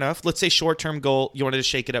 fair enough. Let's say short-term goal, you wanted to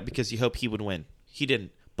shake it up because you hope he would win. He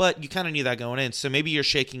didn't. But you kind of knew that going in. So maybe your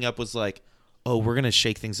shaking up was like, oh, we're going to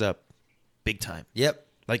shake things up big time. Yep.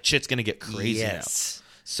 Like shit's going to get crazy now.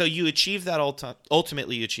 So you achieve that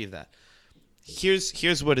ultimately you achieve that.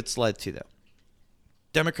 Here's what it's led to, though.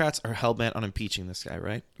 Democrats are hell-bent on impeaching this guy,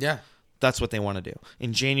 right? Yeah. That's what they want to do.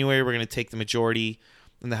 In January, we're going to take the majority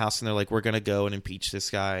in the House, and they're like, we're going to go and impeach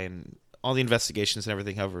this guy, and all the investigations and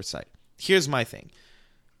everything have oversight. Here's my thing.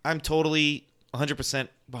 I'm totally 100%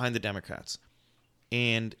 behind the Democrats.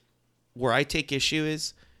 And where I take issue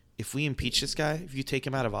is, if we impeach this guy, if you take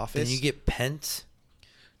him out of office... Then you get Pence?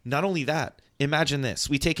 Not only that. Imagine this.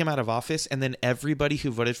 We take him out of office, and then everybody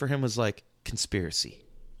who voted for him was like, conspiracy.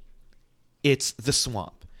 It's the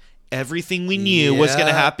swamp. Everything we knew was going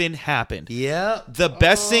to happen happened. Yeah. The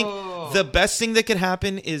best thing that could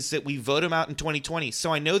happen is that we vote him out in 2020.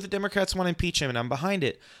 So I know the Democrats want to impeach him, and I'm behind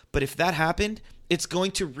it. But if that happened, it's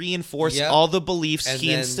going to reinforce all the beliefs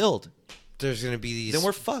he instilled. There's going to be these then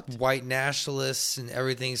we're fucked. White nationalists and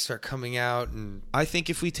everything start coming out. And I think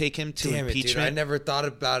if we take him to impeachment... I never thought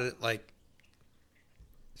about it like...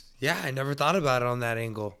 Yeah, I never thought about it on that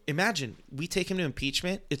angle. Imagine, we take him to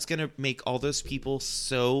impeachment. It's going to make all those people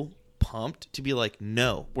so pumped to be like,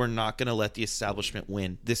 no, we're not going to let the establishment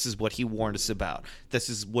win. This is what he warned us about. This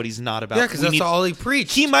is what he's not about. Yeah, because that's all he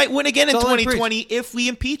preached. He might win again in 2020 if we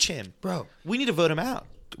impeach him. Bro. We need to vote him out.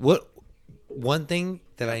 One thing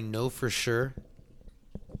that I know for sure,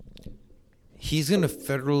 he's going to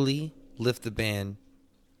federally lift the ban.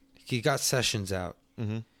 He got Sessions out.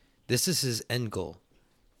 Mm-hmm. This is his end goal.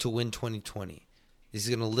 To win 2020. He's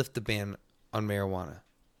going to lift the ban on marijuana.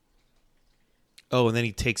 Oh, and then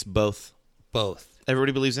he takes both. Both.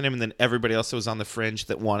 Everybody believes in him, and then everybody else was on the fringe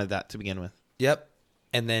that wanted that to begin with. Yep.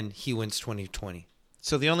 And then he wins 2020.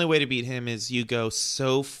 So the only way to beat him is you go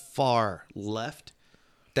so far left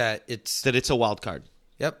that it's a wild card.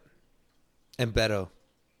 Yep. And Beto.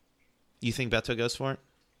 You think Beto goes for it?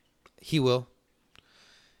 He will.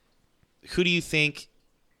 Who do you think...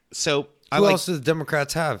 So... Who else do the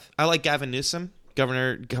Democrats have? I like Gavin Newsom,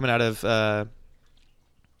 governor coming out of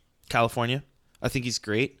California. I think he's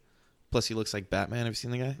great. Plus, he looks like Batman. Have you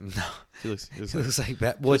seen the guy? No. He looks like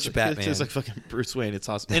which Batman? He looks like fucking Bruce Wayne. It's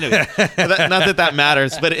awesome. Anyway, not that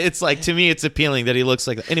matters, but it's like, to me, it's appealing that he looks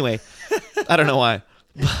like that. Anyway, I don't know why.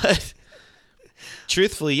 But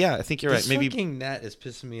truthfully, yeah, I think you're right. Maybe fucking gnat is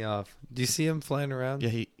pissing me off. Do you see him flying around? Yeah,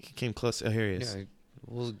 he came close. Oh, here he is. Yeah,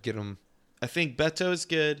 we'll get him. I think Beto is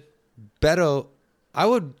good. Beto,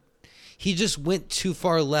 he just went too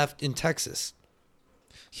far left in Texas.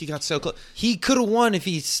 He got so close. He could have won if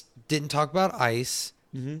he didn't talk about ICE,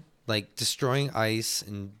 mm-hmm. like destroying ICE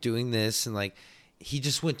and doing this, and like he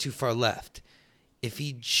just went too far left. If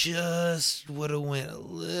he just would have went a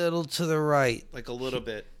little to the right, like a little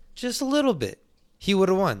bit, just a little bit, he would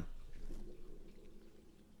have won.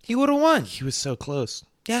 He would have won. He was so close.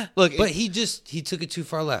 Yeah, look, but he took it too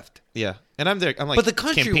far left. Yeah, and I'm there. I'm like, but the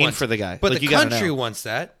country campaign wants for the guy. But like, the country wants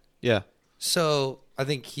that. Yeah. So I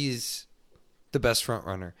think he's the best front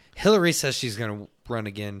runner. Hillary says she's going to run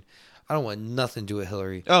again. I don't want nothing to do with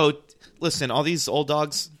Hillary. Oh, listen, all these old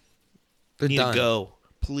dogs need done. To go.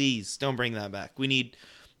 Please don't bring that back. We need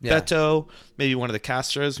Beto, maybe one of the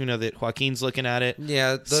Castros. We know that Joaquin's looking at it.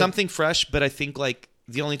 Yeah, something fresh. But I think like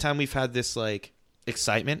the only time we've had this like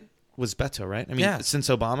excitement was Beto, right? I mean, since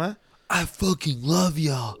Obama. I fucking love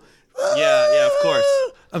y'all. Yeah, of course.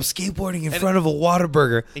 I'm skateboarding in front of a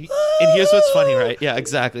Whataburger. And here's what's funny, right? Yeah,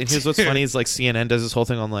 exactly. And here's what's funny is like CNN does this whole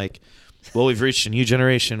thing on like, well, we've reached a new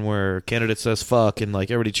generation where candidate says fuck and like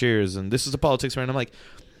everybody cheers and this is the politics right. And I'm like,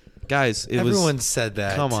 guys, everyone said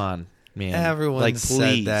that. Come on, man. Everyone like,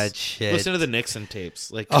 said that shit. Listen to the Nixon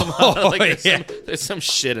tapes. Like, come on. Like, there's some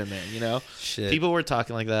shit in there, you know? Shit. People were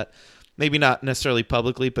talking like that. Maybe not necessarily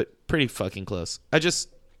publicly, but pretty fucking close.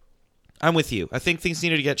 I'm with you. I think things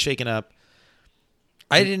needed to get shaken up.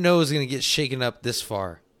 I didn't know it was going to get shaken up this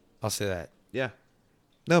far. I'll say that. Yeah.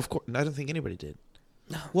 No, of course. I don't think anybody did.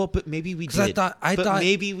 No. Well, but maybe we did. I thought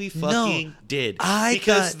maybe we fucking did.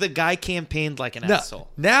 Because the guy campaigned like an asshole.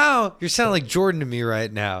 Now you're sounding like Jordan to me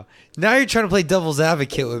right now. Now you're trying to play devil's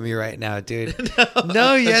advocate with me right now, dude.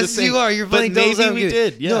 No, yes, you are. You're playing devil's advocate. Maybe we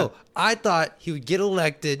did. Yeah. No, I thought he would get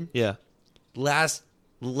elected. Yeah. Last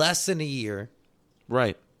less than a year.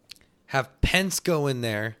 Right. Have Pence go in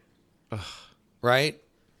there. Right?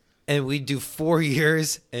 And we'd do 4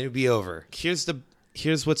 years and it'd be over. Here's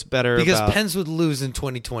what's better because Pence would lose in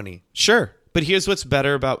 2020. Sure. But here's what's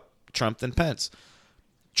better about Trump than Pence.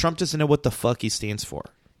 Trump doesn't know what the fuck he stands for.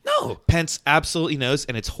 No. Pence absolutely knows,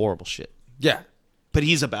 and it's horrible shit. Yeah. But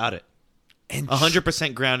he's about it. And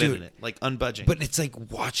 100% grounded in it. Like unbudging. But it's like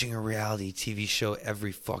watching a reality TV show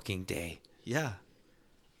every fucking day. Yeah.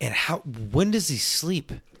 And when does he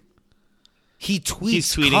sleep? He's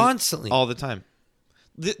tweeting constantly. All the time.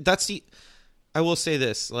 I will say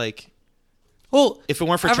this, like, well, if it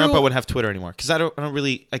weren't for Trump, I wouldn't have Twitter anymore because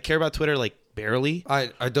I care about Twitter like barely.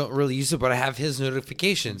 I don't really use it, but I have his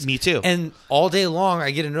notifications. Me too. And all day long,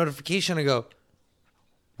 I get a notification. I go,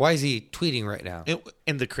 why is he tweeting right now?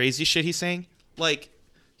 And the crazy shit he's saying, like,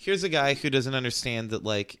 here's a guy who doesn't understand that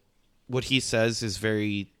like what he says is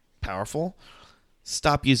very powerful.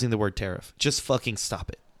 Stop using the word tariff. Just fucking stop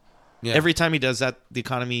it. Yeah. Every time he does that, the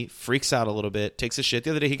economy freaks out a little bit, takes a shit. The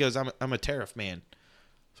other day he goes, I'm a tariff man.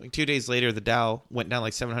 Like 2 days later, the Dow went down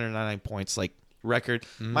like 799 points, like record.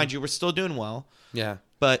 Mind you, we're still doing well. Yeah.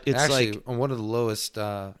 But it's actually like on one of the lowest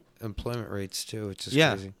employment rates too, which is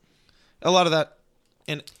crazy. A lot of that.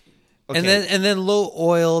 And then low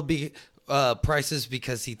oil prices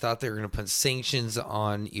because he thought they were going to put sanctions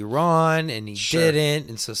on Iran and he didn't.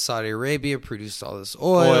 And so Saudi Arabia produced all this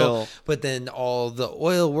oil. But then all the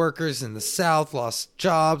oil workers in the South lost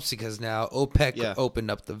jobs because now OPEC opened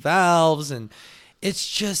up the valves. And it's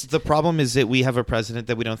just... The problem is that we have a president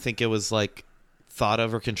that we don't think it was like thought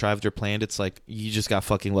of or contrived or planned. It's like you just got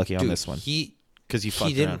fucking lucky on this one. Because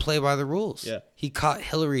he didn't play by the rules. Yeah. He caught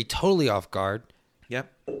Hillary totally off guard. Yep.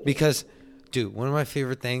 Because, dude, one of my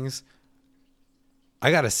favorite things... I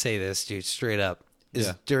got to say this, dude, straight up,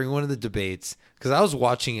 is during one of the debates, because I was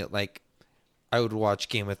watching it like I would watch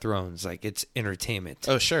Game of Thrones, like it's entertainment.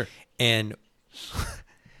 Oh, sure. And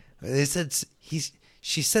they said,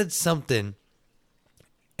 she said something,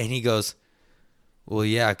 and he goes, well,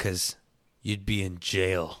 yeah, because you'd be in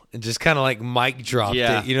jail. And just kind of like mic dropped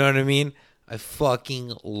it, you know what I mean? I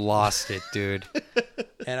fucking lost it, dude.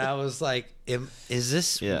 And I was like, is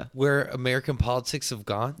this where American politics have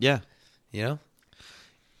gone? Yeah. You know?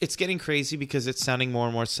 It's getting crazy because it's sounding more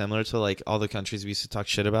and more similar to like all the countries we used to talk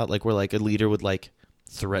shit about. Like where like a leader would like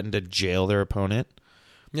threaten to jail their opponent.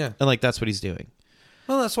 Yeah. And like that's what he's doing.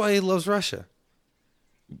 Well, that's why he loves Russia.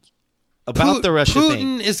 About the Russia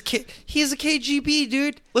Putin thing. He's a KGB,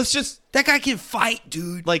 dude. That guy can fight,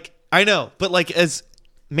 dude. Like, I know, but like as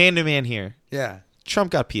man to man here. Yeah. Trump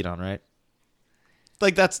got peed on, right?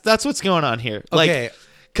 Like that's what's going on here. Okay. Like,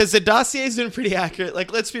 because the dossier's been pretty accurate.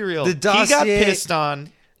 Like, let's be real. He got pissed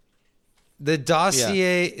on. The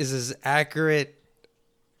dossier is as accurate.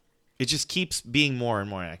 It just keeps being more and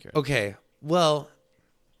more accurate. Okay. Well,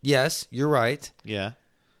 yes, you're right. Yeah.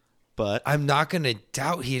 But I'm not going to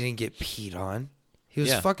doubt he didn't get peed on. He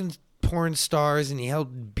was fucking porn stars and he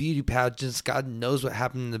held beauty pageants. God knows what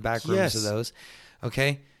happened in the back rooms of those.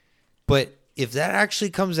 Okay. But if that actually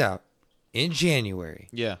comes out in January.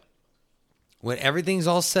 Yeah. When everything's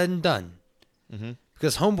all said and done. Mm-hmm.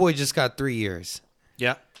 Because Homeboy just got 3 years.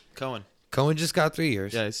 Yeah. Cohen just got 3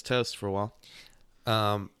 years. Yeah, he's toast for a while.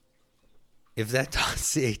 If that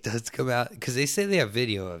dossier does come out, because they say they have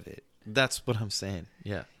video of it. That's what I'm saying.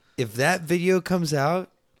 Yeah. If that video comes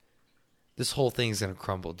out, this whole thing's going to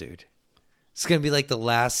crumble, dude. It's going to be like the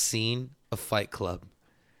last scene of Fight Club.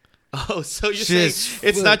 Oh, so you're saying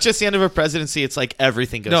it's not just the end of a presidency, it's like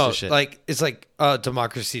everything goes to shit. No, like, it's like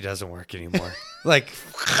democracy doesn't work anymore. Like,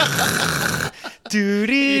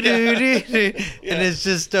 doo-dee-doo-dee-doo, and it's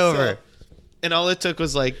just over. And all it took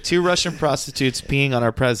was like 2 Russian prostitutes peeing on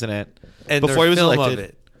our president and before he was film elected, of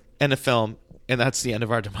it. And a film, and that's the end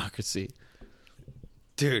of our democracy.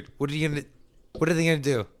 Dude, what are you gonna? What are they going to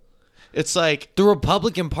do? It's like the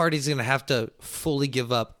Republican Party is going to have to fully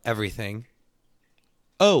give up everything.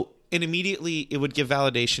 Oh, and immediately it would give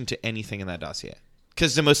validation to anything in that dossier.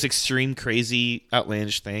 Because the most extreme, crazy,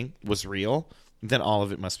 outlandish thing was real. Then all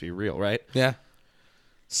of it must be real, right? Yeah.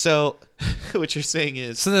 So, what you're saying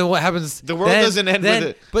is... So then what happens... The world doesn't end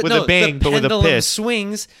with a bang, but with a piss. The pendulum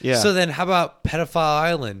swings. Yeah. So then how about Pedophile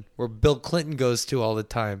Island, where Bill Clinton goes to all the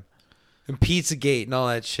time? And Pizzagate and all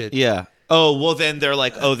that shit. Yeah. Oh, well then they're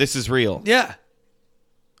like, oh, this is real. Yeah.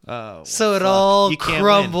 Oh. So it all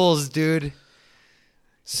crumbles, dude.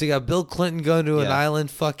 So you got Bill Clinton going to an island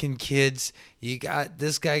fucking kids. You got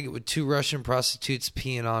this guy with 2 Russian prostitutes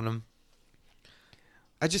peeing on him.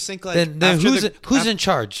 I just think like then who's in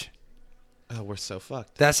charge? Oh, we're so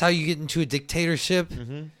fucked. That's how you get into a dictatorship.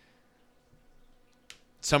 Mm-hmm.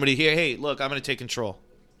 Somebody here, hey, look, I'm going to take control.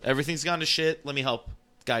 Everything's gone to shit. Let me help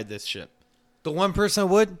guide this ship. The one person I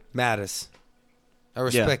would, Mattis. I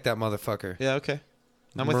respect that motherfucker. Yeah, okay.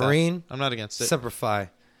 I'm with Marine. That. I'm not against it. Semper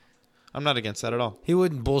Fi. I'm not against that at all. He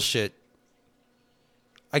wouldn't bullshit.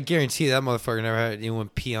 I guarantee that motherfucker never had anyone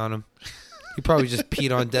pee on him. He probably just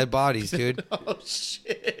peed on dead bodies, dude. Oh,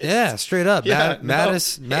 shit. Yeah, straight up. Yeah,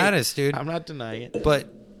 Mattis, dude. I'm not denying it.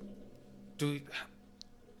 But, dude,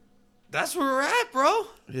 that's where we're at, bro.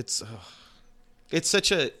 It's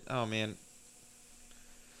such a, oh, man.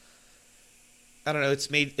 I don't know.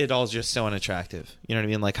 It's made it all just so unattractive. You know what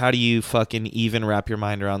I mean? Like, how do you fucking even wrap your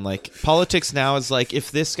mind around, like, politics now is like,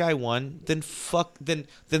 if this guy won, then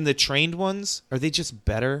then the trained ones, are they just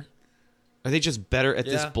better? Are they just better at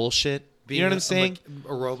this bullshit? You know what I'm saying? Like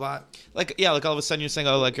a robot? Like, yeah, like all of a sudden you're saying,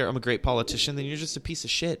 oh, like, I'm a great politician, then you're just a piece of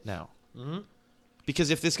shit now. Mm-hmm.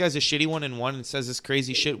 Because if this guy's a shitty one and says this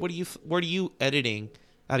crazy shit, what are you editing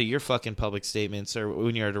out of your fucking public statements or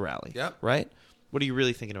when you're at a rally? Yep. Right? What are you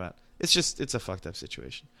really thinking about? It's a fucked up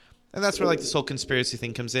situation. And that's where, like, this whole conspiracy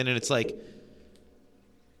thing comes in, and it's like,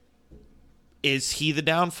 is he the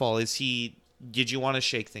downfall? Did you want to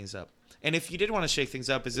shake things up? And if you did want to shake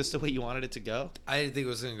things up, is this the way you wanted it to go? I didn't think it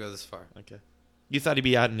was going to go this far. Okay. You thought he'd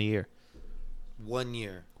be out in a year. 1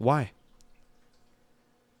 year. Why?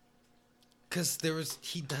 Because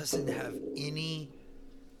he doesn't have any...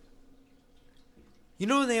 You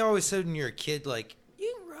know when they always said when you're a kid, like,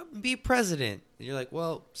 you can grow up and be president. And you're like,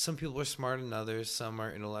 well, some people are smarter than others. Some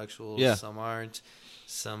are intellectuals. Some aren't.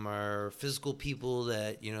 Some are physical people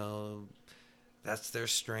that, you know... That's their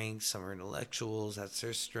strength. Some are intellectuals. That's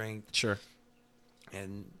their strength. Sure.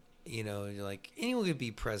 And, you know, you're like, anyone could be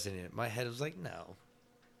president. My head was like, no.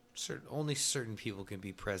 Only certain people can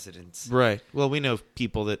be presidents. Right. Well, we know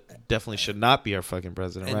people that definitely should not be our fucking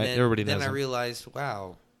president, right? Everybody knows. Then I realized,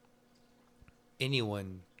 wow,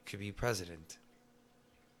 anyone could be president.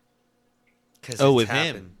 With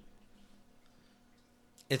him.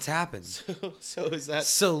 It's happened. So is that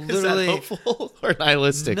literally hopeful or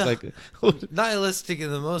nihilistic? No, like nihilistic in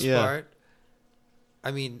the most part.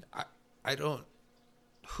 I mean, I don't.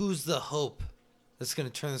 Who's the hope that's going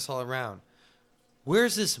to turn this all around?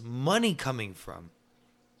 Where's this money coming from?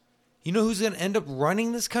 You know who's going to end up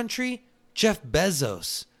running this country? Jeff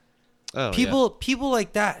Bezos. Oh, people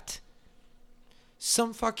like that.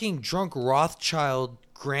 Some fucking drunk Rothschild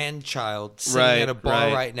grandchild sitting at a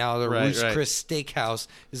bar right now, the Ruth's Chris Steakhouse,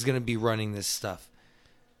 is going to be running this stuff.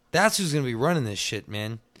 That's who's going to be running this shit,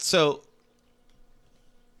 man. So,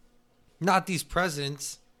 not these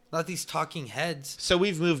presidents, not these talking heads. So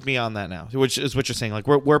we've moved beyond that now, which is what you're saying. Like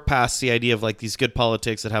we're past the idea of like these good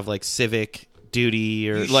politics that have like civic duty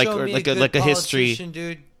or like a history.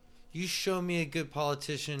 Dude, you show me a good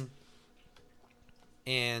politician,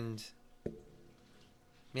 and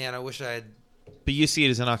man, I wish I had. But you see it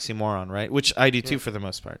as an oxymoron, right? Which I do too, for the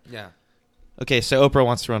most part. Yeah. Okay, so Oprah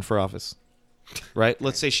wants to run for office, right?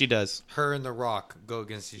 Let's say she does. Her and The Rock go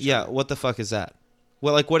against each other. Yeah, what the fuck is that?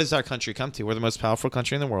 Well, like, what does our country come to? We're the most powerful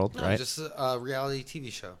country in the world, right? Just a reality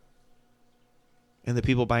TV show. And the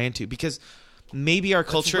people buy into because maybe our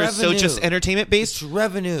culture is so just entertainment based. It's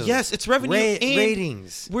revenue. Yes, it's revenue. And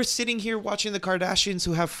ratings. We're sitting here watching the Kardashians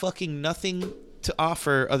who have fucking nothing to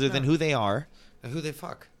offer other than who they are. And who they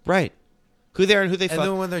fuck. Right. Who they are and who they fuck. And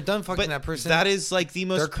then when they're done fucking that person, that is like the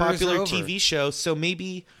most popular TV show. So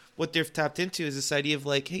maybe what they've tapped into is this idea of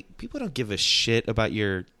like, hey, people don't give a shit about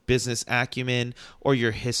your business acumen or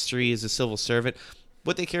your history as a civil servant.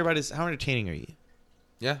 What they care about is how entertaining are you?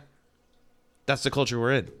 Yeah. That's the culture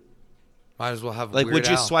we're in. Might as well have like, would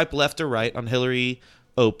you swipe left or right on Hillary,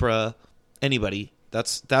 Oprah, anybody?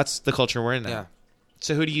 That's the culture we're in now. Yeah.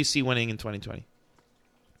 So who do you see winning in 2020?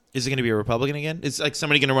 Is it going to be a Republican again? Is like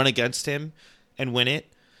somebody going to run against him and win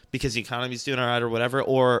it because the economy's doing all right or whatever?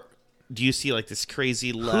 Or do you see like this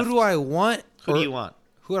crazy left? Who do I want? Who do you want?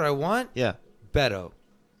 Who do I want? Yeah. Beto.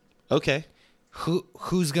 Okay.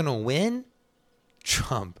 Who's gonna win?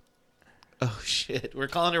 Trump. Oh shit! We're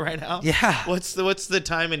calling it right now. Yeah. What's the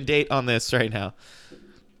time and date on this right now?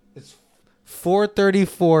 It's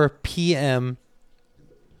 4:34 p.m.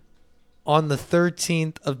 on the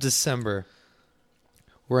 13th of December.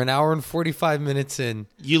 We're an hour and 45 minutes in.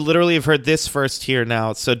 You literally have heard this first here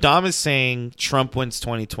now. So Dom is saying Trump wins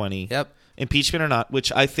 2020. Yep. Impeachment or not,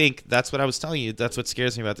 which I think that's what I was telling you. That's what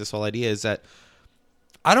scares me about this whole idea is that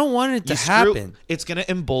I don't want it to happen. It's going to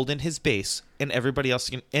embolden his base, and everybody else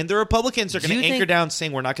and the Republicans are going to anchor down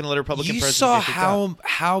saying we're not going to let a Republican president. You saw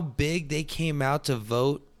how big they came out to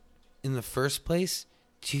vote in the first place.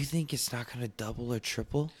 Do you think it's not going to double or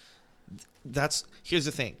triple? Here's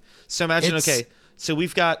the thing. So imagine, so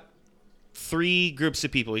we've got three groups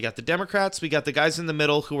of people. We got the Democrats, we got the guys in the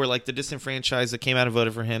middle who were like the disenfranchised that came out and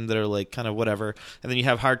voted for him that are like kind of whatever, and then you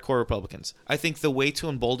have hardcore Republicans. I think the way to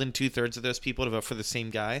embolden 2/3 of those people to vote for the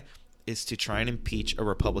same guy is to try and impeach a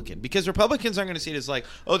Republican, because Republicans aren't going to see it as like,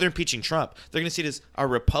 oh, they're impeaching Trump. They're going to see it as our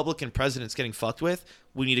Republican president's getting fucked with.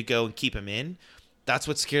 We need to go and keep him in. That's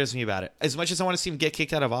what scares me about it. As much as I want to see him get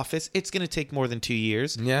kicked out of office, it's going to take more than 2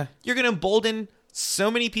 years. Yeah. You're going to embolden so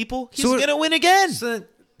many people. He's going to win again.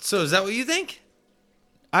 So is that what you think?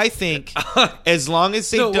 I think as long as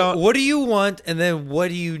they don't. What do you want, and then what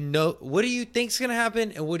do you know? What do you think's going to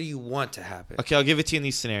happen, and what do you want to happen? Okay, I'll give it to you in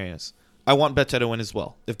these scenarios. I want Beto to win as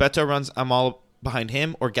well. If Beto runs, I'm all behind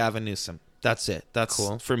him or Gavin Newsom. That's it. That's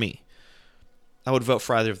cool for me. I would vote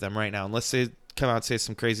for either of them right now, unless they come out and say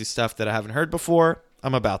some crazy stuff that I haven't heard before.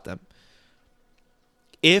 I'm about them.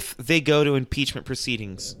 If they go to impeachment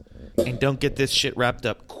proceedings and don't get this shit wrapped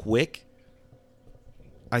up quick,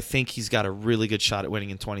 I think he's got a really good shot at winning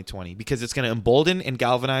in 2020, because it's going to embolden and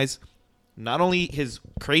galvanize not only his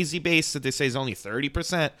crazy base that they say is only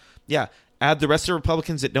 30%. Yeah, add the rest of the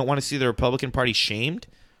Republicans that don't want to see the Republican Party shamed.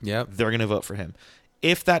 Yep. They're going to vote for him.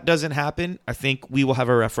 If that doesn't happen, I think we will have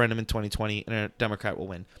a referendum in 2020 and a Democrat will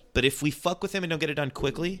win. But if we fuck with him and don't get it done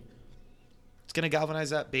quickly, it's going to galvanize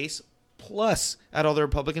that base. Plus, add all the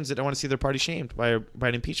Republicans that don't want to see their party shamed by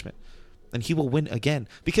an impeachment. And he will win again,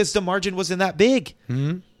 because the margin wasn't that big.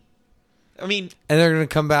 Mm-hmm. I mean... And they're going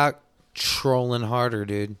to come back trolling harder,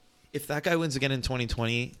 dude. If that guy wins again in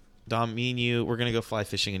 2020, Dom, me and you, we're going to go fly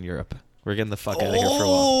fishing in Europe. We're getting the fuck out of here for a while.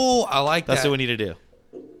 Oh, I like that. That's what we need to do.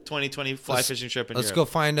 2020 fishing trip in Europe. Let's go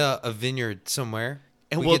find a vineyard somewhere.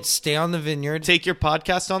 And we'll could stay on the vineyard. Take your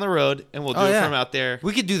podcast on the road, and we'll do it from out there.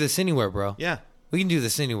 We could do this anywhere, bro. Yeah. We can do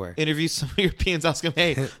this anywhere. Interview some Europeans, ask them,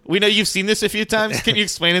 hey, we know you've seen this a few times. Can you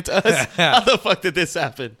explain it to us? How the fuck did this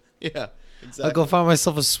happen? Yeah, exactly. I'll go find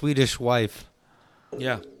myself a Swedish wife.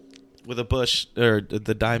 Yeah. With a bush, or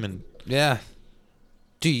the diamond. Yeah.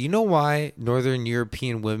 Dude, you know why Northern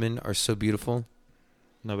European women are so beautiful?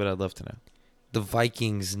 No, but I'd love to know. The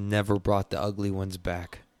Vikings never brought the ugly ones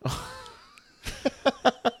back.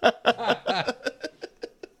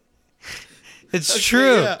 It's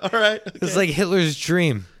true. Yeah, all right. Okay. It's like Hitler's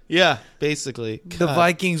dream. Yeah, basically. God. The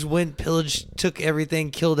Vikings went, pillaged, took everything,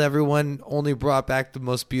 killed everyone, only brought back the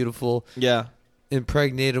most beautiful. Yeah.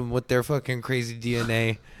 Impregnated them with their fucking crazy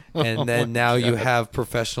DNA. And then now you have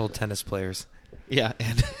professional tennis players. Yeah.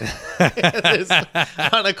 And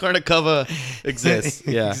Anna Kournikova exists.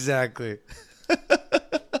 Yeah. Exactly.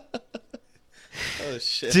 Oh,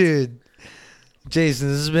 shit. Dude. Jason,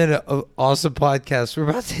 this has been an awesome podcast. We're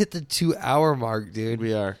about to hit the 2-hour mark, dude.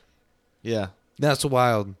 We are. Yeah. That's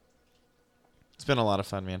wild. It's been a lot of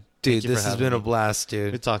fun, man. Dude, this has been a blast,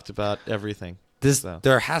 dude. We talked about everything.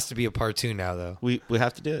 There has to be a part 2 now, though. We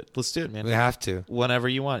have to do it. Let's do it, man. We have to. Whenever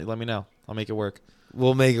you want, let me know. I'll make it work.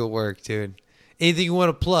 We'll make it work, dude. Anything you want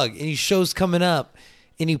to plug? Any shows coming up?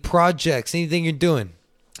 Any projects? Anything you're doing?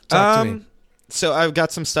 Talk to me. So I've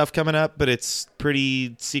got some stuff coming up, but it's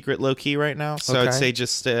pretty secret, low-key right now. So I'd say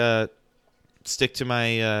just stick to my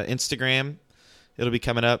Instagram. It'll be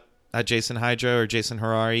coming up at Jason Hydro or Jason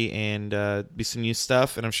Harari, and be some new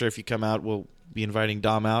stuff. And I'm sure if you come out, we'll be inviting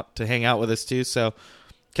Dom out to hang out with us too. So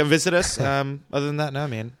come visit us. Other than that, no,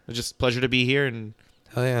 man. It's just a pleasure to be here, and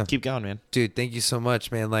keep going, man. Dude, thank you so much,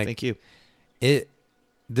 man. Thank you.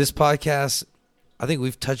 This podcast, I think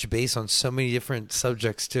we've touched base on so many different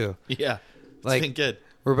subjects too. Yeah. It's been good.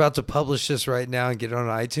 We're about to publish this right now and get it on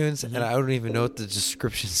iTunes, and I don't even know what the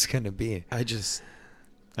description is going to be.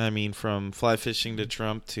 From fly fishing to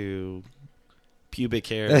Trump to pubic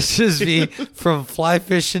hair. That's just me from fly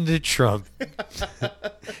fishing to Trump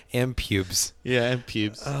and pubes. Yeah, and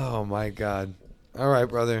pubes. Oh, my God. All right,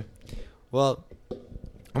 brother. Well,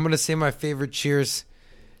 I'm going to say my favorite cheers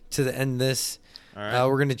to the end of this. All right.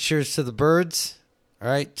 We're going to cheers to the birds. All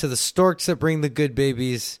right. To the storks that bring the good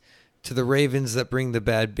babies, to the ravens that bring the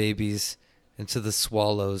bad babies, and to the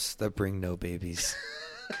swallows that bring no babies.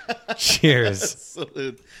 Cheers.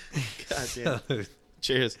 Salute. God damn. Salute.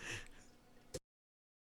 Cheers.